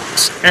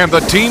 rocks, and the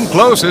team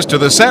closest to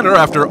the center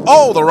after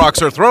all the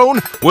rocks are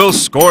thrown will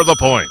score the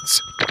points.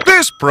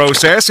 This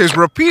process is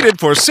repeated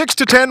for 6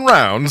 to 10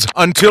 rounds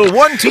until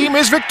one team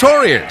is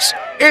victorious.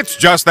 It's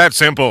just that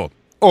simple.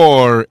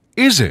 Or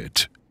is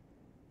it?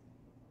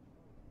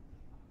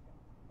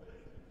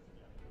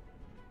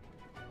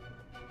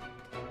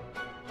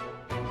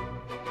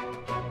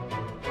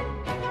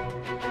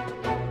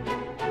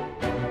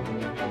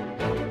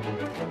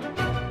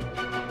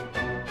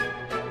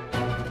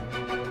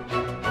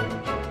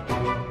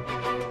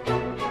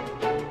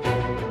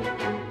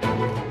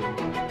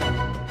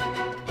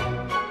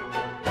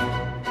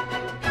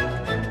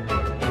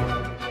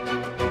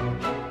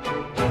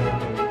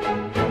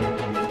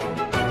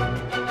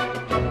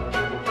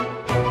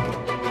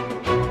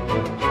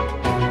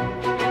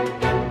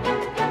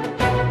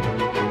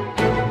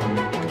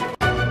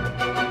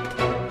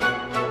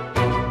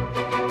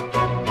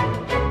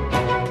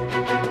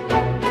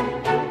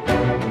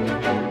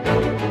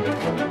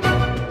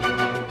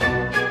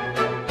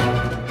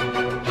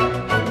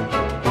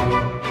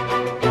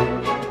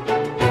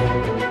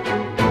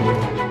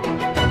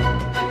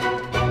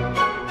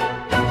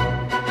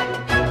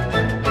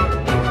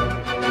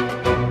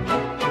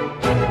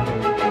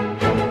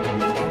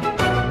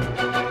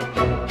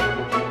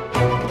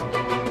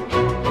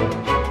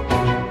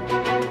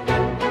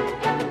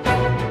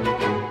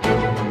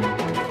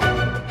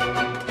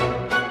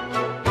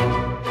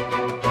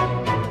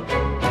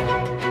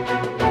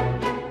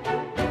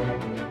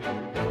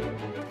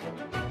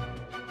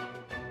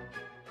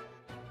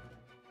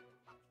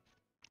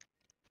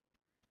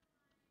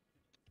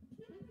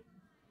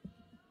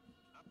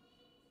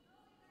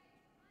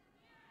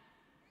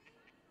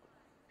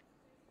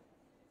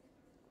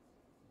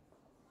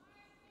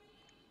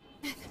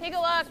 Take a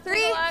look. 3.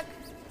 Take a look.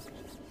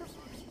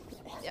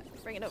 Yep,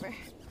 bring it over.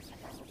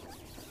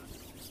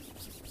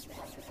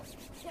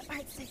 Yep, all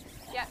right, stay.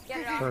 Yeah, get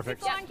it off.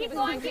 Perfect. Keep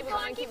going, keep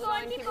going, keep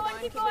going, keep going,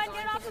 keep going.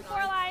 Get it off the score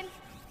line.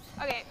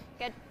 Okay,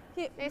 good.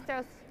 Nice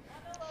throws.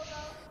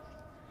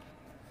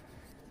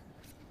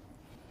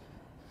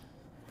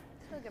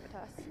 Still give it to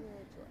us.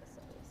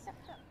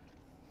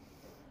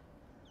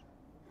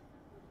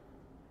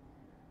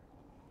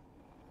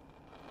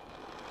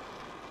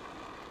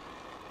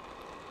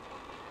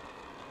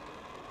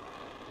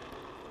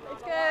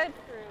 It's good.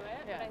 Through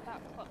it, but I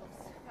thought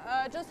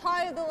close. Just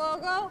hide the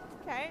logo.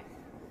 Okay.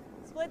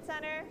 Split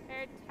center.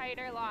 Hair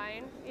tighter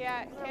line.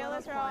 Yeah,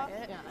 Kayla's raw.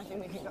 Yeah, I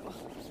think we can go.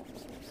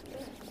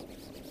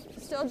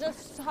 Still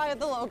just hide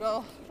the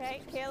logo.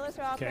 Okay, Kayla's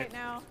raw Okay. right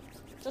now.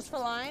 Just for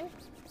line.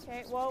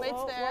 Okay, whoa, Weights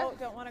whoa, there. whoa.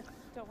 Don't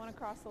want to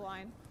cross the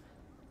line.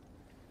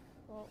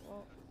 Whoa,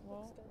 whoa,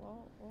 whoa,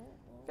 whoa, whoa.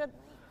 Good.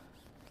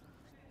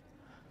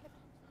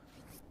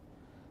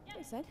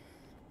 Hey, Sid.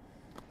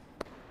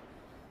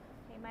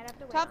 You might have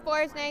to wait. Top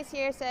 4 is nice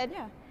here, Sid.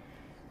 Yeah,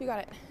 you got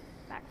it.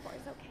 Back 4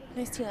 is okay.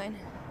 Nice T-line.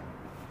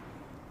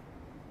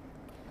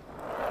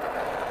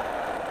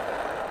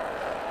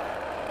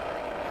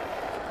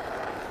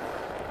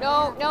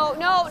 No, no,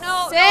 no,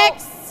 no.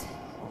 6.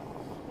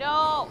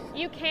 No,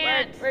 you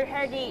can't. We're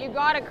hardy. You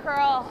gotta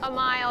curl a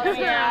mile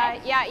here.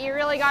 Yeah, you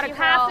really gotta curl.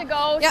 You have to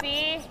go, Yep.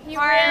 see? You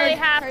Hard, really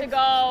have hard. to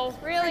go.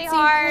 Really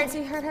Hard.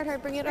 hard. Hard, hard,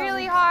 hard. Bring it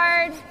Really over.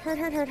 hard. Hard,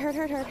 hard, hard, hard,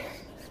 hard, hard.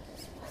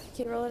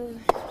 Keep rolling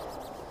in.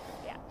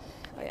 Yeah.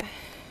 Oh, yeah.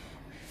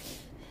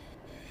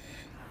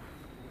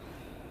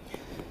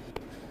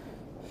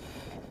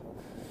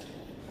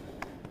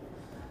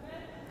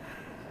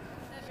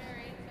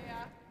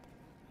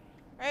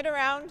 Right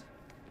around.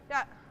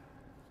 Yeah.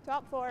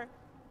 Top 4.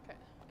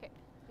 Okay.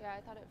 Yeah,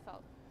 I thought it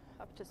felt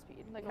up to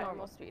speed, like Okay.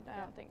 normal speed. I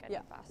don't think any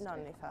faster. Not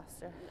any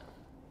faster. No.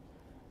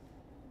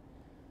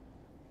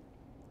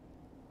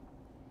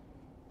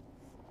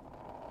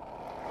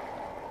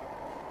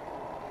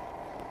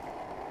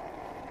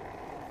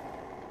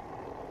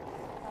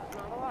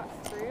 Not a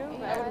lot through,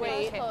 Yeah, but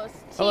wait.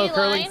 Hello,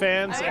 curling T-line.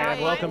 fans, Okay.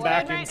 and welcome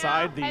back Right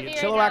inside now. the Heavier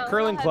Chilliwack down,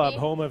 Curling heavy. Club,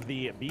 home of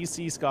the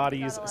BC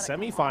Scotties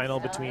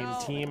semifinal between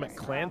Team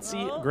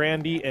Clancy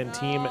Grandy and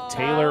Team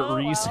Taylor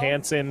Reese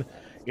Hansen.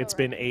 It's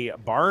been a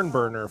barn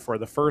burner for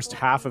the first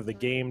half of the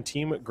game.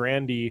 Team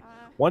Grandy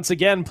once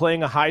again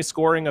playing a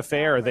high-scoring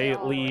affair. They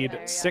lead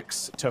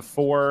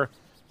 6-4.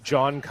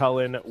 John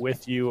Cullen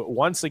with you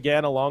once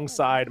again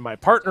alongside my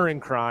partner in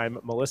crime,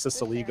 Melissa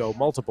Saligo,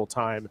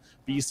 multiple-time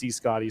BC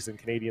Scotties and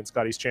Canadian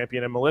Scotties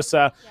champion. And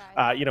Melissa,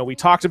 we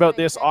talked about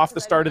this off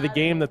the start of the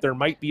game, that there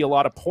might be a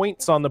lot of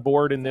points on the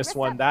board in this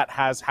one. That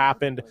has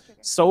happened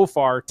so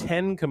far,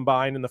 10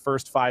 combined in the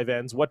first 5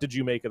 ends. What did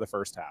you make of the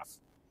first half?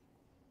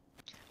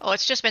 Oh,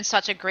 it's just been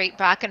such a great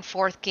back and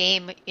forth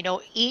game. You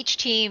know, each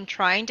team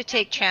trying to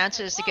take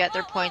chances to get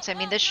their points. I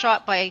mean, this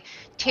shot by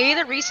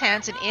Taylor Reese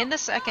Hansen in the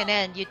second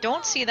end, you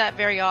don't see that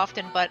very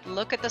often, but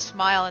look at the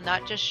smile, and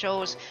that just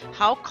shows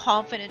how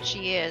confident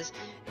she is.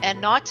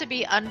 And not to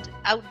be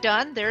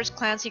outdone, there's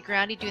Clancy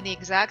Grandy doing the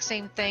exact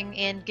same thing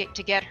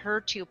to get her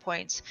 2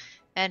 points.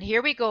 And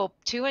here we go,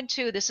 2 and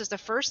 2. This is the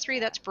first 3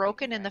 that's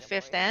broken in the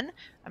fifth end.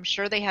 I'm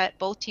sure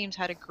both teams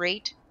had a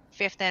great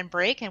fifth end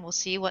break, and we'll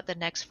see what the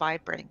next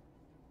 5 bring.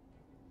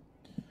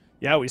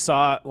 Yeah, we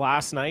saw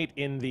last night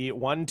in the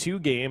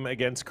 1-2 game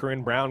against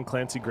Corinne Brown,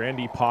 Clancy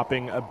Grandy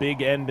popping a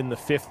big end in the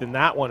fifth in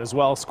that one as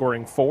well,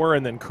 scoring 4,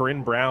 and then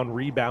Corinne Brown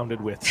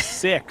rebounded with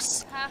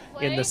 6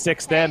 in the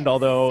sixth end,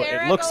 although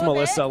it looks,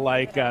 Melissa,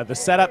 like the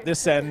setup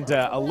this end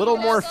a little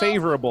more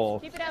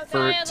favorable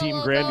for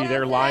Team Grandy.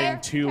 They're lying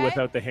 2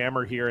 without the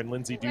hammer here, and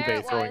Lindsay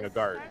Dubé throwing a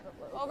guard.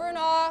 Over and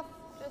off.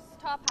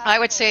 I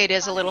would say it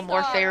is a little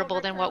more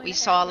favorable than what we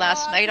saw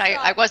last night.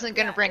 I wasn't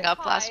going to bring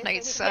up last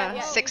night's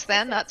sixth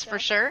end, that's for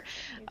sure.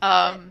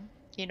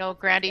 You know,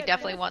 Grandy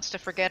definitely wants to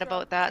forget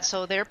about that.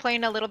 So they're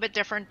playing a little bit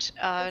different,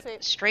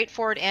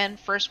 straightforward end.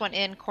 First one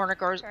in, corner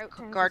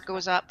guard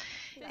goes up.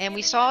 And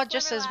we saw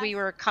just as we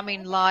were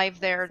coming live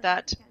there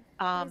that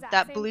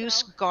that blue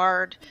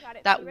guard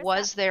that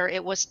was there,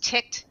 it was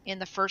ticked in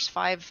the first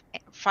five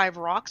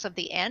rocks of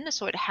the end,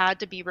 so it had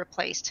to be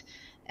replaced.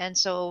 And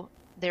so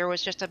there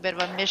was just a bit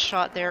of a miss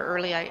shot there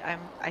early. I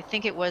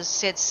think it was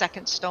Sid's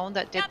second stone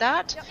that did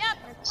that.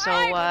 So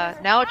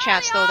now a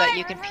chance though that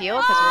you can peel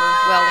because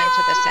we're well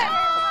into this end.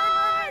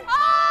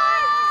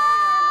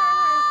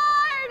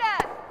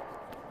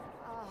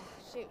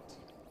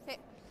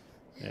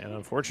 And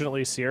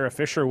unfortunately, Sierra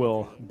Fisher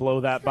will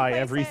blow that by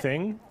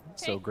everything.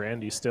 So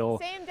Grandy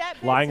still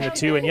lying the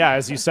 2. And yeah,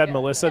 as you said,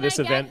 Melissa, this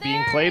event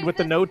being played with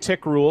the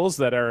no-tick rules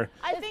that are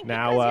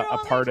now a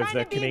part of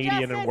the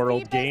Canadian and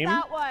world game.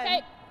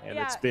 And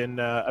it's been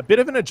a bit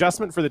of an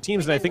adjustment for the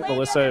teams. And I think,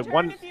 Melissa,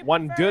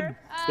 one good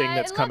thing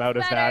that's come out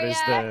of that is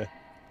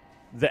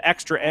the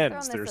extra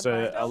ends. There's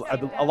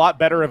a lot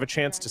better of a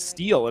chance to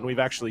steal, and we've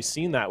actually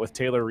seen that with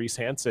Taylor Reese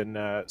Hansen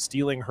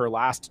stealing her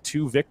last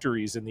 2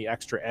 victories in the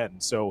extra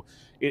end. So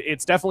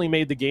it's definitely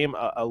made the game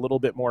a little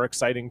bit more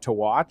exciting to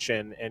watch,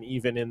 and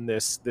even in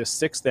this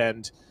sixth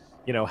end,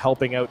 you know,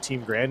 helping out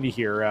Team Grandy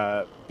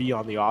here be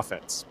on the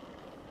offense.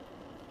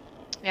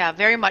 Yeah,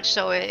 very much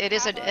so. It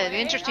is an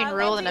interesting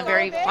rule and a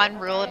very fun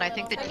rule, and I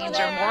think the teams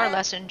are more or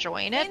less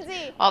enjoying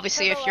it.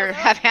 Obviously, if you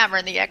have hammer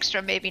in the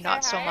extra, maybe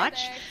not so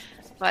much.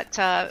 But,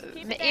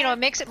 you know, it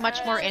makes it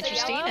much more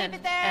interesting,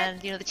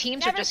 and you know, the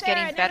teams are just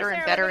getting better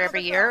and better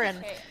every year,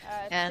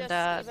 and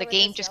the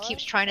game just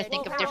keeps trying to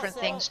think of different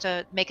things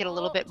to make it a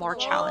little bit more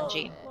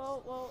challenging.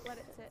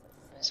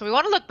 So we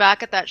want to look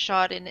back at that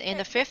shot. In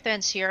the fifth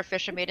end, Sierra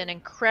Fisher made an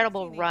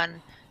incredible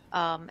run.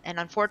 And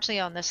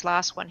unfortunately on this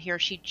last one here,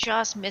 she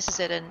just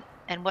misses it.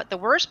 And what the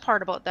worst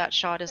part about that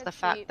shot is the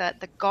fact that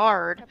the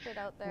guard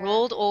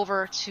rolled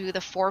over to the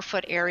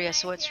 4-foot area.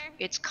 So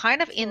it's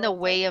kind of in the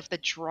way of the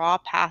draw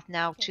path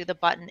now to the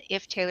button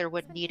if Taylor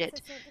would need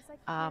it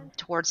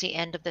towards the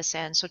end of this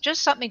end. So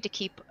just something to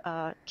keep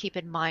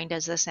in mind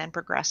as this end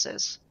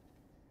progresses.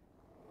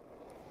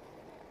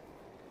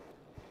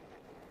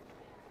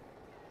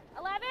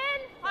 11,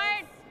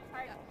 hard.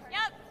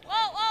 Yep.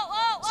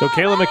 So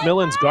Kayla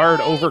McMillan's guard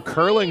over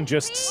curling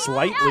just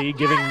slightly,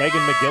 giving Megan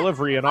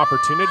McGillivray an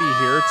opportunity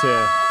here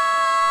to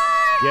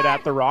get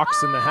at the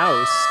rocks in the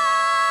house.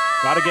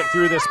 Got to get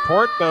through this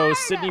port, though.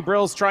 Sydney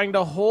Brill's trying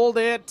to hold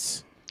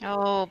it.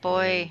 Oh,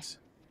 boy.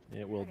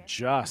 And it will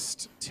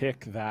just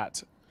tick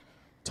that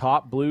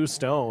top blue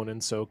stone.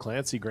 And so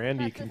Clancy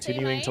Grandy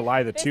continuing to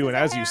lie the 2. And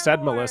as you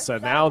said, Melissa,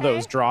 now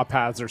those draw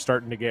paths are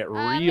starting to get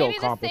real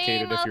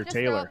complicated if you're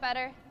Taylor.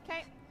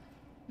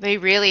 They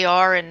really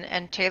are,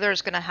 and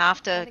Taylor's going to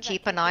have to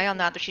keep an eye on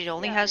that. She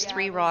only has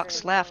 3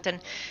 rocks left. And,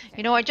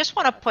 you know, I just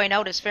want to point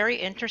out, it's very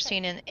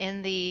interesting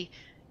in the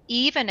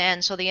even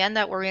end, so the end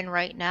that we're in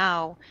right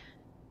now,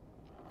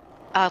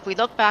 if we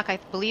look back, I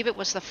believe it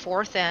was the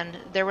 4th end,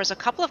 there was a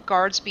couple of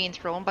guards being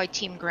thrown by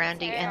Team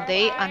Grandy, and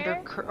they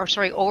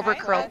over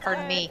curled,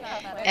 pardon me.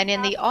 And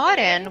in the odd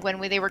end, when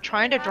they were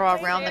trying to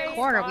draw around the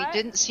corner, we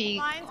didn't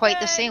see quite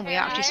the same. We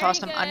actually saw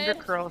some under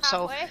curl.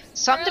 So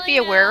something to be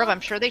aware of.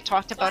 I'm sure they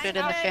talked about it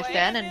in the 5th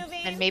end,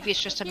 and maybe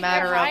it's just a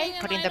matter of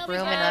putting the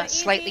broom in a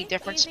slightly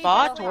different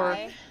spot, or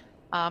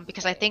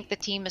because I think the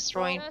team is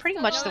throwing pretty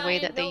much the way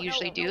that they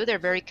usually do. They're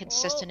very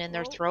consistent in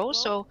their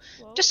throws, so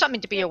just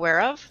something to be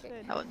aware of.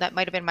 That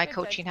might have been my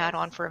coaching hat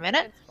on for a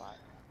minute.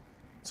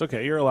 It's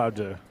okay. You're allowed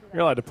to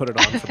put it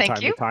on from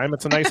time to time.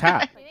 It's a nice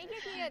hat.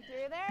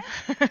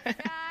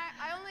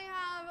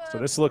 So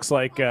this looks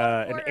like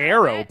an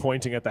arrow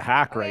pointing at the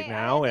hack right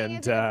now,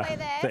 and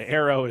the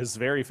arrow is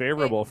very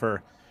favorable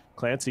for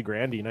Clancy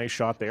Grandy. Nice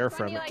shot there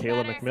from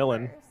Kayla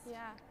McMillan.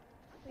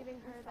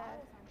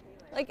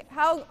 Like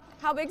how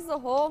big is the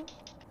hole?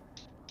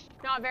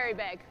 Not very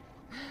big.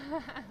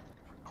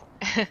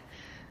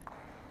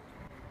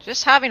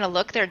 Just having a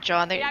look there,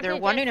 John, they're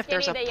wondering if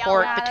there's a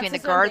port Yeah, between the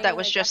that's the same guard thing, that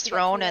was like, just you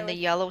have to get thrown to and the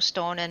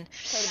Yellowstone, and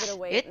quite a bit of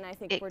weight, and I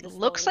think we're it just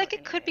looks really like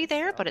it could be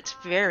there, but it's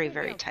very,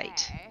 very Okay.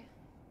 tight.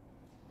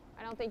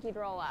 I don't think you'd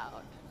roll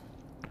out.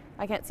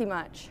 I can't see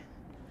much.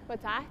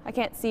 What's that? I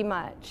can't see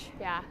much.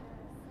 Yeah.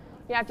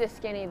 You have to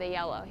skinny the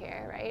yellow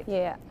here, right?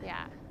 Yeah.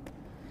 Yeah.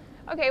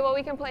 Okay, well,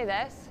 we can play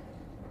this.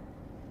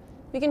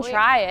 We can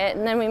try it,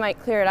 and then we might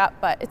clear it up,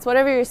 but it's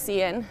whatever you're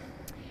seeing.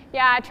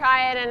 Yeah,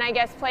 try it, and I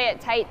guess play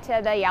it tight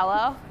to the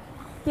yellow.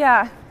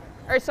 Yeah.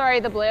 Or, sorry,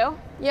 the blue.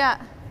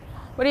 Yeah.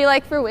 What do you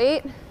like for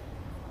weight?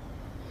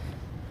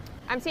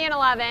 I'm seeing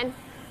 11. You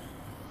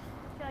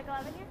like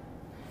 11 here?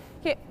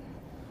 Okay.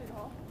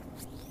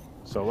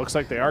 So it looks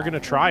like they are going to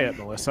try it,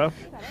 Melissa.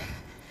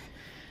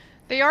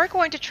 They are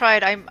going to try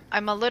it.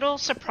 I'm a little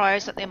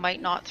surprised that they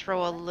might not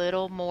throw a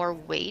little more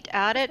weight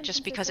at it,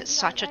 just because it's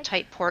such a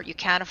tight port. You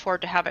can't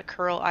afford to have it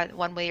curl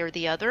one way or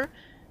the other.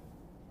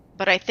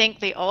 But I think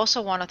they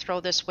also want to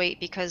throw this weight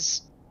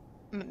because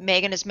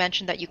Megan has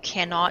mentioned that you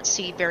cannot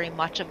see very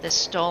much of this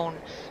stone.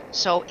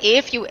 So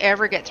if you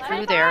ever get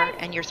through there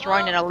and you're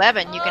throwing an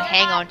 11, you can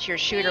hang on to your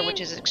shooter,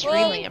 which is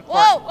extremely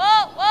important.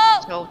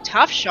 So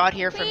tough shot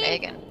here for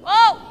Megan.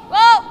 Whoa,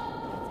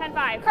 whoa.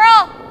 10-5.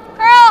 Curl,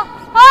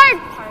 hard,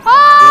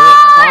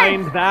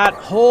 Find that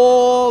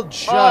hole,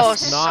 just not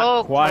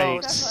so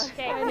quite. close.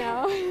 Okay, I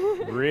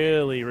know.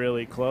 Really,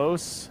 really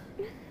close.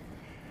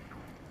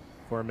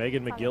 For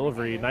Megan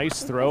McGillivray,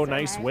 nice throw,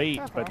 nice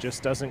weight, but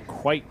just doesn't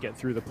quite get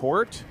through the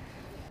port.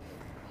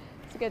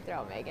 It's a good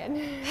throw, Megan.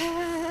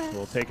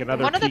 We'll take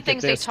another One of the peek at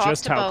things they this, talked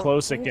just how about-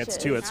 close it gets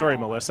to it. Sorry,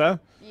 Melissa.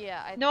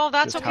 Yeah. No,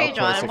 that's Just okay, how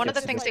John. close And it one of the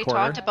gets to things this they corner.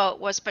 talked about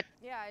was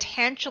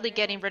potentially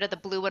getting rid of the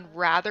blue one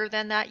rather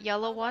than that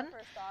yellow one.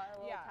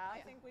 Yeah, I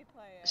think we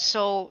play it.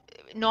 So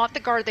not the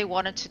guard they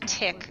wanted to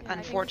tick,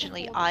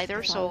 unfortunately,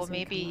 either. So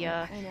maybe,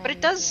 but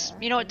it does,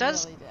 you know, it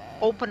does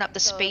open up the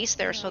space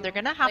there. So they're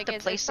gonna have to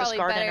place this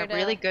guard in a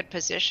really good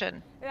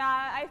position. Yeah,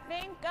 I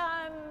think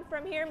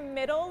from here,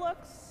 middle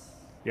looks.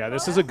 Yeah,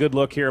 this is a good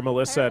look here,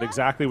 Melissa, at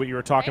exactly what you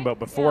were talking about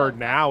before. Yeah.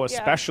 Now,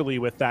 especially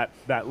with that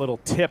little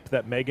tip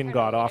that Megan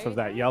got off of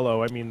that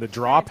yellow. I mean, the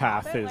draw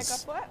path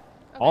is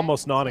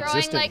almost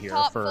non-existent like here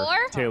top for four?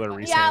 Taylor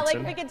Reese Yeah, like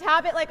Hansen. if we could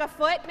tap it like a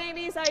foot,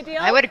 maybe is ideal.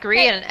 I would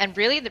agree, and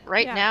really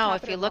right Yeah, now, tap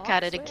if it you in look the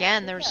at it box.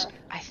 again,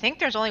 I think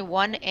there's only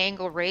one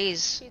angle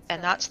raise,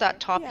 and that's that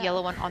top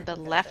yellow one on the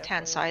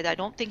left-hand side. I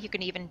don't think you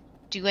can even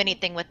do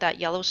anything with that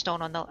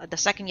Yellowstone on the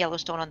second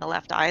Yellowstone on the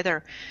left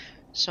either.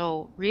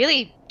 So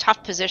really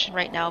tough position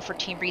right now for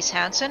Team Reese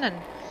Hansen, and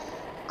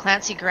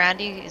Clancy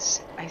Grandy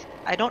is,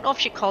 I don't know if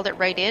she called it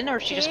right in or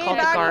if she just called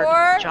the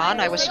guard. John,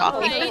 I was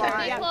talking. The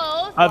guard, yeah.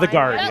 Oh,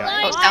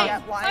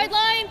 down.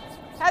 Sideline.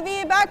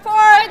 Heavy back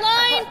forward.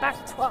 Sideline.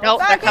 Back 12. No,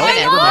 they're Back coming in.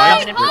 Never They're mind.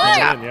 coming in for the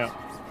tap. Yeah.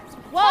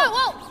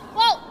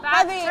 Whoa.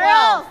 Heavy.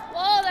 Curl.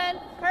 Whoa then.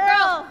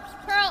 Curl.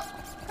 Curl.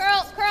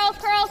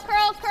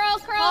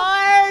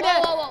 Hard.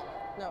 Whoa.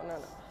 No.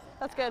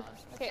 That's good.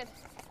 Okay.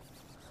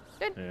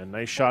 And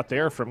nice shot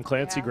there from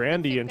Clancy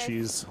Grandy, and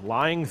she's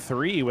lying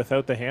 3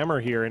 without the hammer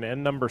here in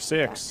end number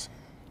 6. It's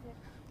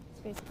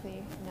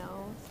basically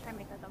no. Try to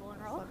make that double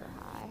and roll. Silver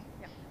high.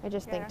 I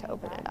just think to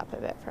open it up a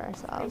bit for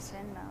ourselves.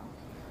 Thin though.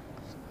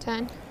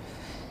 10.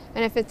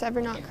 And if it's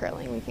ever not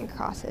curling, we can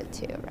cross it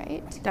too,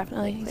 right?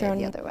 Definitely. Play it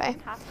the other way.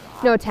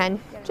 No,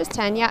 10. Just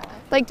 10, yeah.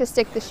 Like to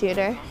stick the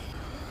shooter.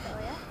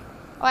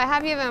 Oh, I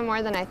have even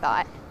more than I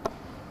thought.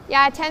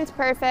 Yeah, 10's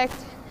perfect.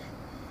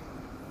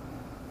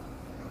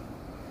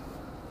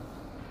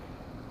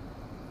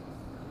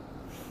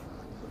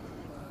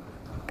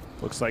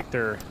 Looks like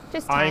they're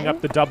Just eyeing 10.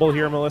 up the double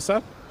here,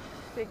 Melissa.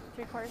 Big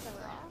 3/4 of it.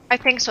 I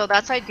think so.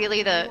 That's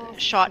ideally the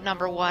shot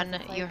number 1.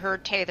 You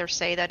heard Taylor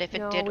say that if it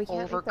No, did we can't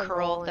make the over roll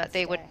curl, and that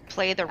they would stick.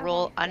 play the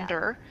roll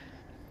under.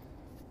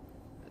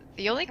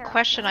 The only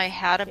question I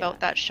had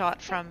about that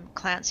shot from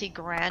Clancy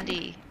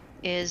Grandy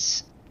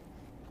is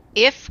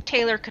if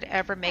Taylor could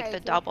ever make the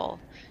double,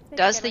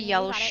 does the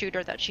yellow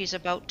shooter that she's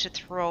about to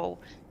throw,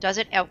 does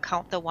it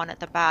outcount the one at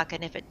the back?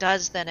 And if it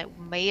does, then it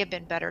may have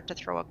been better to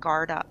throw a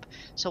guard up.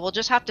 So we'll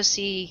just have to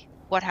see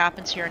what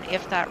happens here and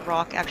if that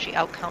rock actually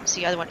outcounts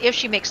the other one, if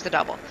she makes the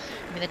double.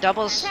 I mean, the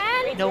double's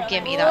no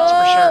gimme, that's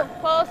for sure.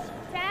 Close.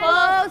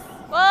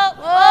 Whoa.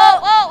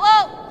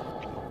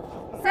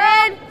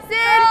 Sid.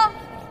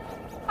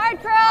 Hard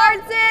curl.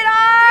 Hard, Sid,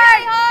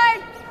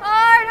 hard.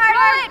 Really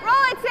hard.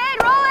 Roll it, Sid,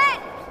 roll it.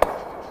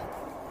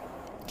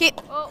 Keep.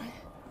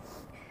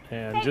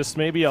 And just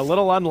maybe a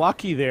little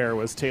unlucky there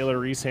was Taylor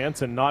Reese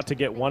Hansen not to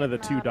get one of the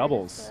 2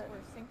 doubles. We're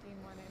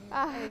sinking one in.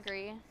 I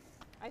agree.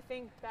 I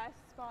think best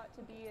spot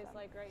to be is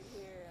like right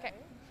here. Right?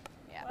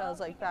 Yeah. That was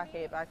like back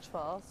 8, back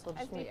 12, so I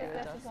just think make your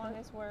as adjustment. long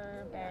as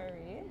we're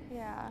buried.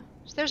 Yeah.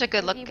 So there's a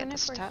good look Even at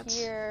the if we're stats.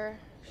 here,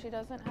 she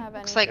doesn't have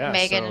any. Looks like Yeah,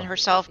 Megan so- and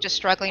herself just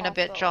struggling a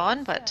bit,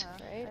 John, but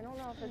Right? I don't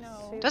know if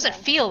it's too doesn't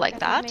feel like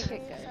that. Make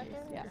it good.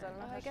 Yeah.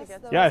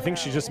 Yeah, I think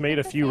she just made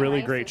a few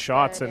really great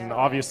shots, and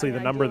obviously the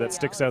number that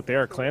sticks out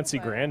there, Clancy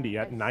Grandy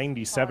at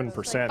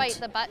 97%. Bite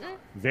the button.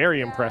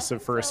 Very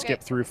impressive for a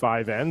skip through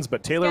 5 ends,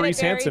 but Taylor get it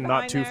Reese buried Hansen not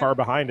behind too there. far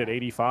behind at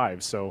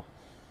 85, so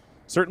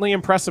Certainly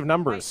impressive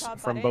numbers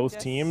from both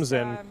teams,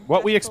 and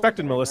what we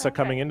expected, Melissa,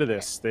 coming into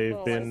this.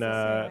 They've been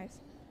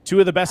two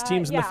of the best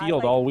teams in the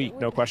field all week,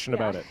 no question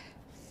about it.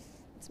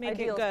 Let's make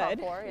it good.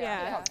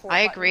 Yeah.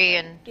 I agree,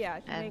 and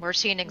we're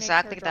seeing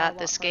exactly that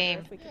this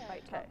game.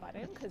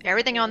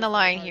 Everything on the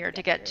line here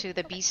to get to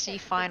the BC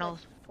Final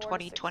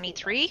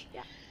 2023.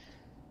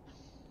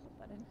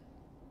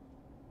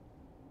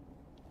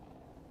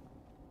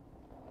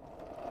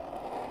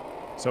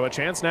 So a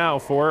chance now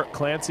for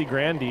Clancy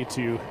Grandy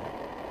to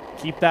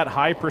keep that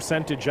high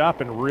percentage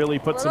up and really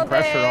put some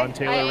pressure on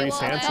Taylor Reese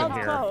Hansen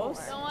here. Don't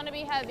want to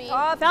be heavy.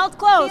 Felt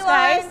close,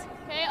 guys.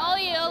 Okay, all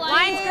you.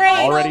 Line's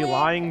great. Already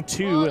lying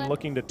 2 and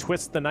looking to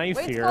twist the knife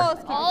here.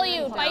 All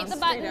you, bite the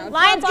button.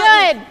 Line's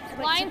good.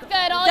 Line's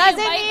good. All Doesn't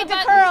you, bite need the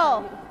to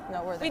button.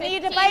 curl. We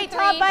need to bite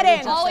top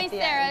button. Always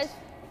Sarah's.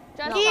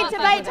 Need to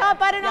bite top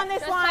button on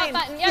this line.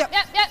 Top button. Yep.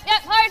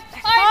 Hard.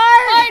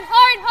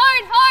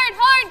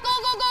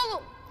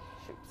 Go.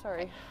 Shoot,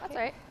 sorry. That's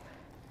right.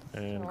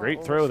 And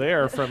great throw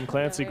there from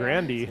Clancy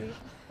Grandy.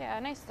 Yeah,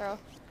 nice throw.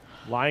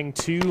 Lying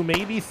 2,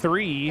 maybe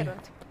 3.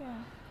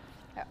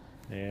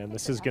 And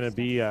this is going to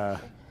be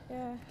a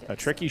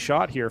tricky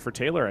shot here for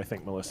Taylor, I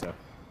think, Melissa.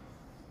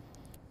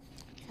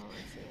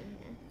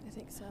 I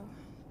think so.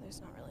 There's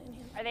not really in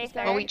here. Are they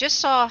third? Well, we just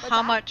saw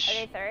how much. Are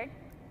they third?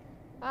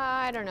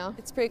 I don't know.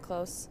 It's pretty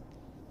close.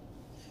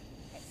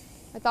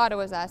 I thought it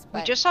was us,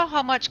 but We just saw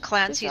how much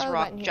Clancy's throw the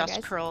rock button here, just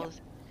guys. curled.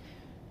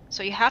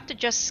 So you have to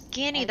just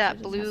skinny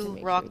that blue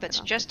rock that's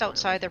just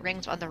outside the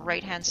rings on the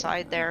right-hand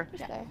side there,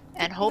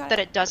 and hope that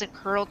it doesn't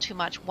curl too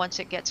much once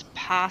it gets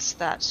past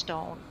that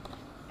stone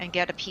and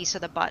get a piece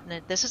of the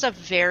button. This is a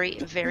very,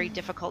 very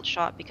difficult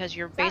shot because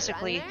you're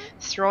basically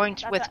throwing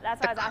with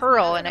the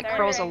curl, and it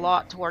curls a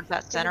lot towards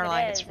that center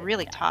line. It's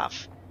really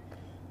tough.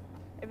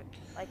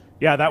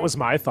 Yeah, that was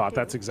my thought.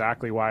 That's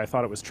exactly why I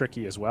thought it was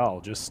tricky as well.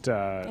 Just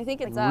I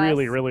think it's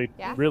really,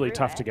 us. really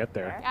tough to get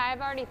there. Yeah,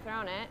 I've already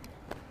thrown it.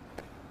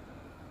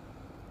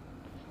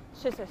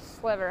 It's just a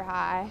sliver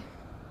high.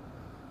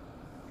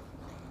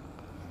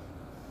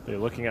 They're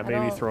looking at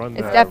maybe throwing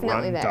the definitely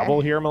run there. double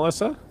here,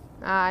 Melissa?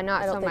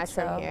 Not so think much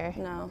so. from here.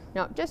 No,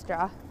 just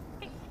draw. I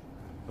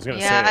was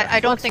gonna say, I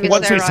don't think it's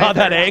once there we saw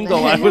either. that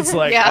angle, I was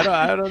like, Yeah.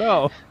 I don't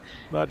know.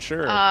 Not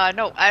sure.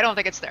 No, I don't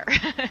think it's there.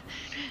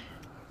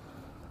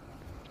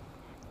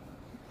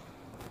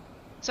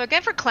 So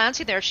again, for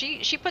Clancy there,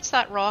 she puts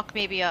that rock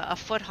maybe a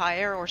foot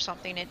higher or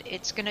something.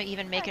 It's going to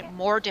even make it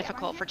more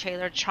difficult for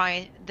Taylor to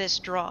try this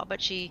draw. But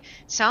she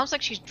sounds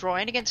like she's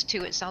drawing against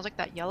 2. It sounds like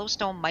that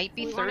Yellowstone might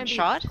be third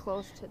shot.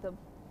 Close to the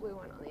blue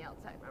one on the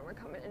outside when we're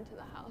coming into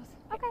the house.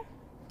 Okay.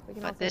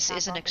 But this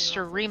is an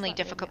extremely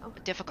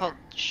difficult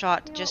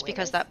shot just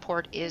because that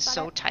port is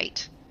so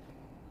tight.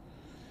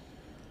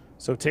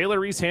 So Taylor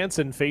Reese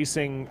Hansen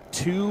facing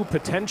 2,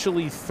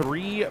 potentially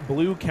 3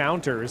 blue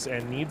counters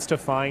and needs to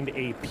find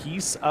a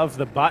piece of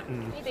the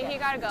button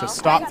to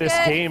stop this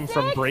game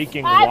from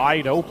breaking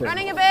wide open.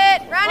 Running a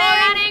bit.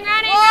 Running.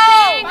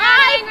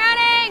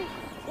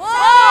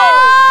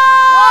 Whoa!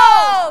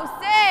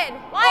 Sid!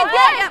 Line's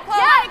Yep,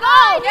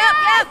 go!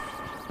 Yep.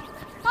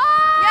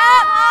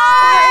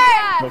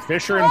 So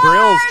Fisher and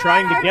Brills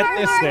trying to get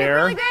this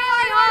there.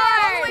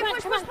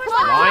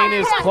 Line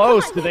is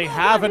close. Do they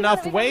have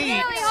enough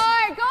weight?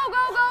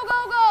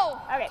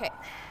 Okay.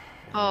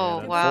 Oh,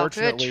 And wow, good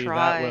unfortunately,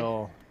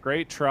 try.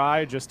 Great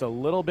try, just a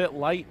little bit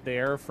light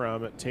there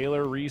from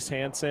Taylor Reese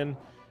Hansen.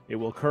 It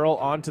will curl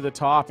onto the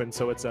top, and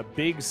so it's a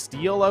big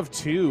steal of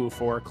 2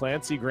 for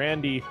Clancy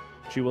Grandy.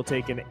 She will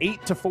take an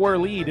 8-4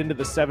 lead into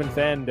the 7th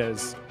end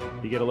as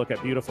you get a look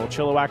at beautiful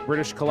Chilliwack,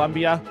 British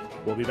Columbia.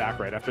 We'll be back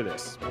right after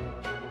this.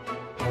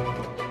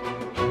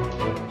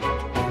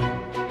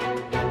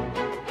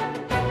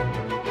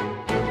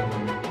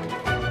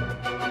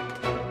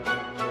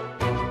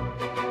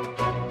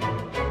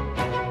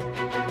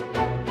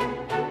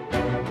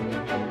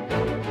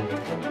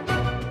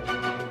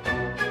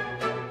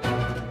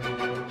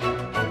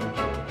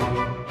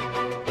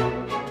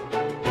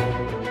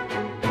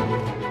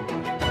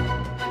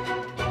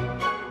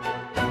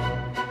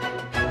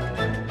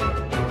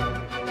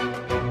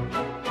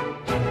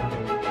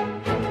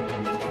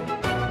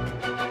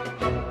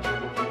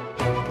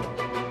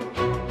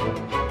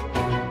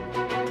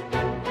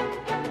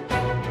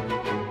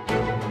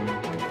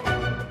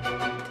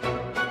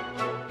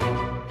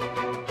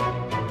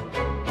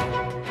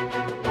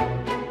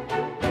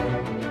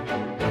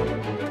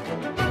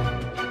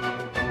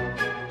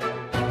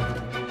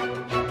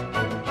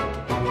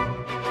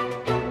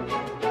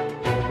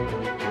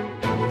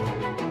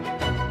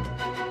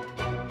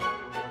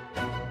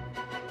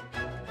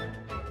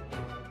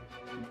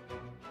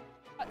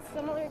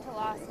 Similar to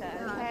last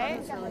time. Okay.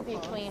 Be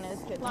clean is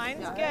good.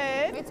 Line's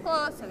good. It's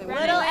close.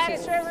 Little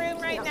extra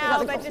room right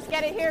now, but just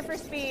get it here for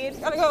speed.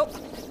 Gotta go.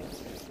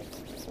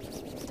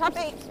 Top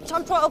 8,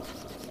 top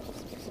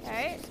 12.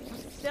 Okay.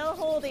 Still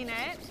holding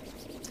it.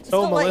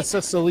 So Melissa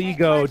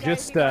Saligo,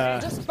 just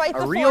a bite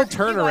the real fork.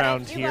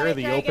 turnaround You got here. it,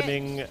 The drag it.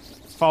 opening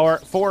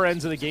four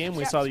ends of the game,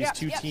 we saw these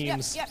two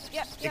teams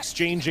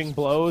exchanging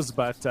blows,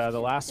 but the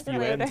last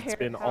few ends, it's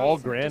been all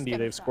Grandy.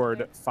 They've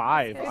scored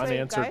 5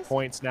 unanswered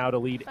points now to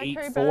lead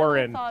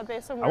 8-4. And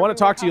I want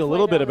to talk to you a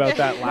little bit about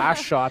that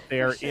last shot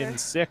there in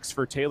 6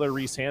 for Taylor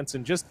Reese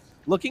Hansen. Just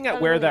looking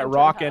at where that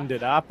rock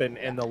ended up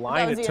and the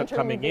line it took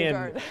coming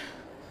in.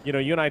 You know,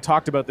 you and I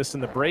talked about this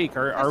in the break.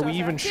 Are we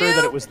even sure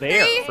that it was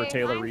there for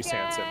Taylor Reese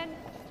Hansen?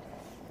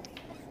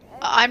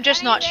 I'm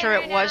just not sure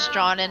it was,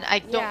 John, and I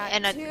don't.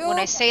 When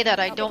I say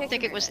that, I don't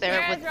think it was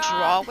there with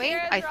draw weight.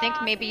 I think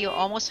maybe you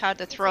almost had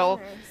to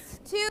throw.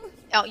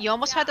 You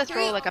almost had to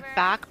throw like a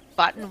back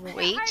button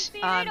weight,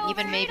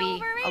 even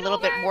maybe a little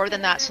bit more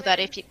than that, so that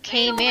if you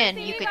came in,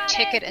 you could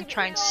tick it and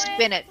try and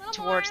spin it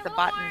towards the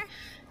button.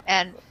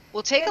 And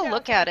we'll take a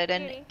look at it,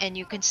 and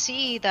you can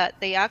see that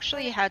they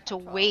actually had to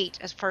wait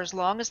for as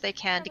long as they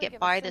can to get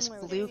by this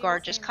blue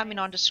guard just coming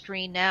onto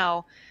screen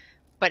now.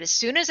 But as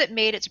soon as it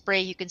made its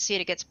break, you can see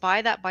it gets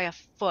by that by a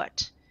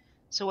foot.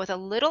 So with a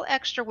little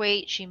extra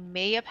weight, she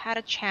may have had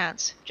a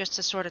chance just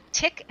to sort of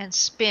tick and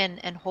spin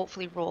and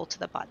hopefully roll to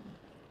the button.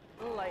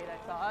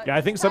 Yeah,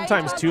 I think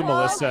sometimes too,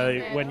 Melissa,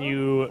 when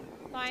you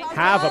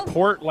have a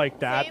port like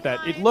that,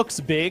 that it looks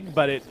big,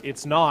 but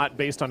it's not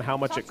based on how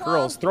much it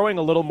curls. Throwing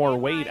a little more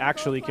weight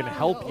actually can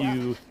help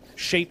you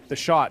shape the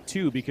shot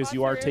too, because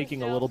you are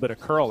taking a little bit of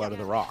curl out of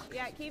the rock.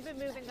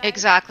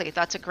 Exactly,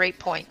 that's a great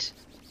point.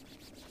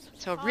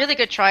 So a really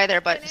good try there,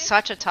 but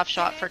such a tough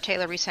shot for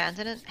Taylor Reese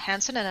Hansen,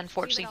 and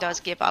unfortunately does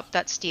give up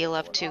that steal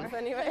of 2.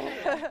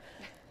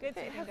 Good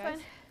saving, guys.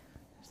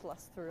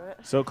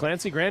 So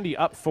Clancy Grandy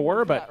up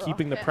 4, but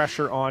keeping the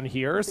pressure on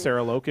here.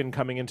 Sarah Loken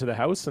coming into the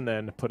house and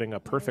then putting a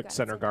perfect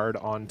center guard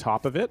on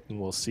top of it. And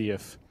we'll see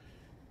if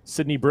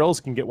Sydney Brills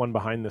can get one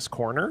behind this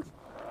corner.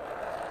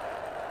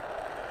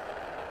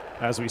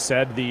 As we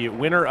said, the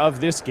winner of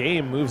this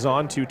game moves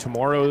on to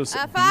tomorrow's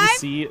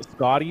BC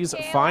Scotties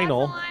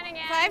final.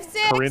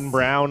 5-6. Corinne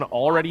Brown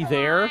already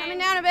there. Coming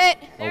down a bit.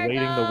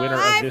 Awaiting the winner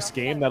of this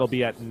game. That'll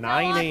be at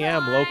 9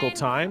 a.m. local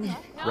time,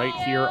 right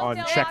here on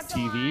Check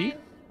TV.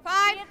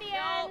 5.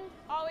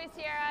 Always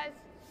Sierras.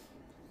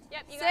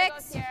 Yep, you 6. gotta go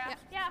Sierra.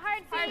 Yeah,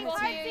 hard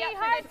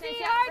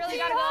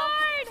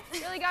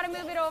really gotta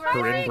move it over.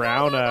 Corinne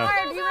Brown, a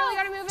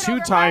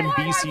two-time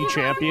BC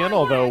champion,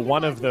 although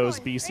one of those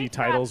BC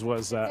titles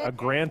was a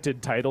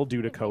granted title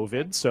due to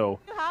COVID. So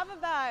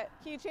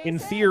in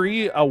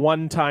theory, a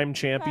one-time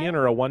champion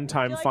or a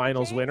one-time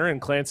finals winner.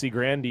 And Clancy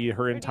Grandy,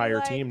 her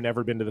entire team,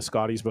 never been to the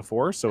Scotties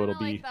before. So it'll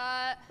be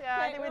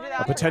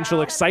a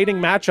potential exciting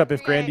matchup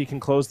if Grandy can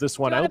close this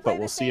one out. But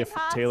we'll see if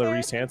Taylor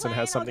Reese Hansen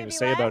has something to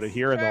say about it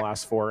here in the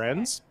last 4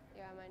 ends.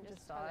 Yeah, mine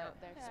just saw it out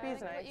there.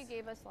 Speed's nice. What you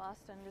gave us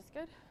last end is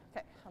good.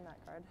 Okay, on that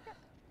card.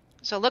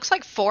 So it looks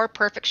like 4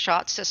 perfect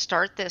shots to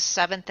start this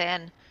 7th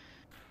end.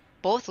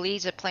 Both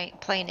leads are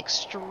playing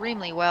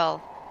extremely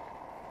well.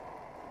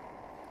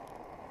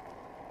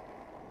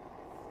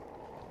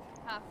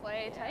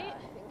 Halfway tight.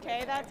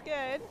 Okay, that's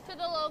good. To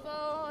the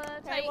logo,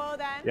 tight. Well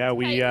then.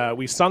 Yeah,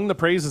 we sung the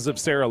praises of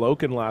Sarah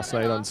Loken last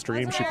night on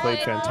stream. She played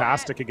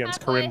fantastic against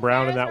Corinne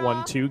Brown in that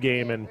 1-2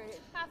 game. And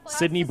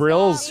Sydney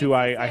Brills, who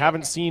I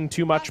haven't seen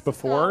too much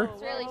before,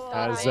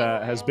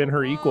 has been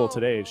her equal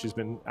today. She's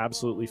been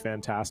absolutely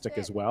fantastic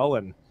as well.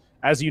 And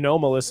as you know,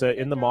 Melissa,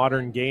 in the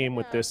modern game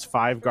with this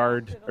 5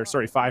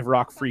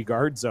 rock free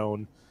guard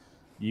zone,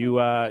 you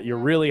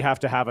really have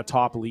to have a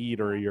top lead,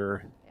 or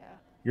you're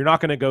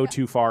not going to go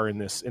too far in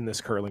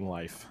this curling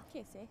life.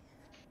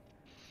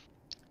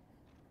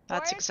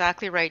 That's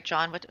exactly right,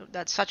 John. But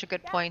that's such a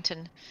good point.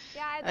 And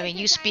I mean,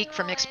 you speak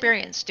from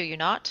experience, do you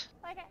not?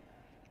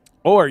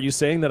 Oh, are you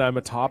saying that I'm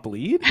a top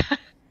lead?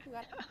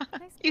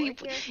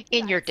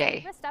 In your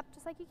day. Wrist up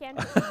just like you can.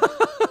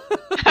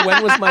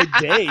 When was my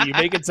day? You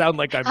make it sound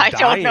like I'm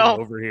dying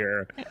over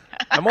here.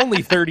 I'm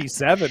only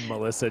 37,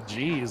 Melissa.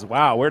 Jeez,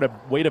 wow,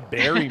 way to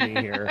bury me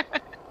here.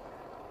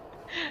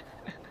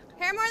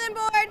 Hair more than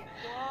board.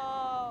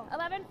 Whoa.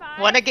 11-5.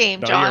 Won a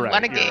game, John. Right,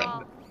 won a game.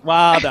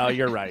 Wow, no,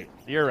 you're right.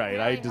 You're right.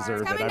 Really I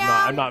deserve it.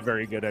 I'm not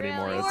very good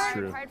anymore. Really That's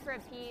true. hard for a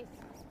piece.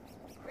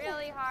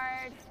 Really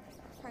hard.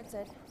 Hard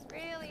side.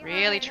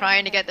 Really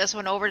trying to get this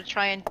one over to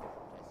try and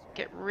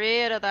get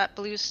rid of that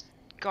blue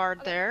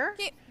guard there.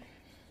 Keep.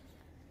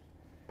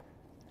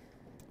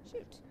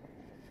 Shoot.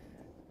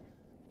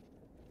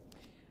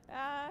 Or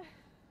I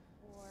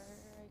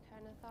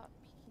kind of thought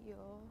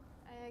peel.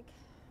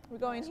 We're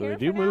going So here. they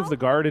do move the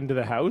guard into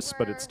the house,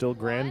 but it's still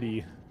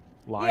Grandy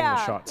lying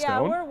the shot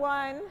stone. Yeah, we're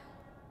 1.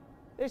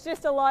 There's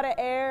just a lot of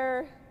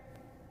air.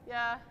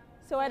 Yeah.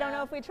 So I don't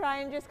know if we try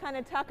and just kind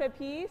of tuck a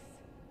piece.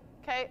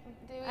 Okay.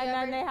 And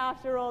then they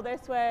have to roll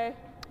this way.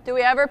 Do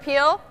we ever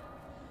peel?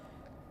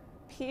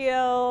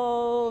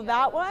 Peel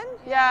that one?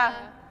 Yeah.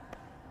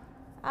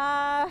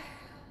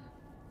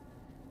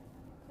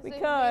 We So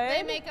could. If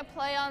they make a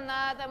play on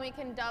that, then we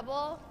can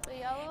double the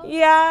yellow?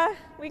 Yeah,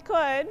 we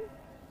could.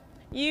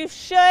 You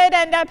should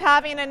end up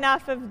having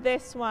enough of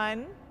this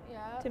one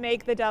to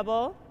make the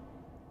double.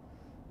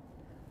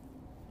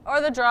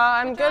 Or the draw.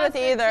 I'm good with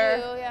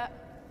either. Yeah.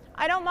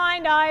 I don't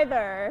mind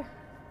either.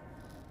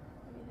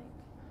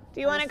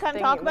 Do you want to come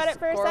talk about it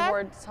for a sec?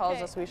 Scoreboard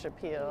tells us we should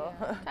peel.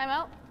 Time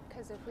out.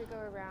 Because if we go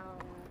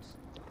around,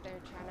 they're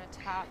trying to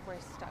tap, we're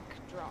stuck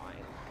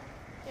drawing.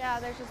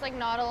 Yeah, there's just like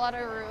not a lot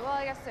of room. Well,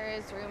 I guess there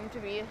is room to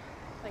be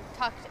like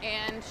tucked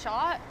and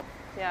shot.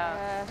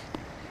 Yeah.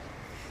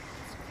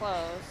 It's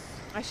close.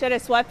 I should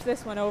have swept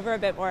this one over a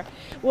bit more.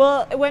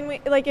 Well, when we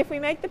if we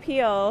make the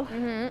peel,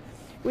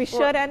 we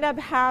should end up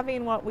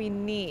having what we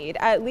need,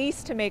 at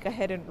least to make a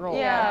hit and roll.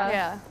 Yeah.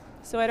 Yeah.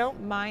 So I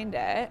don't mind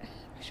it.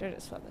 I should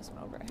have swept this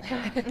one over.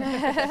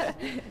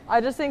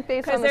 I just think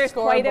based on the there's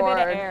scoreboard, quite a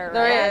bit of air,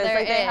 there right? is. There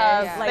Like they is,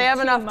 have, yeah. they have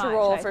Like, enough too to much,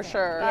 roll I for think.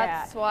 sure.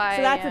 That's why.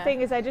 So that's the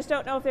thing is I just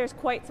don't know if there's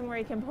quite somewhere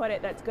you can put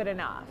it that's good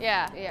enough.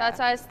 Yeah, that's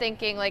what I was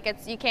thinking. Like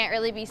you can't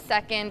really be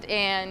second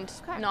and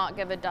not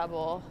give a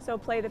double. So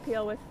play the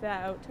peel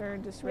without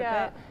turn, just rip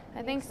it.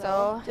 I think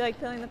so. Do you like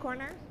peeling the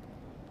corner?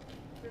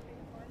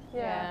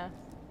 Yeah.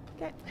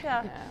 Okay.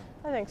 Yeah.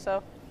 I think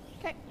so.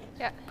 Okay.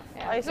 Yeah.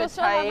 Ice We'll it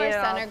still have tight, our you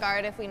know. center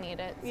guard if we need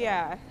it. So.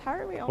 Yeah. How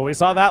are we Well, we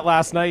saw that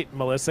last night,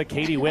 Melissa.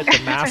 Katie Witt, the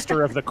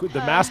master of the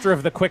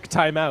quick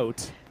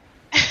timeout.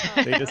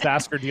 They just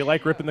asked her, "Do you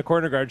like ripping the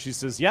corner guard?" She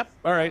says, "Yep.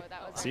 All right.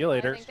 See you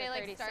later." I think they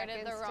like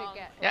started the wrong.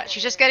 Yeah,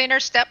 she's just getting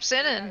her steps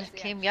in and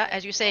came,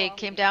 as you say,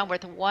 came down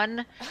with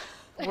one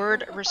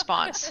word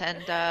response.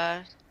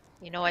 And,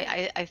 you know,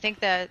 I think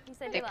that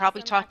they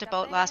probably talked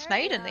about last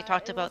night, and they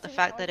talked about the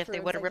fact that if they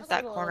would have ripped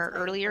that corner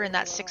earlier in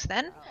that 6th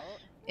end,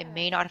 it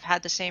may not have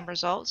had the same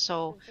result.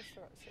 So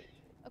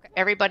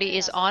everybody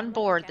is on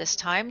board this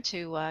time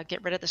to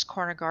get rid of this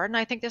corner guard, and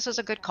I think this is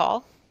a good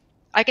call.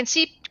 I can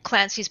see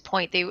Clancy's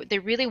point. They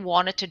really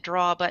wanted to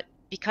draw, but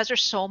because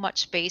there's so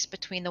much space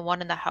between the one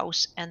in the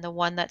house and the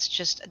one that's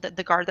just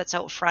the guard that's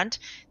out front,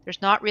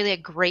 there's not really a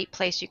great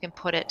place you can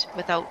put it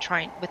without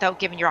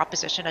giving your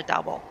opposition a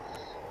double.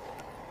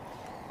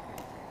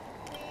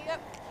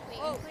 Yep.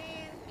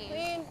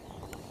 Clean.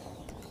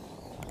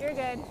 You're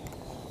good.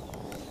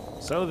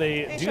 So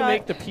they Hey, do shot.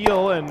 make the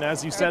peel, and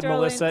as you said, throw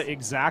Melissa, lanes.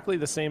 exactly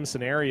the same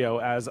scenario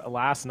as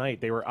last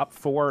night. They were up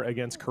 4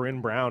 against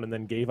Corinne Brown and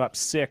then gave up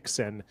 6,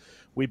 and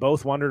we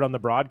both wondered on the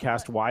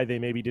broadcast why they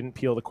maybe didn't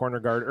peel the corner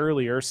guard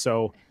earlier.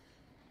 So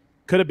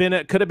could have been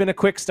a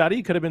quick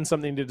study, could have been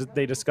something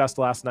they discussed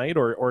last night,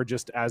 or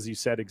just as you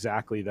said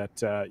exactly that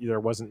there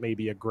wasn't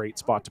maybe a great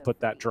spot to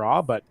put that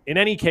draw. But in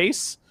any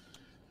case,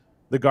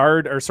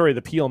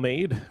 the peel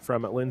made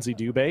from Lindsay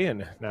Dubé,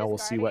 and now we'll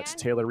see what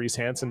Taylor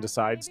Reese-Hansen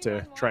decides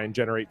to try and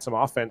generate some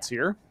offense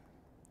here.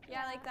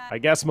 Yeah, like that. I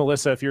guess,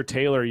 Melissa, if you're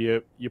Taylor,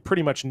 you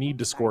pretty much need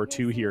to score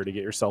 2 here to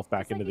get yourself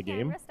back into the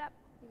game.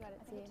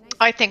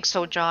 I think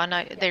so, John.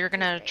 They're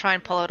going to try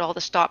and pull out all the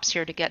stops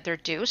here to get their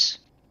deuce.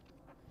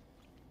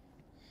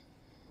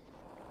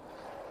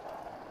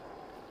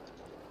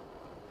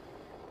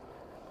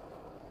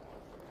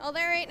 All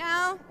there right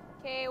now.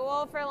 Okay,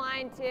 Wolf for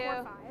line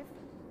 2.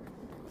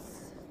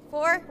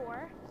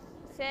 4.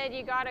 Sid,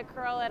 you gotta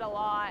curl it a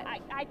lot.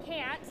 I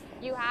can't.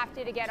 You have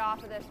to get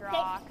off of this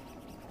rock.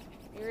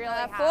 You really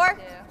have 4.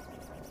 to.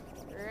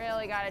 You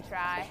really gotta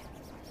try.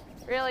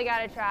 Really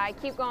gotta try.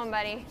 Keep going,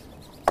 buddy.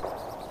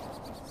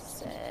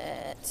 Sit.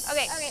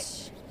 Okay.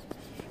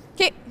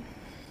 Okay.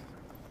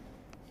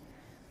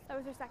 That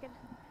was your second.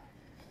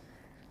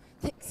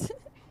 Thanks.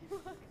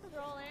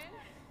 Roll in.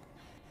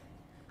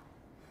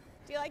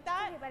 Do you like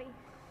that? Okay, buddy.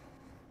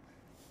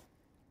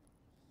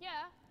 Yeah.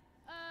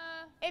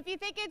 If you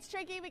think it's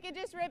tricky, we could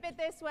just rip it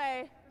this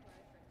way.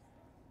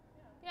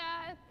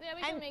 Yeah,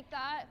 we can make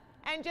that.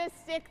 And just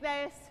stick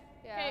this.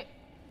 Yeah.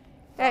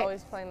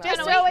 Always playing that.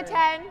 Just throw a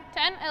 10.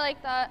 10, I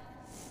like that.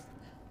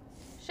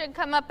 Should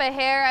come up a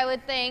hair, I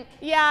would think.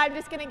 Yeah, I'm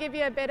just going to give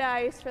you a bit of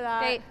ice for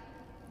that. Okay.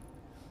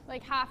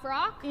 Like half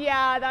rock?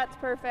 Yeah, that's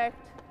perfect.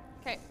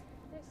 Okay.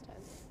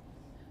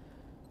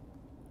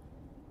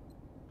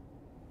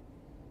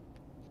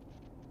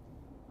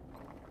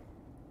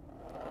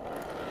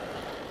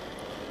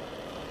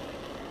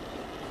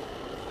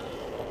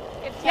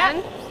 Yeah.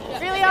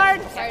 Really hard.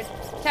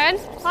 10.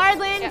 Hard,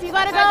 Linz. You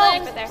gotta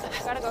hard, go. Linz. Keep it there.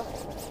 Gotta go.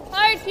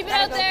 Hard, keep it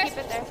out Gotta go. there. Keep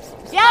it there.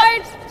 Yep.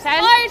 Hard.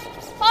 10.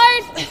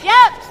 Hard.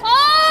 Yep.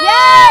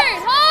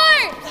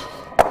 Hard.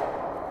 Hard.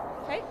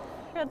 Okay.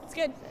 That's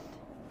good.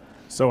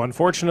 So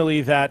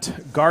unfortunately,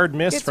 that guard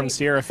miss from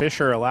Sierra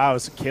Fisher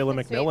allows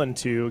Kayla McMillan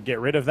to get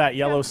rid of that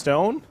yellow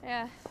stone.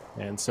 Yeah.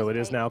 And so it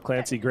is now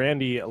Clancy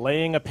Grandy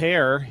laying a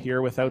pair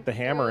here without the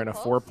hammer in a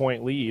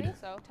 4-point lead.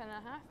 So 10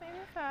 and a half maybe?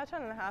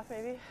 10 and a half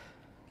maybe.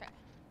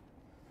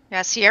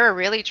 Yeah, Sierra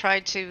really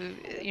tried to,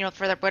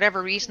 for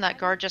whatever reason, that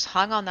guard just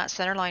hung on that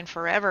center line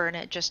forever, and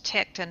it just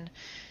ticked and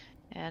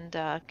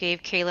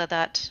gave Kayla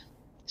that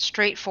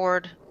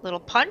straightforward little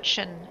punch.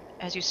 And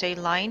as you say,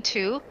 line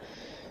 2.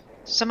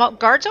 Some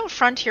guards out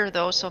front here,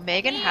 though, so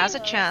Megan has a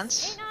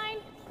chance. 8, 9.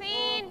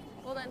 Clean.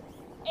 Hold on.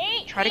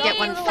 8. Try to get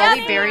one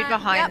fully buried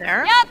behind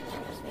there. Yep.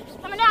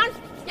 Coming down.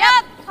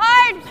 Yep.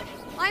 Hard.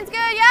 Line's good.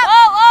 Yep.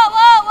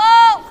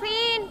 Whoa.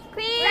 Clean.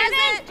 Clean.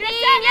 Yep.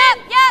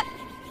 Yep.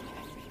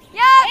 8.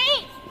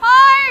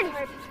 Hard.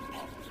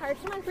 Hard.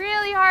 Come on.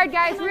 Really hard,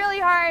 guys. Really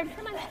hard.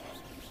 Come on.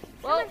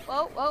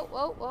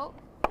 Whoa.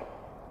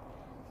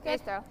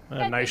 Nice throw.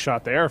 A nice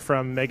shot there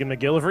from Megan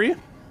McGillivray.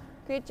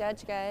 Great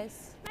judge,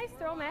 guys. Nice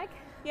throw, Meg.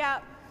 Yeah.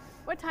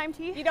 What time,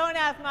 T? You don't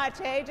have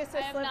much, eh? Just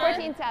a slipper.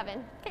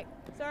 14-7. Okay.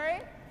 Sorry?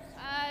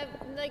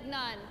 Like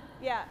none.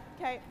 Yeah,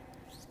 okay.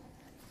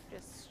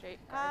 Just straight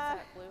guards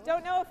that blue.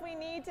 Don't know if we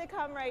need to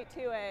come right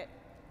to it.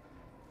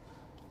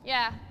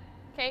 Yeah.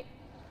 Okay.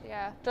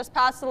 Yeah. Just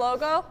past the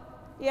logo?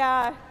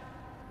 Yeah.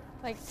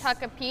 Like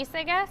tuck a piece,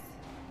 I guess.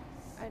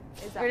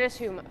 We're just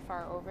too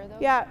far over though.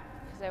 Yeah.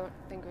 Because I don't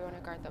think we want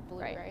to guard the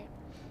blue, right?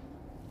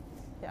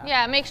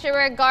 Yeah. Make sure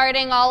we're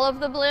guarding all of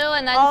the blue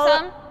and then All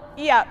some.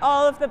 Yeah,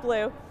 all of the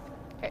blue.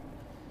 Okay.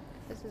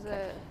 This is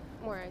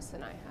more ice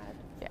than I had.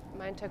 Yeah.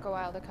 Mine took a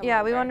while to come.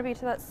 Yeah, we over. want to be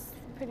to that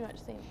pretty much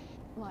same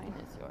line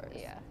as yours.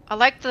 Yeah. I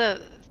like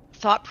the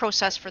thought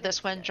process for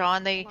this one,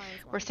 John. They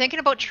were thinking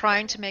about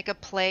trying to make a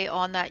play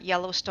on that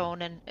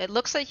Yellowstone, and it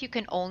looks like you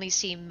can only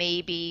see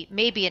maybe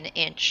an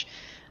inch.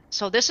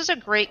 So this is a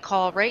great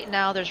call. Right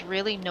now, there's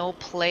really no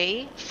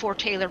play for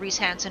Taylor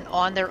Rees-Hansen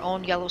on their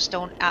own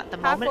Yellowstone at the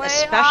moment,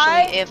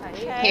 especially if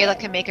Kayla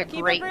can make a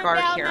great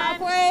guard here.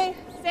 Halfway,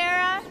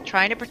 Sarah.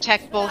 Trying to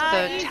protect both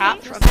the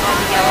tap from the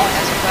yellow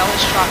as well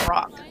as shot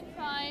rock.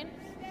 Fine.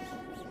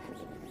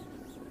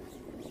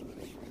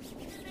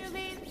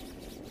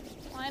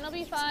 Mine will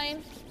be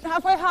fine.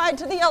 Halfway high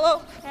to the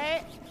yellow.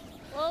 Okay.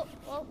 Whoa,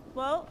 whoa,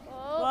 Whoa.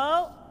 whoa.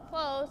 Whoa.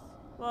 Close.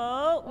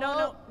 Whoa.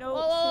 No. Whoa,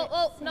 whoa,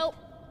 whoa, nope.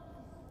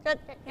 Good.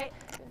 Okay.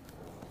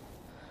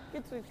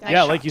 Good sweep, guys.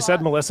 Yeah, like you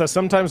said, Melissa,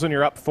 sometimes when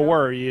you're up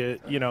 4, you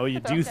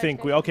do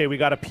think, we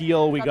got to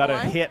peel, we got to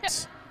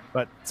hit.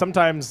 But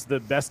sometimes the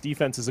best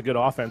defense is a good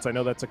offense. I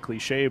know that's a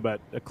cliche, but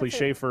a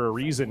cliche for a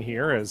reason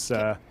here is,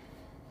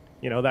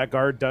 that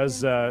guard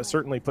does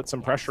certainly put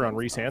some pressure on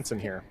Rees-Hansen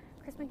here.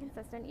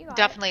 Consistent. You got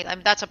Definitely. I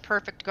mean, that's a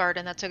perfect guard,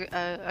 and that's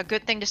a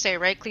good thing to say,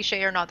 right?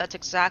 Cliche or not, that's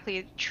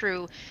exactly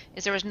true.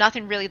 Is there was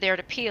nothing really there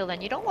to peel,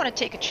 and you don't want to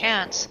take a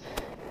chance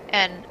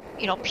and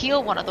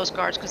peel one of those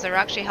guards because they're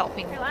actually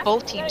helping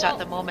both teams at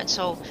the moment.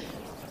 So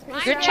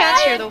good chance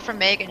here though from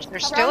Megan.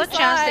 There's still a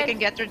chance they can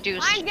get their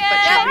deuce, but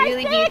she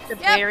really needs to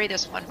bury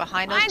this one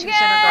behind those 2 center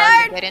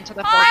guards and get into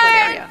the 4th foot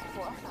area.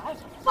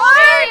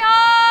 Hard!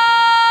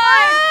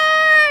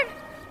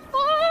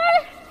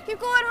 Keep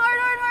going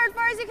hard,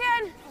 far as you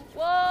can.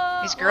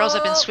 Whoa. These girls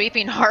have been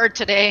sweeping hard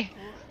today.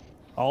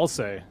 I'll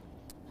say.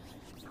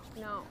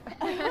 No.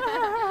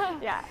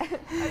 Yeah.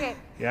 Okay.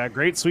 Yeah,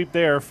 great sweep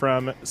there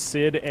from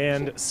Sid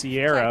and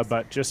Sierra,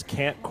 but just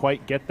can't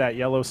quite get that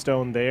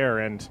Yellowstone there.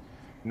 And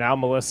now,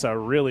 Melissa,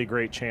 really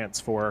great chance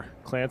for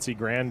Clancy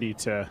Grandy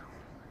to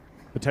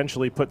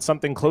potentially put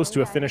something close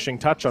to a finishing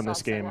touch on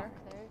this game.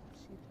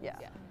 Yeah.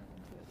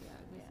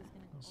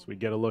 So we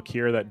get a look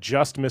here that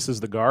just misses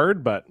the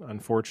guard, but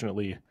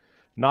unfortunately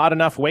not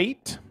enough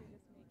weight.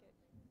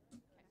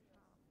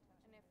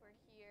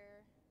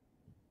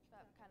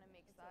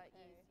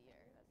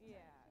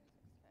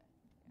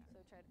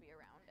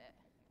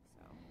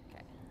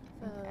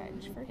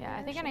 Yeah,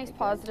 I think a nice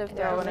positive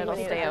throw and it'll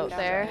stay out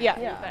there. Yeah.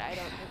 But I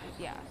don't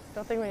think,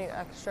 don't think we need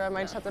extra. I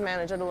might just have to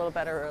manage it a little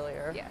better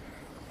earlier. Yeah.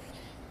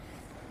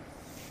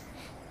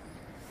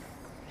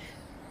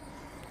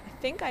 I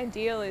think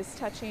ideal is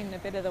touching a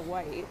bit of the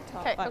white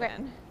top button.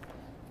 Okay.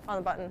 On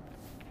the button.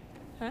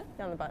 Huh?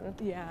 Yeah, on the button.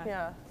 Yeah.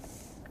 Yeah.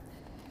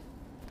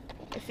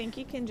 I think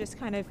you can just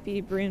kind of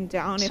be broomed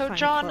down So if I'm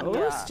John,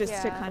 close, just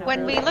to kind of.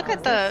 when we look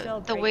at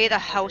the way the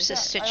house is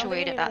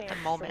situated at the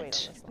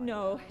moment,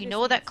 you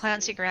know that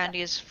Clancy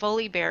Grandy is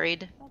fully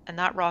buried, and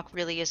that rock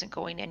really isn't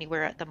going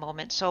anywhere at the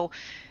moment. So,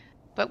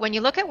 but when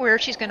you look at where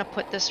she's going to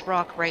put this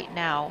rock right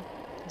now,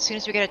 as soon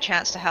as we get a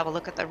chance to have a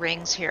look at the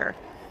rings here,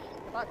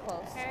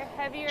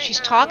 she's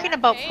talking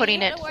about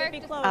putting it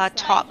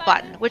top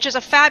button, which is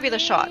a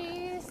fabulous shot.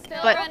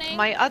 But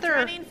my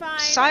other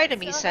side of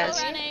me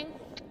says,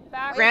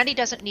 Grandy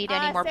doesn't need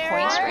any more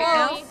points right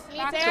now.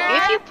 So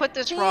if you put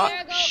this rock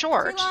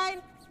short,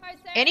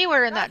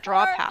 anywhere in that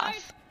draw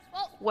path,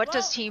 what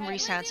does Team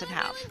Rees-Hansen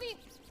have?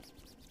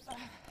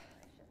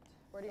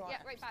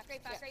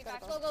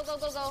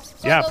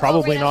 Yeah,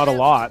 probably not a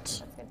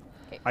lot.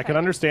 I can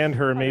understand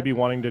her maybe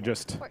wanting to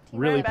just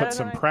really put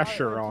some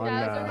pressure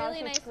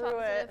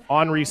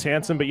on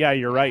Rees-Hansen, but yeah,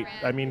 you're right.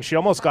 I mean, she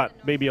almost got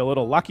maybe a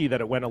little lucky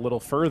that it went a little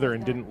further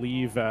and didn't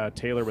leave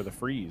Taylor with a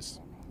freeze.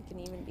 Can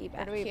even be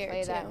back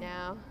here too.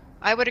 Now?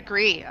 I would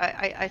agree.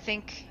 I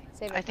think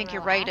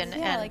you're right, and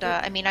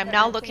I mean, I'm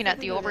now looking at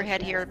the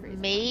overhead here.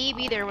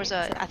 Maybe there was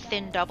a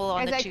thin double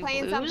on the 2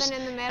 blues,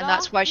 and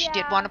that's why she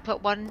did want to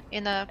put one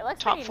in the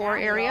top 4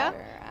 area.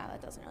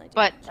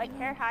 But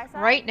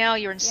right now,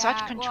 you're in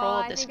such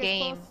control of this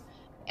game,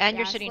 and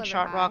you're sitting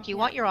shot rock. You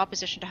want your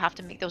opposition to have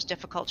to make those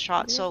difficult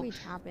shots. So,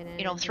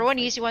 throw an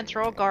easy one,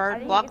 throw a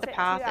guard, block the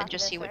path, and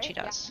just see what she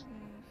does.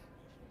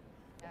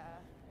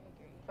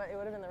 But it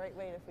would have been the right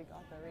weight if we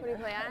got the What do you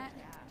play on it?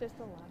 Just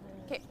 11.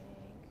 Okay.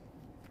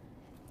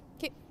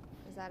 Okay.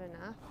 Is that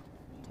enough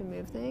to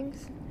move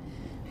things?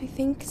 I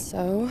think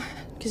so.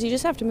 Because you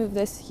just have to move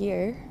this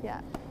here. Yeah.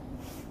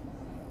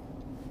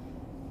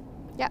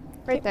 Yeah,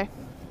 right there.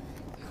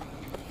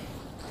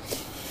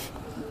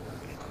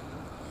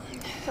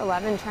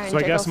 11 trying to So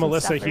I guess,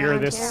 Melissa, here,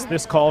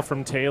 this call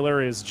from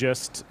Taylor is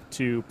just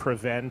to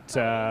prevent,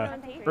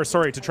 or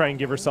sorry, to try and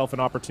give herself an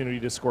opportunity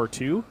to score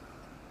 2.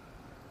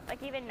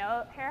 Like even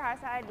hair high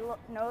side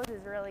nose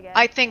is really good.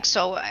 I think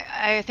so.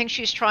 I think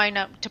she's trying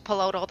to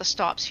pull out all the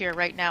stops here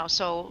right now.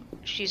 So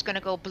she's going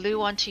to go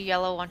blue onto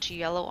yellow, onto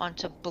yellow,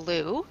 onto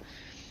blue.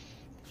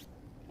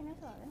 Okay, nice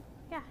 11.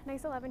 Yeah,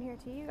 nice 11 here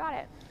too. You got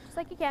it. Just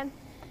like you can.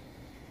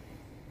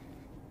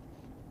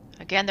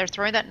 Again, they're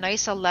throwing that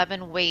nice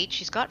 11 weight.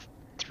 She's got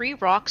 3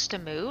 rocks to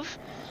move.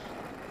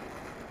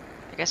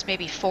 I guess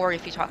maybe 4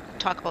 if you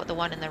talk about the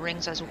one in the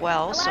rings as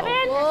well. 11. So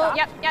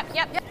Yep.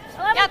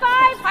 11,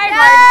 5.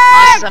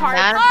 this is a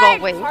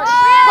manageable weight.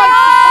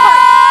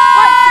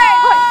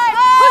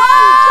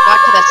 Got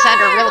to the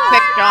center real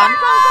quick, John.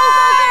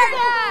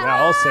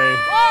 Yeah, I'll say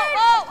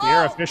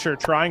Sierra Fisher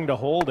trying to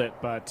hold it,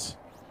 but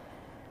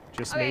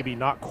just maybe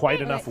not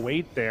quite enough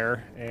weight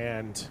there,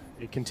 and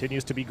it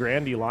continues to be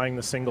Grandy lying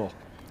the single.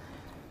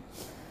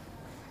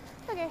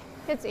 Okay,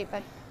 good sweep,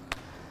 bud.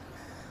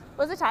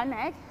 What was the time,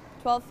 Meg?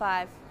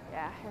 12-5.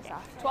 Yeah, you're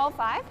soft.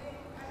 12-5?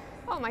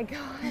 Oh my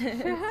god.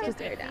 Just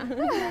throw it down.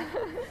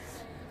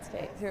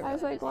 Okay, I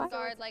was like, what?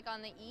 Guard like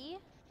on the E.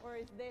 Or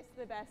is this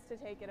the best to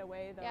take it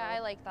away, though? Yeah, I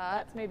like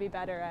that. That's maybe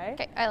better, eh?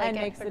 Okay, I like and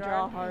it. makes the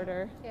draw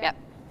harder. Yep.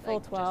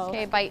 Full 12.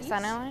 Okay, bite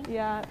center.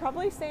 Yeah,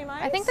 probably same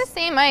ice. I think the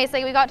same ice.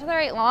 Like we got to the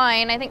right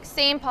line. I think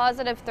same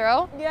positive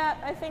throw. Yeah,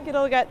 I think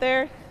it'll get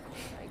there.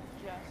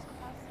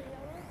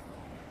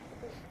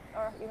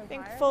 I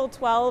think full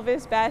 12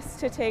 is best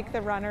to take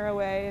the runner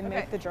away and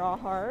make the draw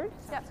hard.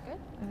 That's good.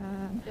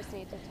 Just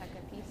need to tuck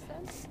a piece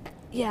then.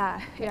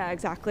 Yeah,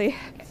 exactly.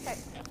 Okay.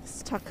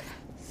 Just tuck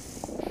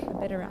a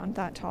bit around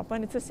that top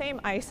one. It's the same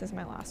ice as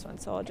my last one,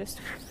 so I'll just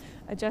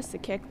adjust the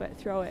kick, but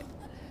throw it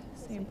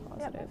same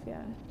positive,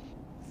 yeah.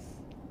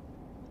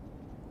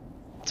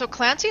 So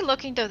Clancy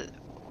looking to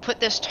put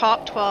this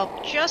top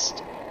 12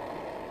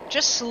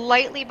 just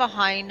slightly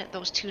behind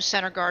those 2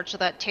 center guards so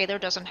that Taylor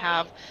doesn't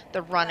have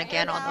the run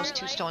again on those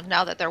 2 stones.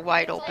 Now that they're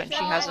wide open,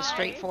 she has a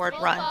straightforward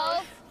run.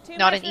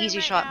 Not an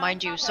easy shot,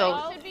 mind you.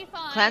 So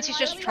Clancy's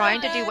just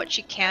trying to do what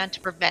she can to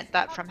prevent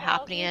that from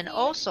happening, and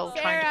also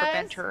trying to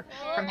prevent her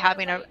from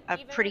having a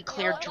pretty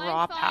clear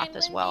draw path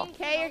as well.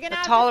 The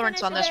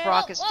tolerance on this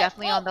rock is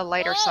definitely on the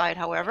lighter side,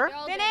 however.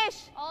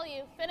 Finish! All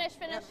you. Finish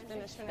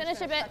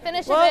a bit.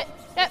 Finish a bit.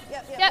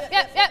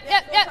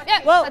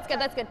 Yep. Whoa.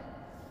 That's good.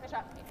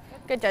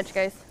 Good judge,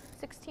 guys.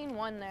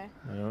 16-1 there.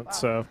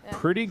 It's a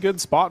pretty good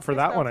spot for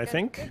that one, I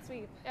think. Good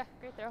sweep. Yeah,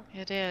 great throw.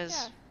 It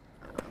is.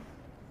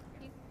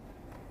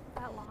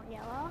 That long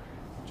yellow.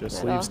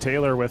 Just leaves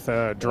Taylor with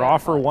a draw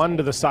for 1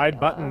 to the side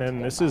button,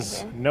 and this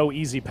is no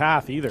easy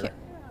path either.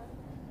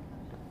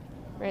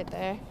 Right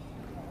there.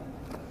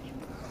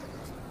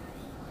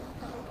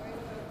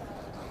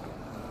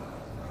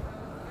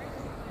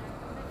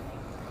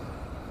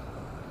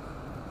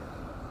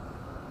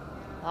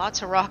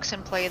 Lots of rocks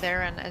in play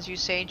there, and as you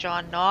say,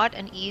 John, not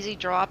an easy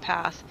draw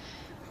path.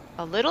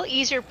 A little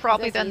easier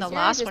probably than the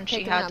last one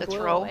she had to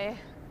throw. What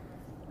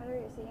are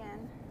you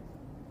seeing?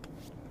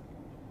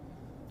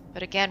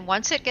 But again,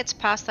 once it gets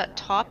past that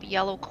top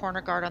yellow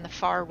corner guard on the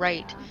far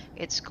right,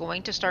 it's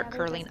going to start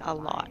curling a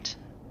lot.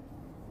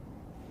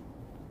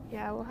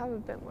 Yeah, we'll have a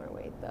bit more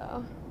weight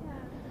though. Yeah.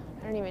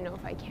 I don't even know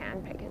if I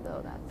can pick it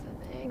though, that's the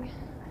thing.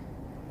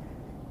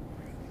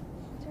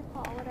 It's your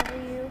call,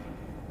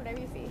 whatever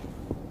you see.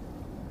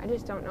 I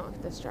just don't know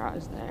if the straw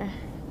is there.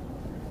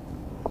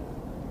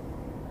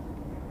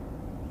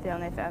 The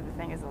only other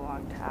thing is a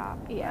long top.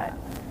 Yeah.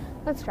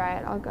 Let's try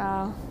it. I'll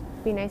go.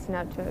 Be nice and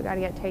up to it. Gotta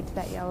get tight to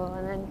that yellow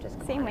and then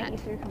just same weight you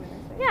threw coming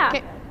this way. Yeah.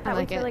 Okay. That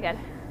looks really good.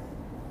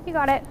 You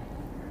got it.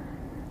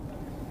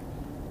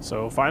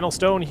 So final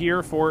stone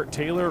here for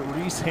Taylor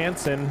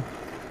Reese-Hansen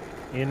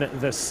in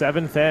the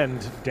 7th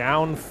end.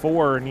 Down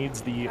 4,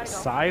 needs the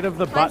side of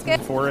the button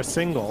for a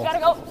single. Gotta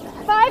go.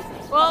 5.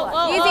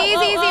 Whoa.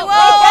 Easy.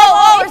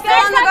 Whoa. We're still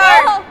on the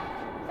guard.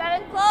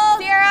 7. Close.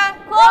 Sierra.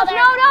 Close.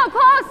 No.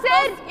 Close.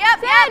 Sid. Yep.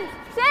 Sid.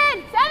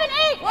 7,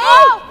 8.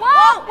 Whoa.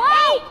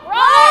 8.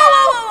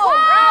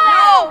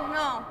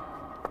 No.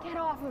 Get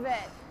off of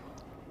it.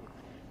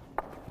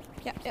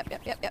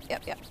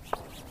 Yep.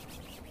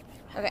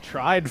 Okay.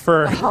 Tried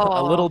for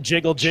a little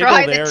jiggle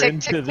there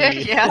into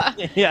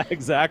the yeah,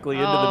 exactly,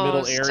 into the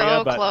middle area,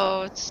 so but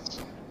close.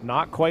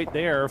 Not quite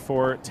there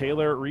for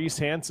Taylor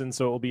Reese-Hansen.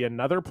 So it will be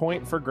another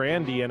point for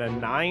Grandy and a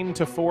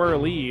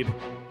 9-4 lead.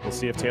 We'll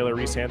see if Taylor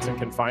Reese-Hansen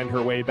can find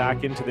her way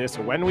back into this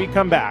when we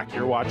come back.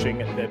 You're watching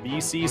the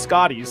BC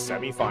Scotties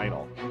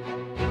semifinal.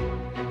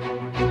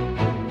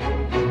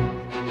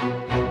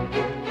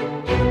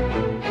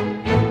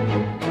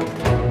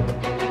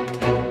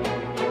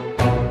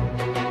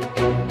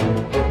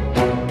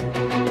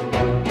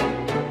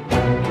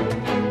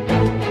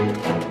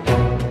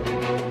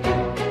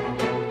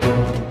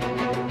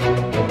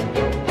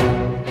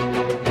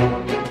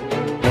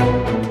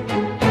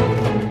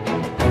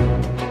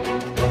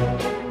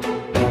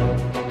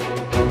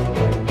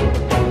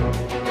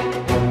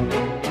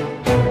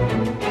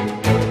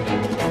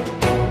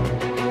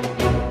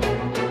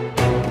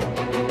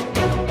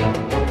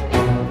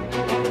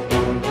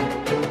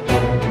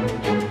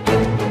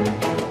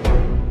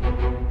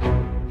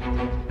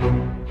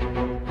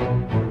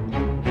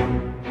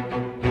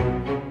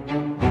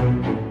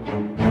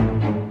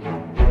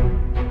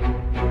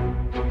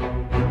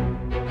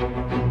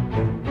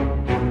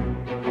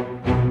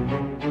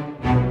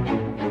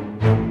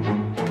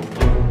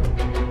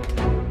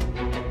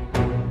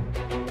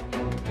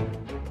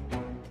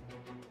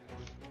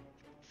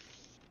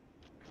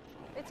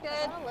 It's good.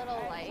 A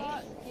little light.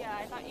 Yeah,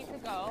 I thought you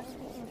could go.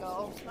 You can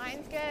go.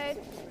 Mine's good.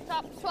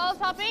 Top 12,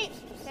 top 8.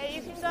 Okay,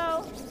 you can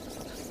go.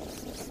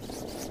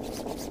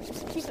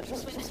 Keep it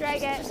this way.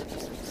 Drag it.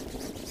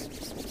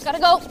 Gotta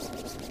go. All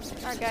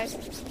right, guys.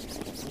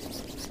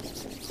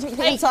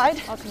 Hey.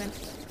 Inside. I'll come in.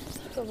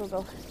 Go, go,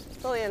 go.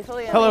 Fully in,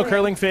 fully in. Hello,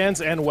 curling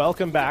fans, and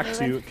welcome back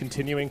to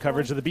continuing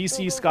coverage of the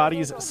BC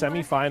Scotties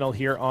semifinal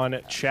here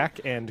on Check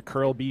and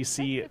Curl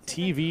BC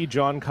TV.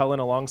 John Cullen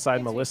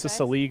alongside Melissa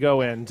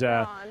Saligo. And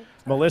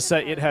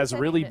Melissa, it has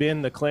really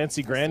been the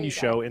Clancy Grandy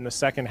show in the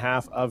second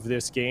half of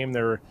this game.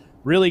 They're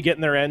really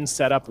getting their end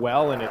set up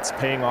well, and it's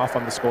paying off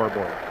on the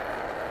scoreboard.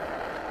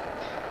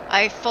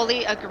 I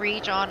fully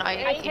agree, John.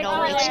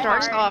 It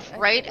starts off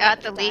right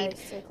at the lead.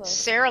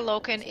 Sarah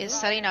Loken is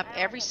setting up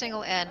every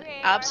single end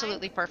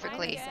absolutely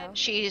perfectly.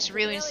 She is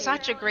really doing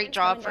such a great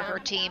job for her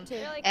team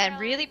and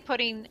really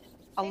putting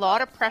a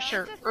lot of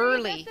pressure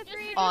early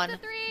on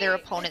their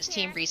opponent's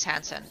team, Reese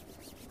Hansen.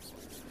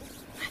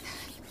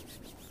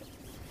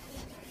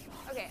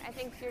 Okay, I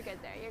think you're good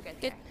there. You're good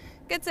Good, there.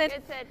 good Sid.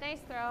 Good Sid. Nice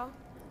throw.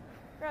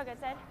 Real good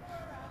Sid.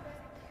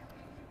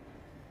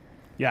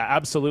 Yeah,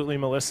 absolutely,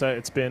 Melissa.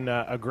 It's been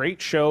a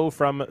great show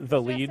from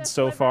the lead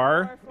so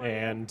far,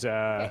 and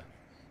Sarah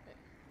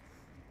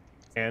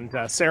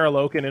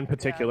Loken in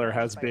particular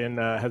has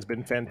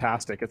been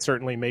fantastic. It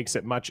certainly makes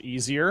it much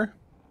easier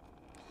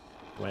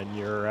when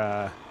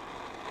you're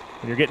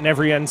getting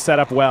every end set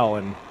up well,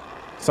 and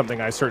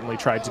something I certainly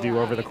tried to do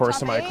over the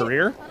course of my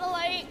career. Little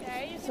light.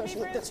 Okay,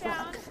 especially with this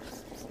rock.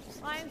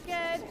 Line's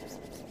good.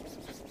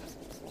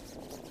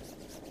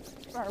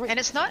 And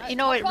it's not,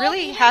 it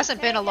really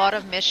hasn't been a lot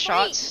of missed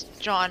shots,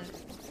 John,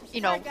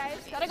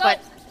 but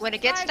when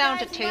it gets down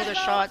to Taylor's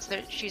shots,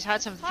 she's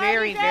had some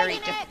very, very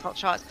difficult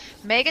shots.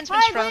 Megan's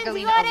been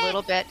struggling a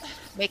little bit,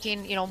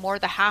 making, more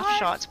of the half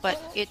shots, but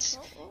it's,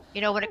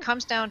 when it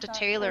comes down to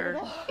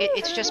Taylor,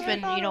 it's just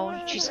been,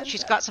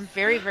 she's got some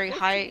very, very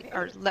high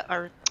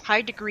or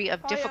high degree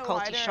of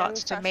difficulty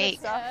shots to make,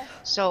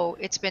 so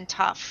it's been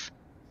tough.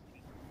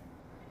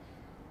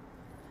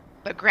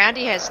 But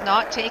Grandy has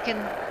not taken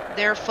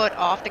their foot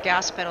off the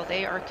gas pedal.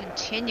 They are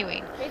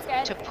continuing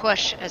to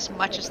push as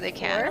much as they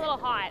can. A little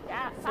hot.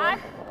 Yeah.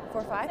 5,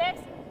 4, 5.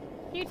 6.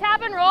 You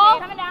tap and roll. Okay,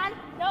 coming down.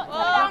 No, coming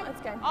down.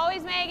 That's good.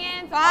 Always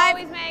Megan. 5.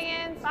 Always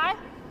Megan. 5,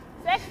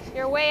 6.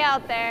 You're way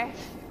out there.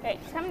 Okay,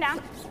 it's coming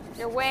down.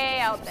 You're way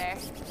out there.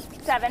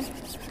 7.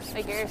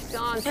 Like you're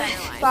still on center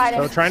line. 5.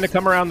 So trying to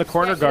come around the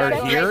corner guard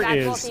here Right,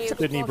 is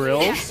Sydney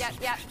Brills.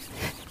 Yep.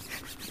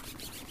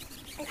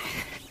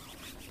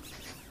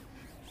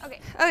 Okay.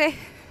 Okay.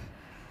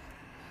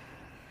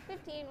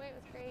 15. Wait,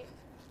 was great.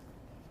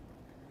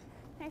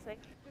 Nice leg.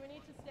 Do we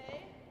need to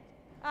stay?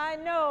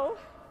 No.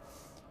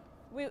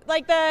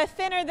 The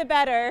thinner the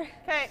better.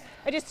 Okay.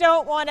 I just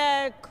don't want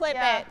to clip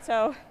it,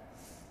 so.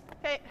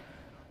 Okay.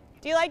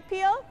 Do you like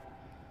peel?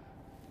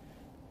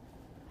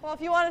 Well,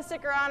 if you want to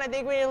stick around, I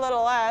think we need a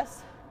little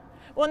less.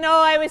 Well, no,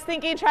 I was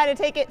thinking try to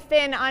take it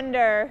thin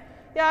under.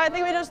 Yeah, I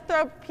think we just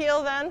throw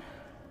peel then.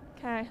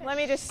 Okay, let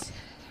me just.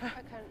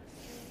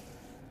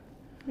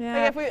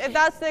 Yeah. Like if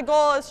that's the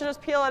goal, is to just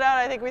peel it out.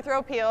 I think we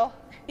throw peel.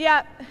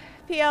 Yep,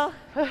 peel.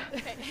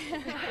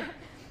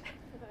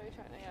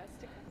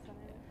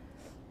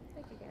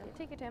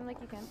 Take your time like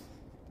you can.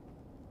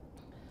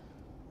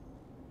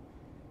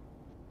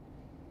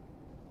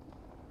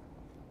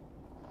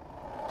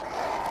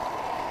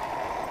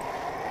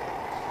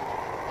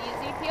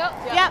 Easy peel.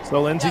 Yep.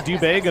 So Lindsay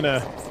Dubé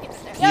gonna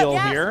peel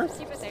here.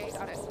 Keep it there. You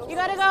got it. You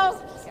gotta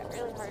go.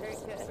 Really harder.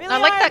 Good. Really I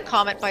like hard. that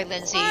comment by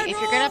Lindsay. If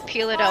you're going to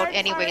peel it out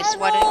anyways,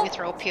 why don't we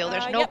throw peel?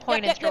 There's no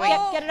point in throwing,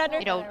 Get it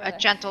under. a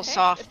gentle,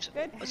 soft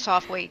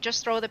weight.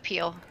 Just throw the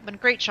peel.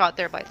 But great shot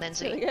there by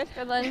Lindsay. Really good.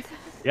 Good lens.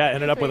 Yeah,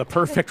 ended up with a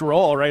perfect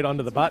roll right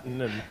onto the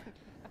button, and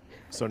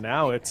so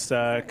now it's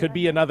could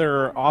be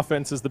another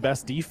offense is the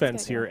best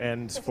defense here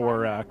ends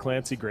for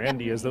Clancy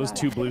Grandy, as those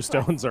two blue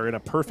stones are in a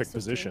perfect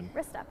position.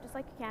 Wrist up, just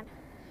like you can.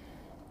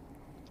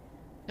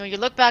 No, you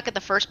look back at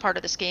the first part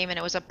of this game, and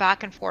it was a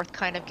back and forth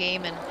kind of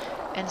game,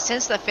 and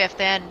since the fifth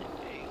end,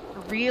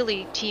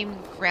 really Team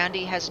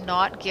Grandy has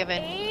not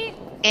given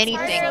anything,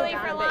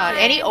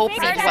 any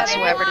openings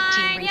whatsoever to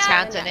Team Reese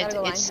Hansen.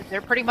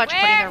 They're pretty much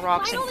putting their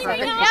rocks in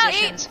perfect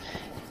positions,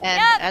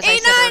 and as I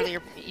said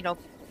earlier,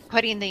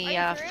 putting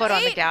the foot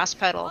on the gas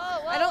pedal.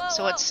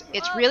 So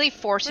it's really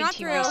forcing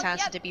Team Reese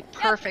Hansen to be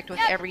perfect with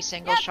every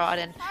single shot,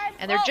 and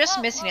they're just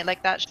missing it.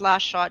 Like that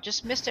last shot,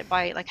 just missed it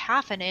by like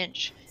half an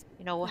inch.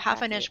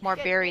 Half an inch more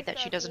buried that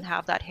she doesn't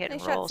have that hit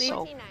and roll.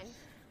 So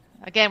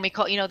again, we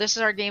call, this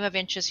is our game of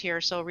inches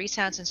here. So Reese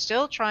Hansen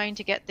still trying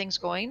to get things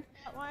going.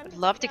 Would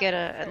love to get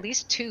at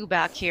least 2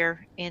 back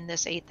here in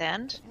this 8th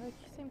end.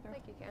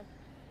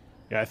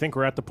 Yeah, I think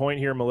we're at the point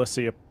here,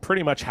 Melissa, you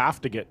pretty much have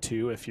to get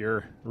 2 if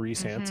you're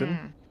Reese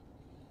Hansen.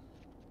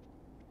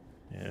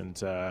 And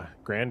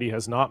Grandy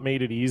has not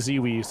made it easy.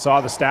 We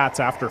saw the stats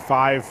after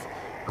 5.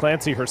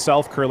 Clancy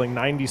herself curling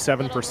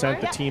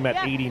 97%, the team at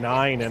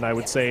 89, and I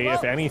would say,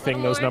 if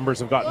anything, those numbers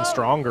have gotten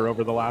stronger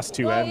over the last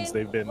 2 ends.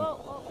 They've been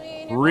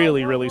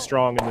really, really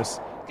strong in this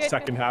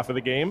second half of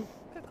the game.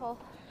 Good call.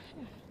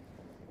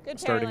 Good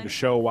starting Carolyn. to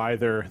show why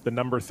they're the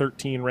number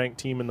 13 ranked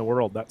team in the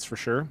world, that's for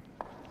sure.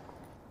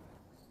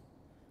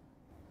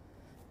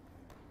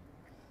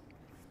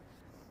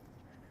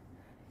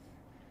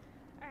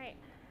 All right.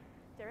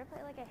 Do we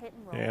play like a hit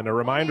and roll? And a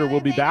reminder, we'll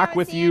be back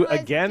with you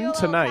again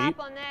tonight.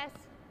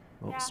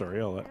 Oh,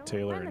 sorry, I'll let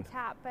Taylor and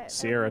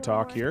Sierra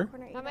talk here.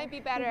 That might be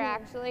better,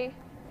 actually.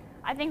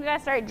 I think we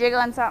gotta start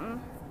jiggling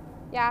something.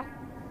 Yeah.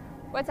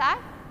 What's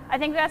that? I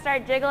think we gotta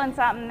start jiggling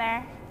something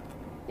there.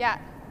 Yeah.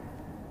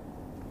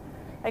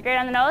 Like right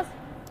on the nose?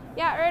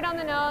 Yeah, right on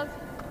the nose.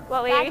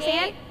 What way are you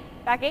seeing?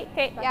 Back 8?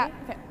 Okay. Yeah.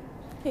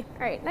 Okay. All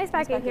right, nice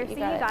back 8 here. See, you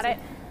got it.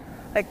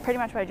 Like pretty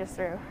much what I just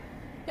threw.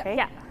 Okay.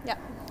 Yeah. Yeah.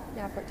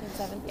 Yeah,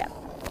 14-7. Yeah.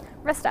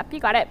 Wrist up, you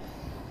got it.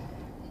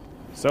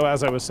 So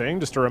as I was saying,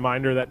 just a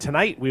reminder that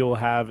tonight we will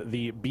have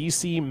the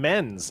BC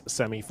men's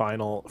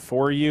semifinal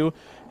for you.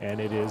 And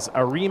it is a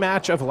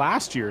rematch of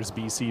last year's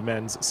BC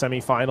men's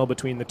semifinal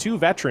between the two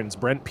veterans,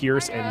 Brent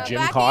Pierce and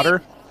Jim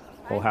Cotter.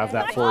 We'll have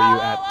that for you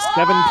at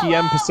 7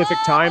 p.m. Pacific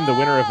time. The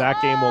winner of that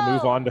game will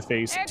move on to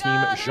face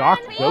Team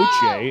Jacques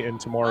Gauthier in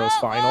tomorrow's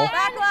final.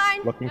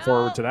 Looking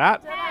forward to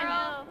that.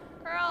 Curl.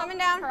 Coming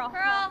down. Curl.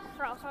 Curl.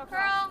 Curl. Curl.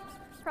 Curl.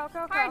 Curl.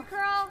 Curl. Hard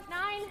curl.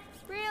 9.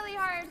 Really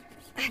hard.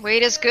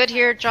 Weight is good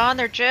here, John.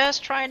 They're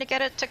just trying to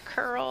get it to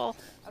curl.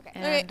 Okay.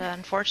 And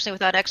unfortunately, with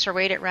that extra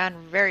weight, it ran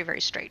very,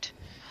 very straight.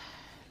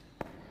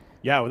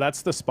 Yeah, well,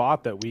 that's the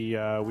spot that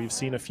we've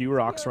seen a few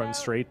rocks run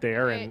straight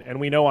there, and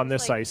we know on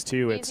this ice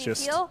too. It's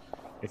just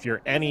if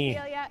you're any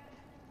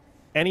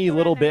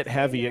little bit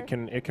heavy, it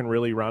can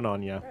really run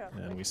on you.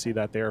 And we see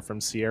that there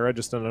from Sierra,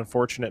 just an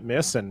unfortunate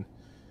miss, and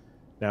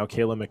now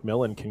Kayla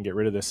McMillan can get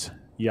rid of this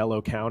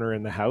yellow counter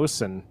in the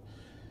house, and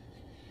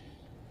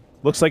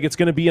looks like it's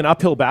going to be an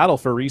uphill battle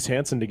for Reese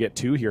Hansen to get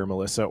 2 here,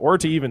 Melissa, or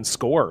to even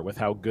score with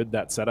how good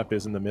that setup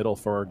is in the middle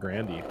for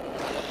Grandy.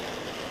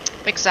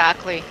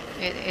 Exactly.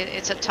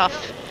 It's a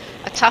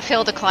tough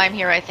hill to climb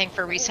here, I think,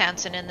 for Reese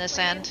Hansen in this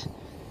end.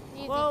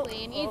 Easy,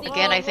 clean, easy.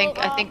 Again, I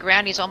think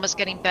Grandy's almost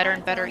getting better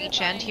and better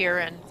each end here,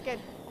 and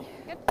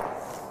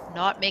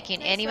not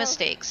making any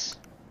mistakes.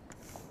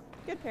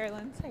 Good,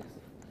 Carolyn. Thanks.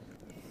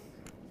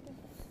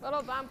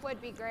 Little bump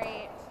would be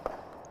great.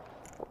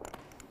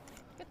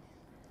 Good.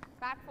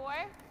 Back 4.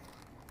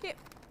 Cute.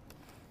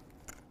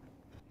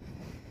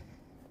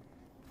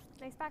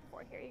 Nice back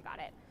 4 here. You got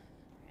it.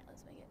 All right,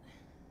 let's make it.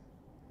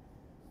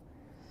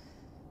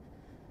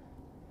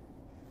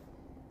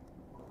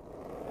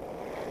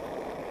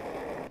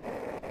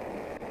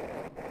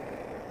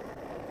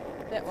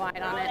 Bit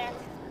wide on it.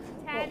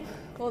 10.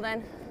 Cool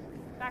then.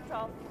 Back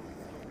 12.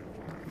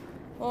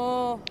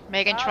 Oh.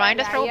 Megan trying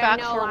to throw you have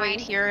back no 4 line. weight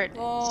here. It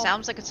Oh.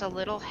 sounds like it's a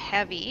little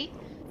heavy.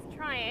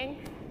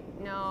 Trying.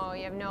 No,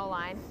 you have no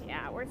line.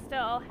 Yeah, we're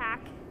still hack.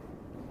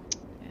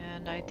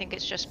 And I think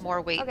it's just more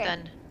weight Okay.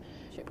 than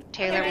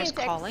Taylor was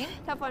 6. calling.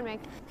 Tough one, Meg.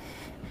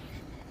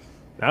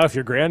 Now, if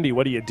you're Grandy,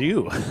 what do you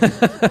do?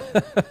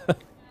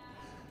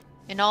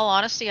 In all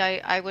honesty,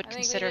 I would think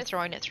we consider just-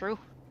 throwing it through.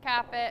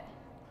 Cap it.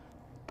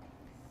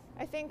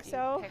 I think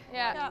so.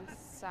 Yeah.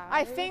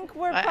 I think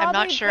we're probably I'm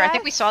not sure. I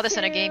think we best saw this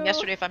in a game to-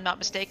 yesterday, if I'm not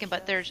mistaken,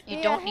 but you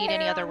Yeah, don't need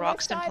any hair other on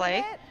rocks this in side of play.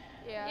 it.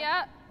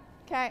 Yeah.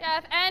 Okay. Yeah,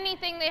 if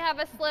anything, they have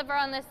a sliver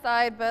on this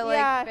side, but like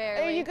Yeah.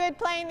 barely. Are you good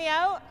playing the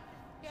out?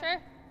 Sure.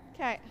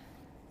 Okay.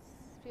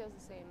 Feels the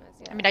same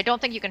as I mean, I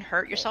don't think you can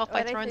hurt yourself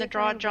by throwing the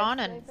draw, John,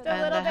 and Still a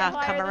little bit have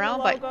higher come than the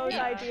around. But logo's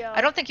ideal. I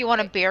don't think you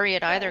want to bury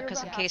it either, you're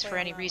because in about case for halfway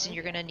any on that reason one.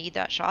 you're going to need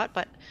that shot.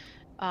 But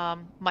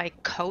my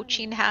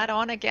coaching hat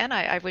on again,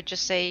 I would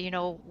just say, you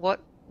know, what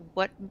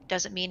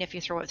does it mean if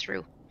you throw it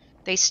through?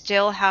 They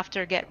still have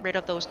to get rid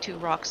of those 2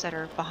 rocks that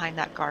are behind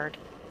that guard.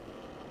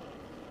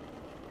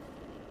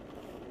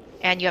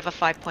 And you have a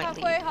 5-point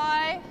Halfway lead.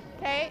 high.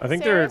 Okay. I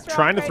think Sarah's they're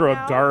trying to rock throw right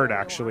a now. guard,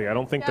 actually. I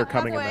don't think they're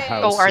coming in the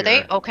halfway. house Oh, are they?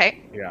 here.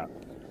 Okay. Yeah.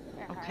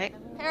 Okay.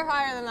 Hair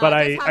higher than that.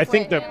 But just I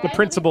think halfway. the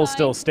principle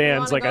still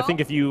stands. wanna Like, I go?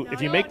 think if you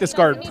make this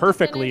guard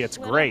perfectly, it's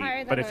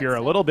great. But if you're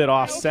a little bit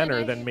off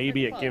center, then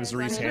maybe it gives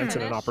Reese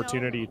Hansen an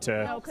opportunity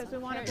to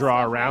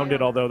draw around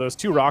it. Although those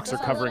 2 rocks are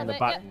covering the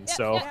button,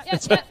 so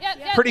it's a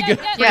pretty good,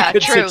 Yeah,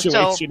 true,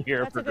 situation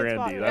here That's for a good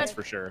spot. Grandy. That's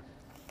for sure.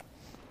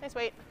 Nice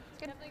weight.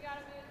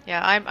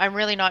 Yeah, I'm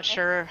really not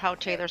sure how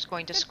Taylor's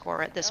going to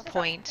score at this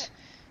point.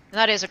 And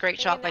that is a great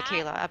shot by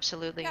Kayla,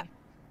 absolutely. Try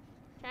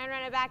and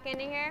run it back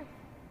into here.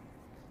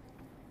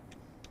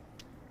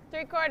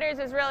 3/4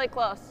 is really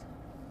close.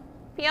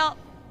 Peel. All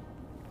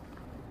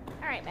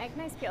right, Meg.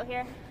 Nice peel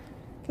here.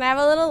 Can I have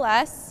a little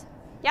less?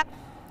 Yep.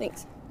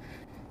 Thanks.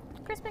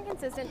 Crisp and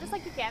consistent, just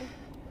like you can.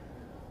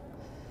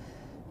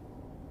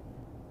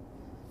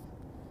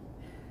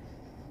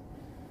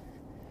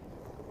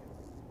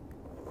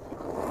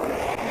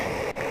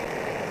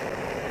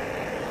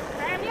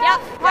 Yep.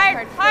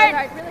 Hard.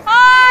 Hard. Really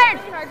hard.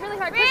 Really hard. Really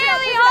hard. Really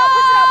hard.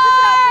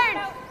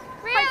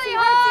 Really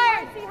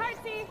hard.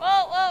 Heartsy. Whoa,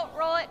 whoa.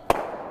 Roll it.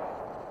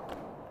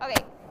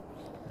 Okay.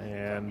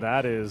 And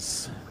that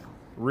is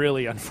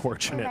really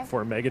unfortunate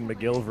for Megan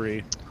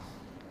McGilvery.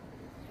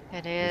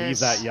 It is. Leave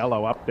that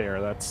yellow up there.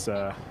 That's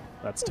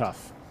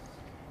tough.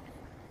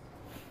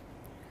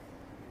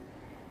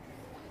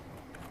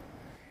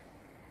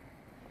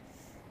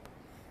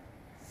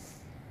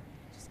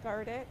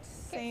 guard it.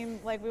 Same,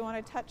 like we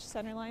want to touch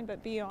center line,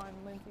 but be on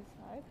Lindsay's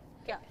side.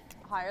 Yeah.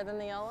 Higher than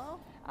the yellow?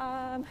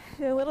 A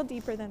little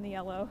deeper than the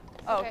yellow.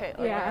 Oh, okay.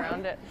 Like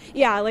around it.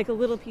 Yeah, like a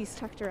little piece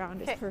tucked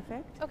around is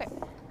perfect. Okay.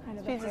 Kind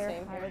of Speed's a the hair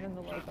same higher here. than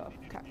the logo.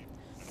 Okay.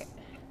 Okay.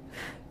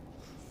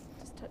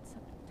 Just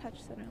touch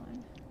center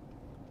line.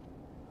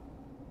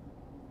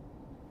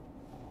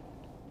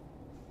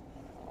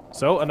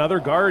 So another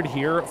guard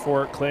here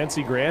for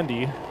Clancy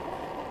Grandy.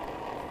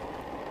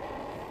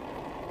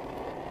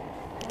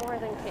 More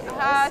than Kate.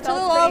 To the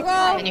logo.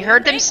 And you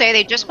heard them say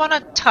they just want to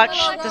touch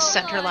the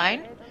center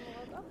line.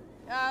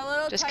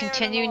 Just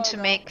continuing to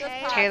make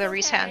Taylor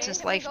Reese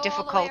Hansen's life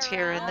difficult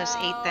here in this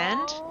 8th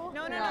end.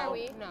 No,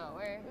 we've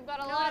got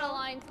a lot of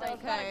lines still.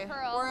 Okay.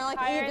 Curl. We're like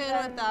even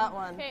with that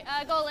one. Okay,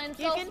 go Lynn.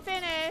 You can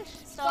finish.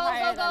 Go.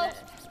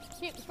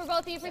 For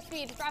both of you for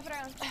speed. Wrap it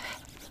around.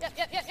 Yep.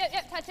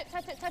 Touch it.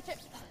 That's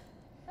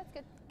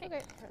good.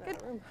 Okay.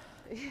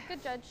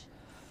 Good judge.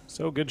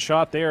 So good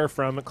shot there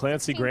from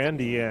Clancy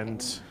Grandy,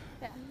 and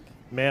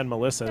man,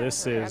 Melissa,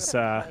 this is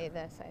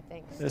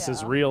this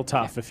is real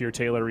tough if you're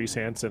Taylor Reese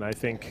Hansen. I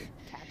think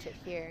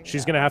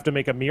she's going to have to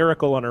make a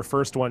miracle on her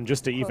first one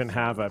just to even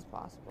have a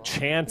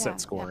chance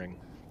at scoring.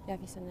 Yeah,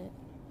 if you send it.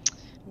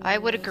 I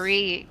would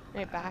agree.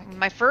 Right back.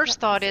 My first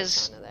thought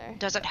is,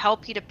 does it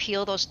help you to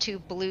peel those 2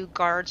 blue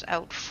guards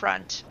out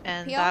front?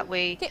 And that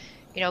way,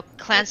 you know,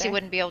 Clancy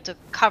wouldn't be able to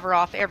cover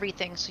off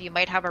everything, so you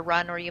might have a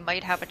run or you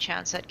might have a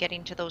chance at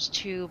getting to those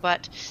 2.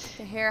 But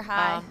the hair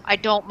high. I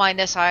don't mind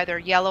this either.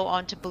 Yellow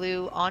onto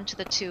blue, onto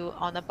the 2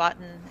 on the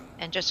button,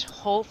 and just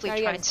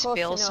hopefully try and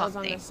spill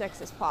something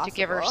to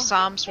give her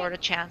some sort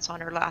of chance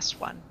on her last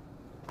one.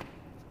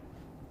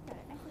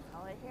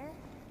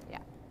 Yeah.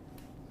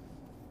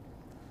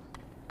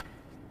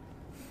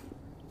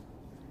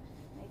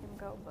 Make him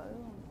go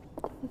boom.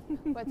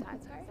 What's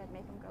that? Sorry? I said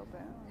make him go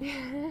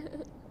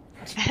boom.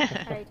 All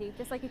right, G,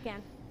 just like you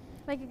can.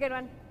 Make a good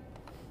one.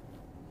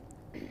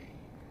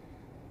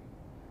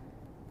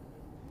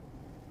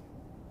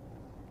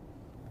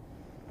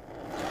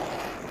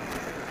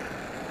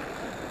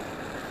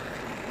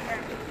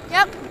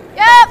 Yep.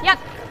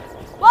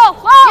 Whoa.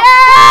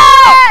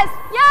 Yes.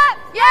 Yep.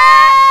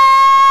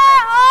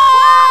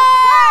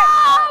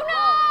 Oh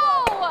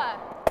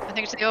no. I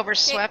think they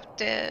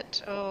overswept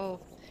it. Oh,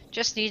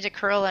 just need to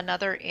curl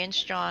another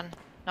inch, John.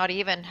 Not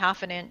even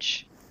half an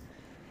inch.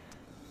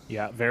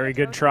 Yeah, very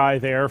good try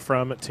there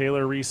from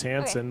Taylor Reese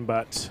Hansen,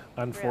 but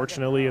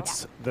unfortunately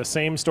it's the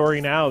same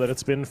story now that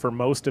it's been for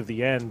most of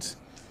the end.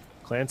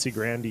 Clancy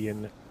Grandy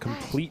in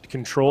complete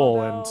control.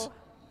 Although,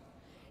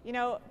 you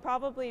know,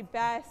 probably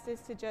best is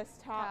to just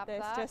top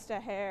this just a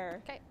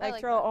hair. Okay, like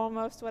throw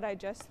almost what I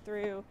just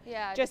threw.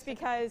 Yeah. Just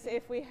because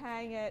if we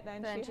hang it,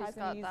 then she has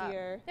an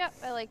easier. Yep,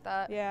 I like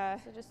that. Yeah.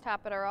 So just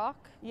tap it a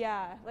rock.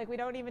 Yeah, like we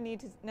don't even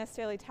need to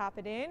necessarily tap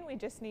it in. We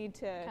just need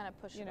to kind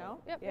of push you know.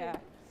 Yep. Yeah.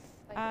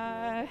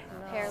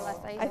 Hair less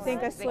ice. I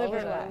think a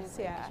sliver less.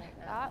 Yeah.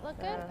 That look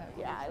good?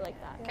 Yeah, I like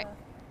that. Okay.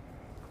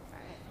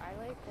 I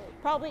like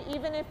it. Probably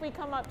even if we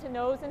come up to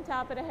nose and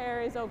tap it a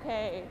hair is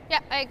okay. Yeah,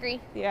 I agree.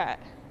 Yeah.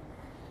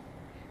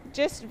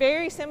 Just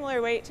very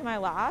similar weight to my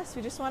last.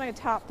 We just want to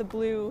tap the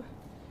blue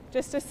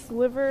just a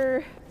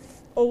sliver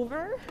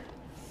over.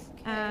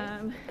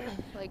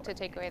 Like to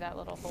take away that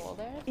little hole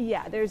there?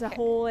 Yeah, there's a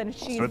hole and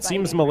she's So it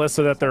seems,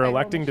 Melissa, that they're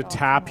electing to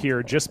tap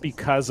here just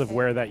because of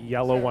where that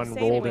yellow one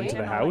rolled into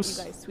the house.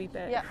 You guys sweep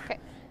it. Yeah, okay.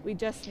 We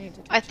just need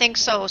to. I think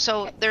so.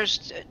 So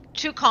there's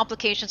 2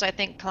 complications I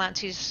think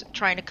Clancy's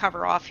trying to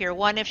cover off here.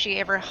 One, if she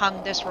ever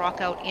hung this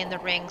rock out in the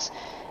rings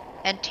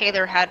and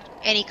Taylor had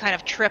any kind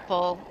of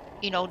triple,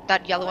 you know,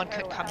 that yellow one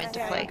could come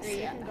into play.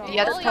 The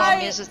other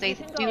problem is they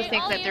do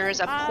think that there is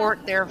a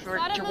port there for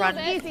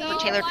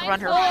Taylor to run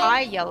her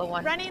high yellow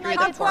one through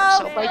the port.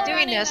 So by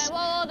doing this,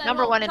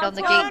 number 1, it'll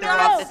negate the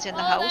rock that's in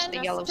the house, the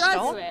yellow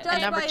stone,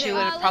 and number 2, it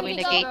would probably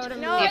negate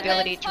the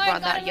ability to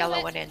run that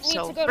yellow one in.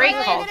 So great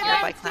call here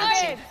by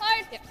Clancy.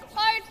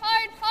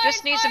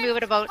 Just needs to move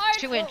it about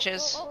 2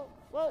 inches.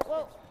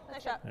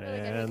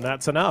 And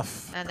that's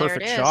enough. And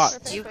Perfect there it is.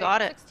 shot. You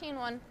got it.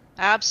 16-1.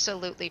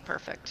 Absolutely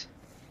perfect.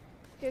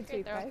 Good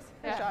sweep, guys.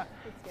 Good shot.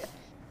 That's good.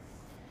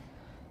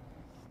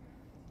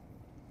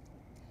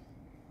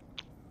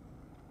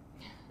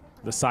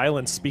 The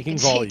silence speaking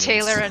volumes.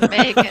 Taylor and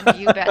Megan,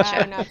 you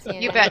betcha.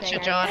 You betcha,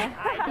 John.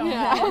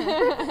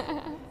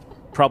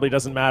 Probably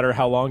doesn't matter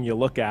how long you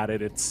look at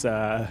it. It's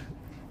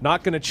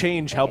not going to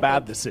change how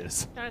bad this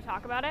is. Do you want to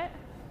talk about it?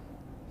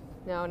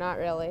 No, not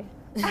really.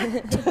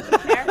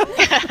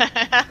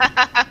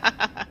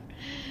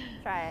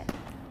 Try it.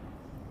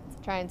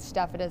 Try and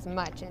stuff it as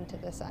much into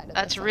the side of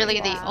That's really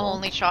the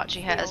only shot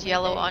she has.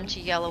 Yellow onto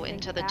yellow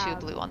into the 2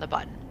 blue on the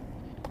button.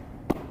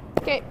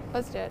 Okay,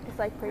 let's do it. It's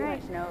like pretty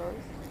much nose.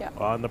 Yeah.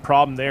 Well, and the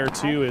problem there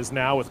too is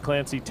now with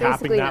Clancy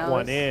tapping that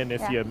one in,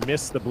 if you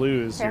miss the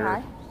blues,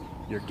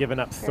 you're giving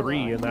up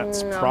 3, and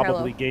that's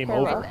probably game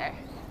over.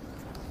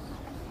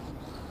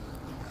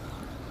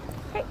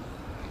 Okay.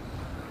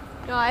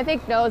 No, I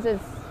think nose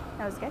is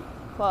good.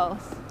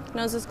 Close.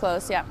 Nose is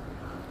close, yeah.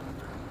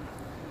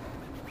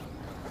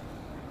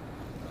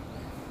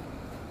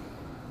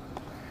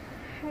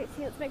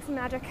 see, let's make some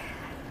magic.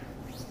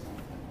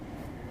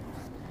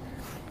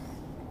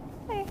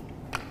 Hey.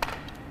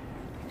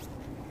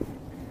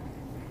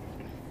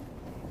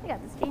 You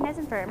got this, G, nice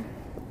and firm.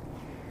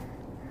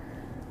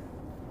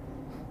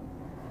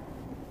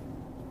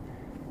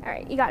 All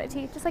right, you got it,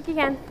 T, just like you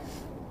can.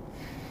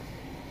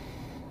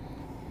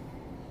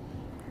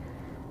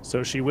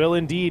 So she will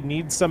indeed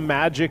need some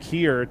magic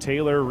here.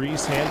 Taylor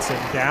Reese Hansen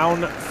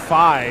down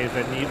 5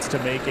 and needs to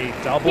make a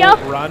double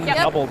run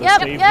double to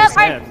save this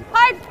end.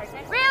 Hard,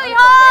 really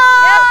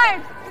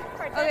hard.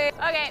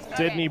 Okay.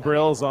 Sydney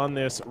Brills on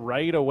this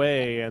right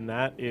away, and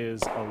that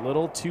is a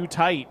little too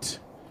tight.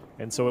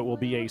 And so it will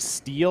be a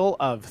steal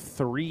of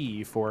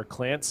 3 for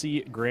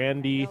Clancy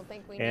Grandy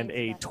and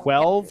a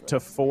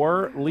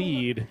 12-4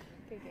 lead.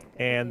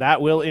 And that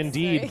will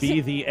indeed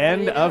be the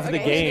end of the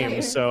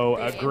game. So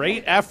a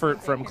great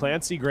effort from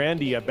Clancy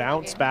Grandy, a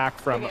bounce back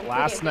from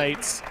last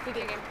night's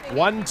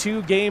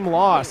 1-2 game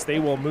loss. They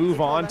will move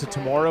on to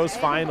tomorrow's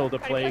final to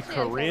play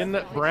Corinne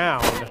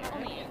Brown.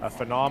 A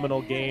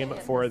phenomenal game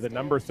for the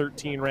number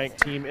 13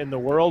 ranked team in the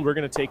world. We're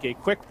going to take a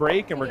quick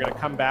break and we're going to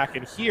come back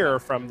and hear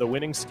from the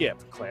winning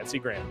skip, Clancy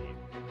Grandy.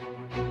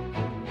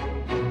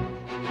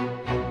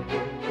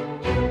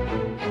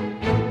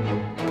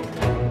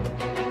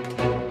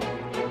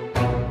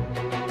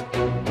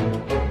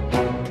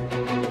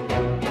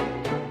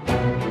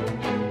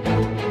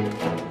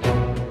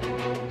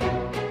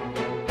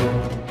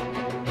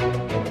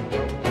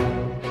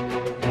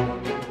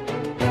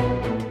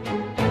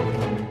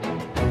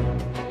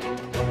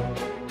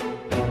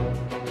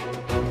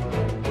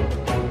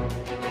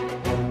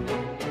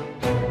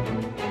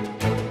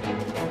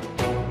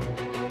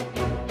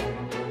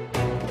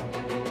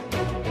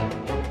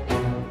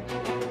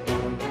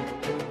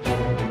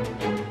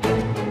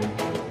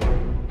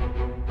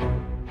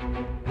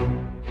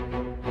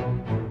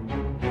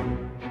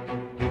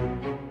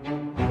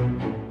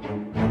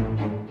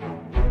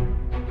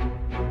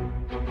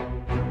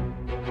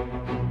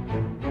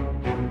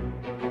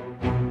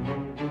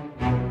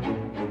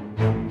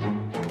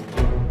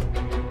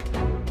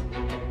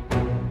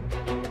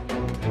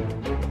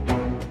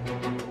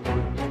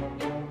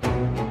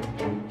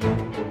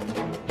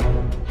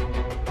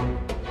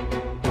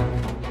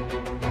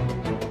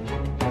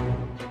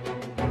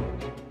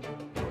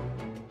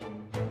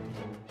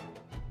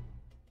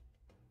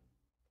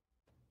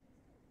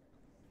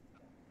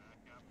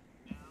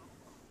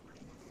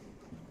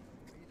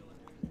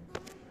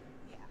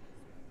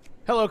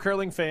 Hello,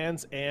 curling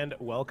fans, and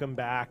welcome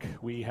back.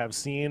 We have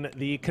seen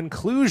the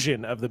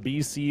conclusion of the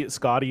BC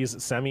Scotties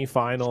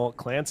semifinal.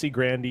 Clancy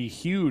Grandy,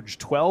 huge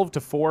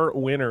 12-4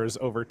 winners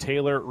over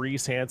Taylor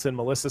Reese Hansen,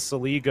 Melissa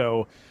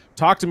Saligo.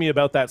 Talk to me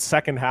about that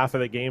second half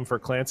of the game for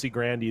Clancy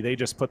Grandy. They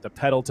just put the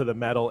pedal to the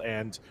metal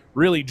and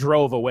really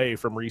drove away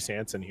from Reese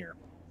Hansen here.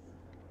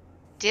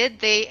 Did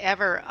they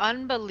ever?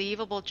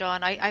 Unbelievable,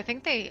 John. I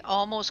think they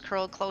almost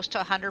curled close to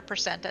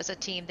 100% as a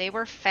team. They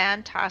were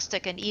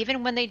fantastic, and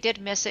even when they did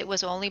miss, it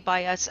was only by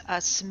a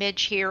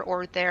smidge here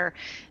or there.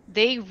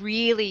 They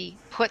really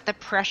put the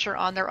pressure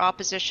on their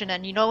opposition,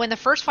 and you know, in the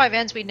first 5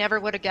 ends, we never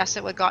would have guessed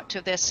it would got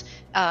to this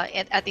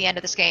at the end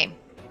of this game.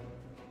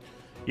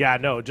 Yeah,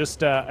 no,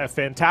 just a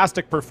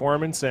fantastic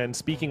performance. And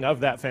speaking of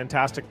that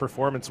fantastic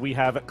performance, we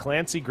have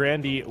Clancy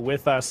Grandy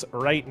with us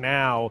right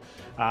now.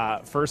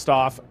 First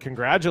off,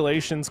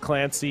 congratulations,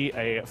 Clancy.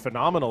 A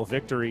phenomenal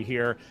victory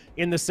here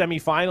in the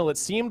semifinal. It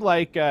seemed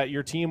like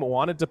your team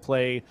wanted to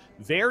play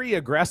very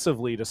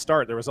aggressively to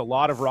start. There was a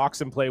lot of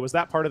rocks in play. Was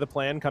that part of the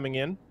plan coming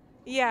in?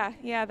 Yeah,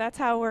 that's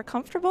how we're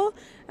comfortable.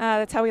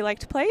 That's how we like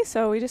to play.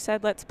 So we just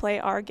said, let's play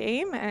our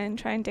game and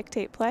try and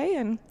dictate play.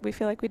 And we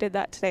feel like we did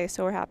that today,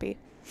 so we're happy.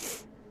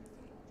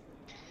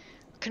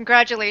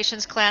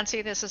 Congratulations,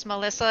 Clancy. This is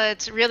Melissa.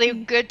 It's really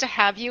good to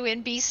have you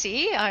in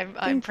BC.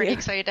 I'm pretty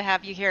excited to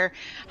have you here.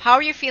 How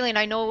are you feeling?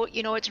 I know,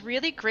 it's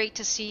really great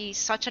to see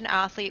such an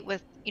athlete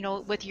with,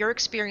 with your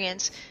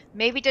experience.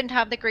 Maybe didn't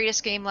have the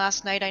greatest game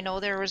last night. I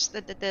know there was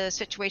the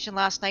situation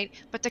last night,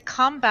 but to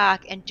come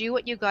back and do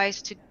what you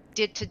guys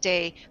did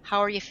today,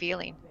 how are you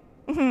feeling?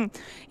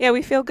 Yeah,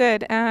 we feel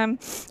good.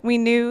 We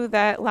knew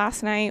that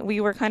last night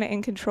we were kind of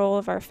in control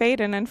of our fate,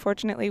 and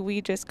unfortunately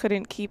we just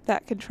couldn't keep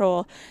that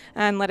control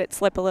and let it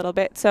slip a little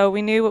bit. So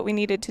we knew what we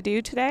needed to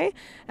do today.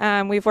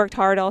 We've worked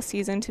hard all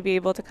season to be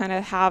able to kind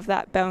of have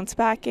that bounce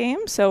back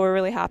game, so we're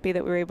really happy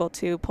that we were able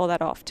to pull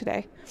that off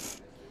today.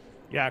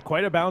 Yeah,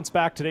 quite a bounce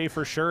back today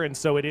for sure. And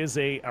so it is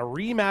a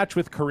rematch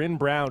with Corinne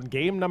Brown,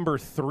 game number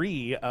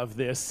 3 of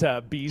this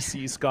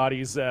BC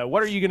Scotties.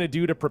 What are you going to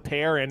do to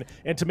prepare and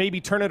to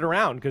maybe turn it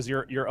around? Because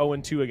you're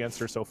 0-2 against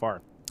her so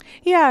far.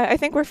 Yeah, I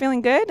think we're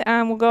feeling good.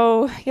 We'll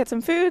go get some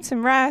food,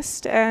 some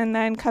rest, and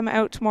then come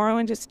out tomorrow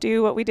and just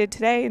do what we did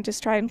today and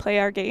just try and play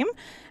our game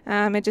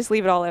and just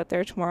leave it all out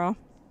there tomorrow.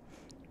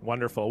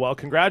 Wonderful. Well,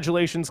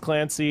 congratulations,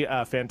 Clancy.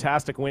 A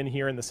fantastic win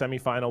here in the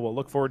semifinal. We'll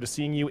look forward to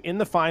seeing you in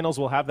the finals.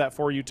 We'll have that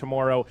for you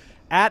tomorrow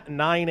at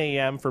 9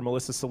 a.m. for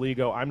Melissa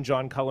Saligo. I'm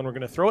John Cullen. We're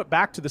going to throw it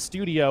back to the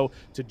studio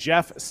to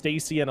Jeff,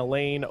 Stacy, and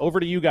Elaine. Over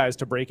to you guys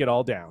to break it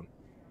all down.